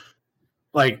showcase.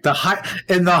 Like the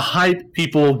hype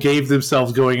people gave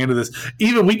themselves going into this.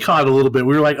 Even we caught it a little bit.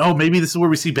 We were like, oh, maybe this is where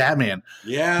we see Batman.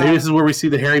 Yeah. Maybe this is where we see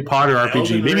the Harry Potter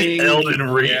RPG. Maybe Elden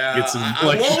Ring gets some.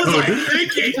 What was I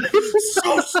thinking?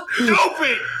 So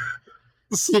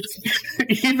stupid.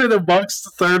 Even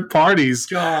amongst third parties,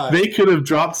 God, they could have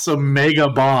dropped some mega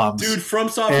bombs. Dude, From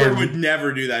Software would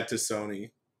never do that to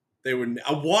Sony. They would.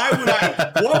 Why would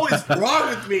I? What was wrong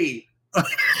with me?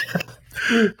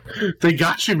 They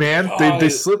got you, man. They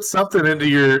slipped something into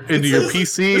your PC or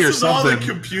something. This is all the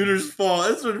computer's fault.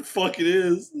 That's what it fucking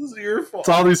is. This is your fault. It's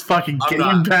all these fucking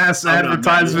Game Pass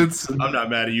advertisements. I'm not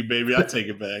mad at you, baby. I take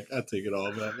it back. I take it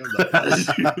all back. I'm not mad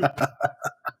at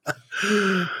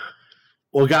you.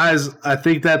 Well, guys, I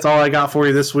think that's all I got for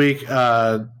you this week.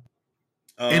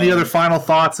 Any other final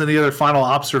thoughts? Any other final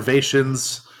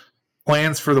observations?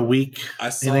 Plans for the week?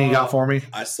 Anything you got for me?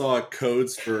 I saw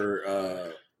codes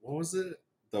for what was it?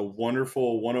 The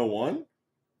Wonderful 101?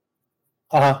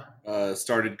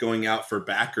 Started going out for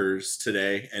backers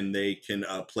today, and they can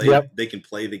play. Yep. They can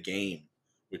play the game,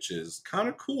 which is kind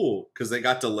of cool because they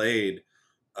got delayed.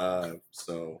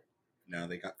 So now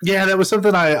they got. Yeah, that was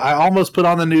something I almost put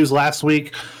on the news last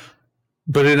week,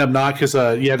 but ended up not because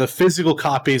the physical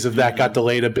copies of that got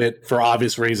delayed a bit for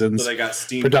obvious reasons. So they got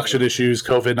Steam production issues,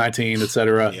 COVID-19,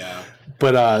 etc. Yeah.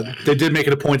 But they did make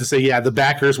it a point to say, yeah, the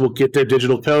backers will get their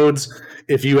digital codes.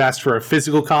 If you ask for a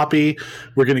physical copy,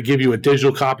 we're going to give you a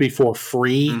digital copy for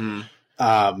free.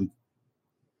 Mm-hmm.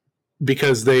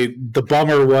 Because the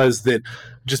bummer was that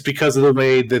just because of the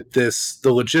way that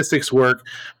the logistics work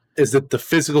is that the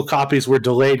physical copies were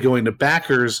delayed going to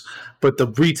backers, but the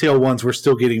retail ones were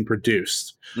still getting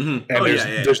produced. Mm-hmm.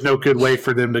 And there's no good way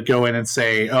for them to go in and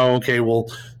say, oh, okay,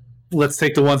 well, let's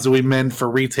take the ones that we meant for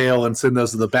retail and send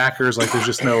those to the backers. Like, there's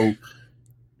just no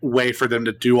way for them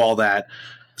to do all that.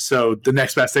 So the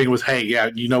next best thing was, hey, yeah,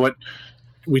 you know what?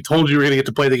 We told you we're going to get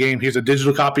to play the game. Here's a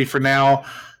digital copy for now.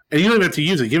 And you don't even have to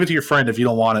use it. Give it to your friend if you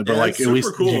don't want it. But at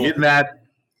least cool. You're getting that.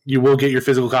 You will get your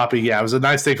physical copy. Yeah, it was a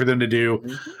nice thing for them to do.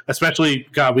 Mm-hmm. Especially,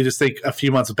 God, we just think a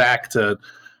few months back to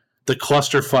the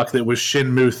clusterfuck that was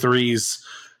Shenmue 3's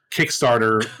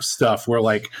Kickstarter stuff, where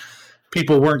like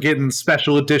people weren't getting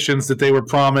special editions that they were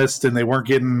promised, and they weren't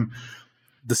getting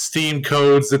the Steam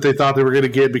codes that they thought they were going to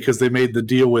get because they made the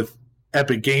deal with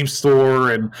Epic Game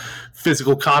Store, and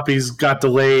physical copies got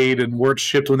delayed and weren't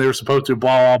shipped when they were supposed to,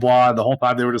 blah, blah, blah. And the whole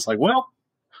time they were just like, well,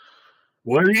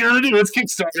 what are you going to do? It's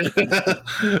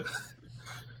Kickstarter.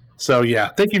 So, yeah,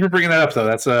 thank you for bringing that up, though.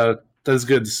 That is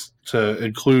good to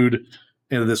include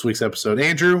into this week's episode.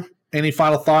 Andrew, any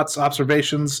final thoughts,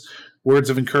 observations, words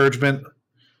of encouragement,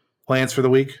 plans for the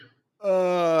week?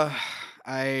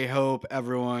 I hope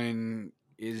everyone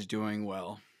is doing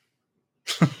well.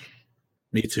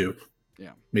 Me too.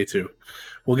 Yeah. Me too.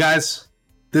 Well, guys,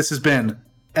 this has been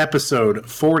episode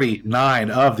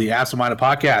 49 of the Absent Minded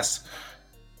Podcast.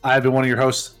 I've been one of your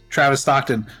hosts, Travis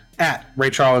Stockton, at Ray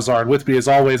Charlesard. With me, as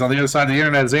always, on the other side of the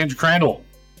internet is Andrew Crandall.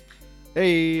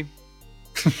 Hey.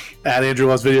 At Andrew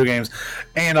Loves Video Games.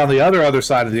 And on the other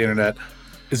side of the internet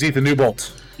is Ethan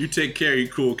Newbolt. You take care, you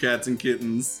cool cats and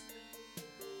kittens.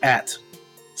 At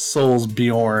Souls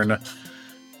Bjorn.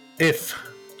 If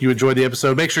you enjoyed the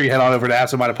episode, make sure you head on over to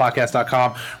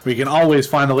absentmindedpodcast.com, where you can always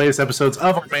find the latest episodes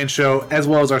of our main show, as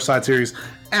well as our side series,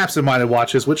 Absent Minded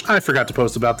Watches, which I forgot to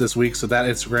post about this week, so that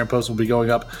Instagram post will be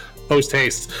going up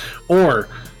post-haste. Or,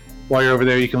 while you're over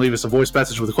there, you can leave us a voice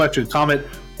message with a question, comment,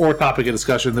 or topic of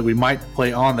discussion that we might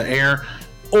play on the air,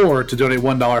 or to donate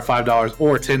 $1, $5,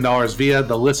 or $10 via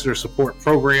the listener support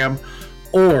program.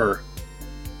 Or,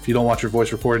 if you don't want your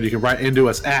voice recorded, you can write into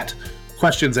us at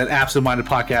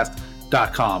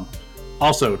questions@absentmindedpodcast.com.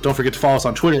 Also, don't forget to follow us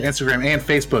on Twitter, Instagram, and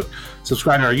Facebook.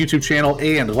 Subscribe to our YouTube channel,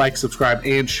 and like, subscribe,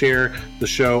 and share the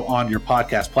show on your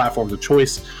podcast platforms of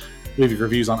choice. Leaving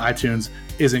reviews on iTunes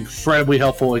is incredibly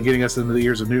helpful in getting us into the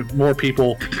ears of more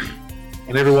people.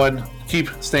 And everyone, keep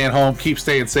staying home, keep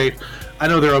staying safe. I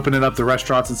know they're opening up the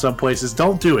restaurants in some places.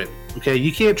 Don't do it, okay?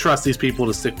 You can't trust these people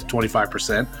to stick to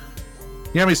 25%.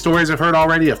 You know how many stories I've heard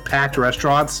already of packed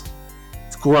restaurants?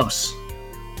 It's gross.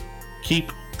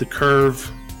 Keep the curve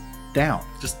down.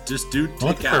 Just do takeout.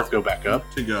 Let the curve go back up.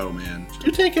 To go, man.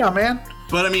 Do takeout, man.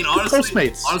 But I mean, honestly,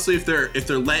 if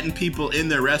they're letting people in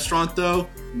their restaurant, though,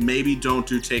 maybe don't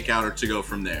do takeout or to go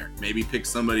from there. Maybe pick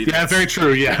somebody. Yeah, very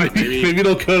true. Yeah, maybe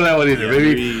don't go that one either.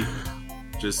 Yeah,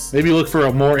 maybe look for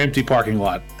a more empty parking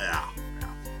lot.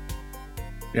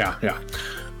 Yeah.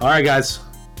 All right, guys.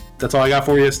 That's all I got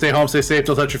for you. Stay home, stay safe,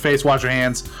 don't touch your face, wash your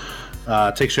hands,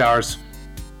 take showers,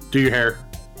 do your hair,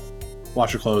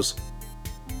 wash your clothes,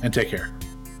 and take care.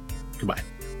 Goodbye.